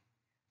pay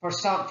for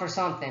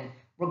something,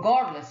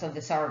 regardless of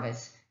the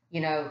service,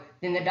 you know,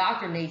 then the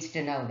doctor needs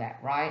to know that,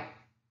 right?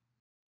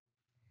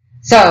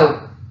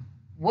 So,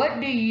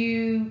 what do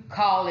you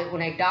call it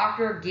when a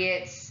doctor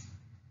gets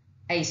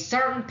a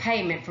certain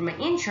payment from an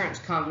insurance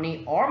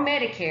company or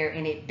Medicare,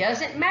 and it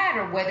doesn't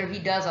matter whether he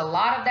does a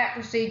lot of that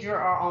procedure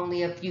or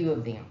only a few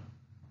of them?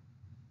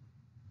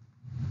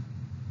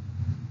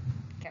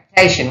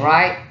 Capitation,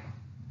 right?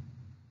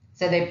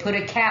 So they put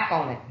a cap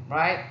on it,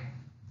 right?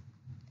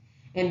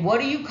 And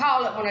what do you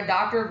call it when a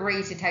doctor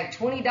agrees to take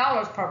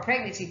 $20 per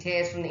pregnancy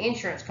test from the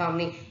insurance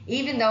company,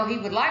 even though he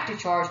would like to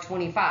charge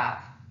 $25?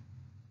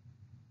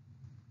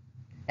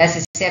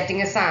 That's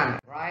accepting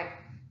assignment, right?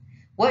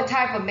 What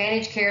type of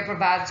managed care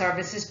provides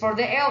services for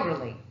the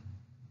elderly?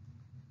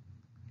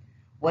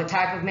 What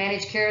type of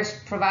managed care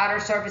provider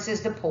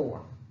services the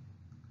poor?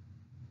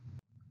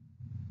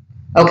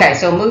 Okay,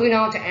 so moving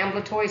on to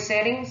ambulatory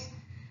settings.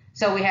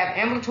 So we have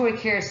ambulatory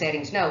care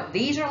settings. Note,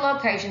 these are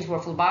locations where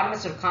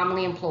phlebotomists are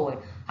commonly employed.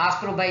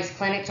 Hospital-based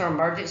clinics or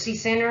emergency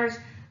centers,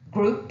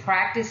 group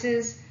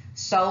practices,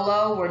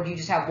 solo, where you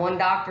just have one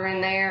doctor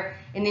in there,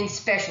 and then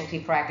specialty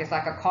practice,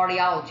 like a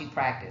cardiology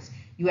practice.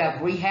 You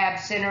have rehab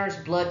centers,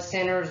 blood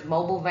centers,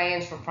 mobile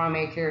vans for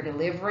primary care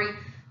delivery,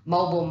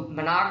 mobile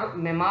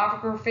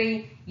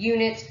mammography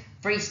units,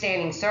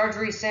 freestanding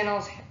surgery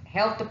centers,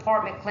 health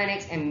department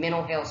clinics, and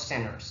mental health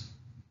centers.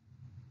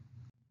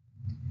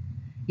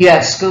 You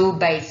have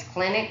school-based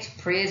clinics,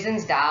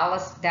 prisons,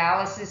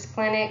 dialysis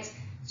clinics,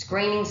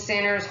 screening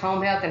centers,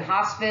 home health and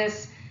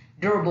hospice,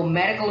 durable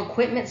medical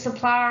equipment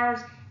suppliers,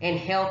 and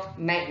health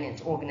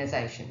maintenance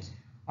organizations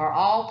are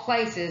all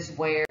places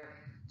where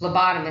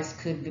phlebotomists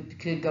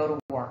could go to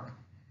work.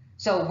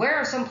 So where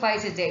are some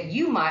places that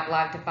you might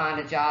like to find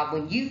a job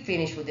when you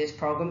finish with this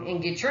program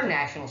and get your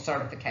national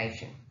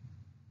certification?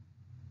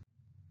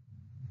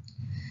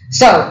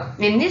 So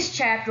in this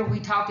chapter, we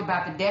talked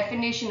about the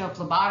definition of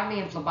phlebotomy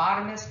and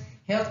phlebotomist,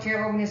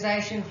 healthcare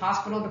organization,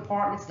 hospital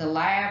departments, the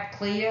lab,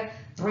 CLIA,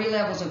 3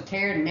 levels of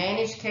care,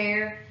 managed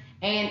care,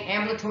 and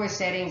ambulatory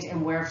settings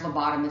and where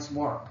phlebotomists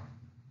work.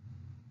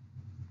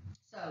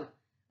 So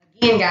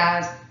again,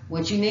 guys,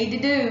 what you need to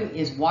do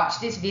is watch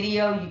this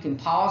video. You can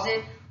pause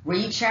it,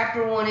 read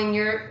chapter 1 in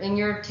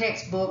your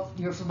textbook,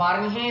 your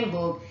phlebotomy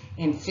handbook,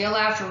 and fill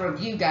out your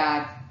review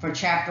guide for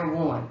chapter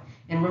 1.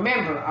 And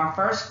remember, our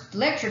first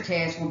lecture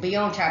test will be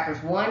on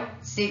chapters 1,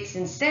 6,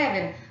 and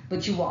 7,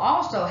 but you will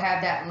also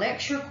have that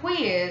lecture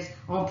quiz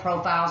on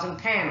profiles and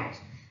panels.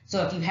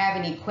 So if you have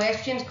any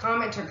questions,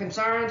 comments, or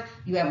concerns,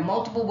 you have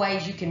multiple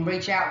ways you can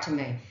reach out to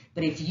me.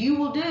 But if you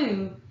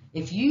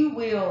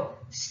will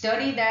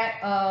study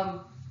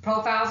that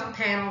profiles and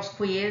panels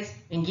quiz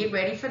and get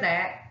ready for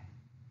that,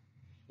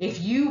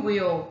 if you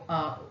will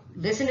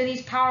listen to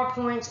these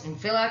PowerPoints and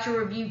fill out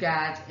your review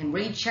guides and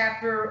read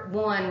chapter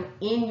 1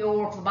 in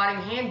your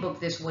phlebotomy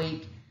handbook this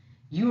week,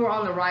 you are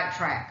on the right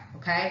track,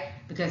 okay?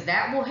 Because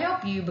that will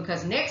help you,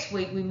 because next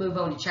week we move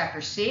on to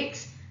chapter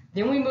 6,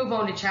 then we move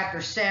on to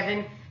chapter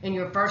 7, and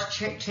your first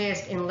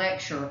test in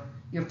lecture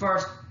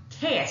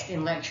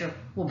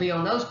will be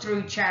on those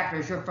 3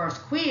 chapters. Your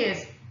first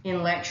quiz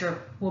in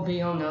lecture will be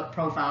on the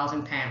profiles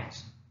and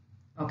panels.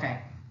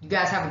 Okay, you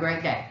guys have a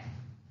great day.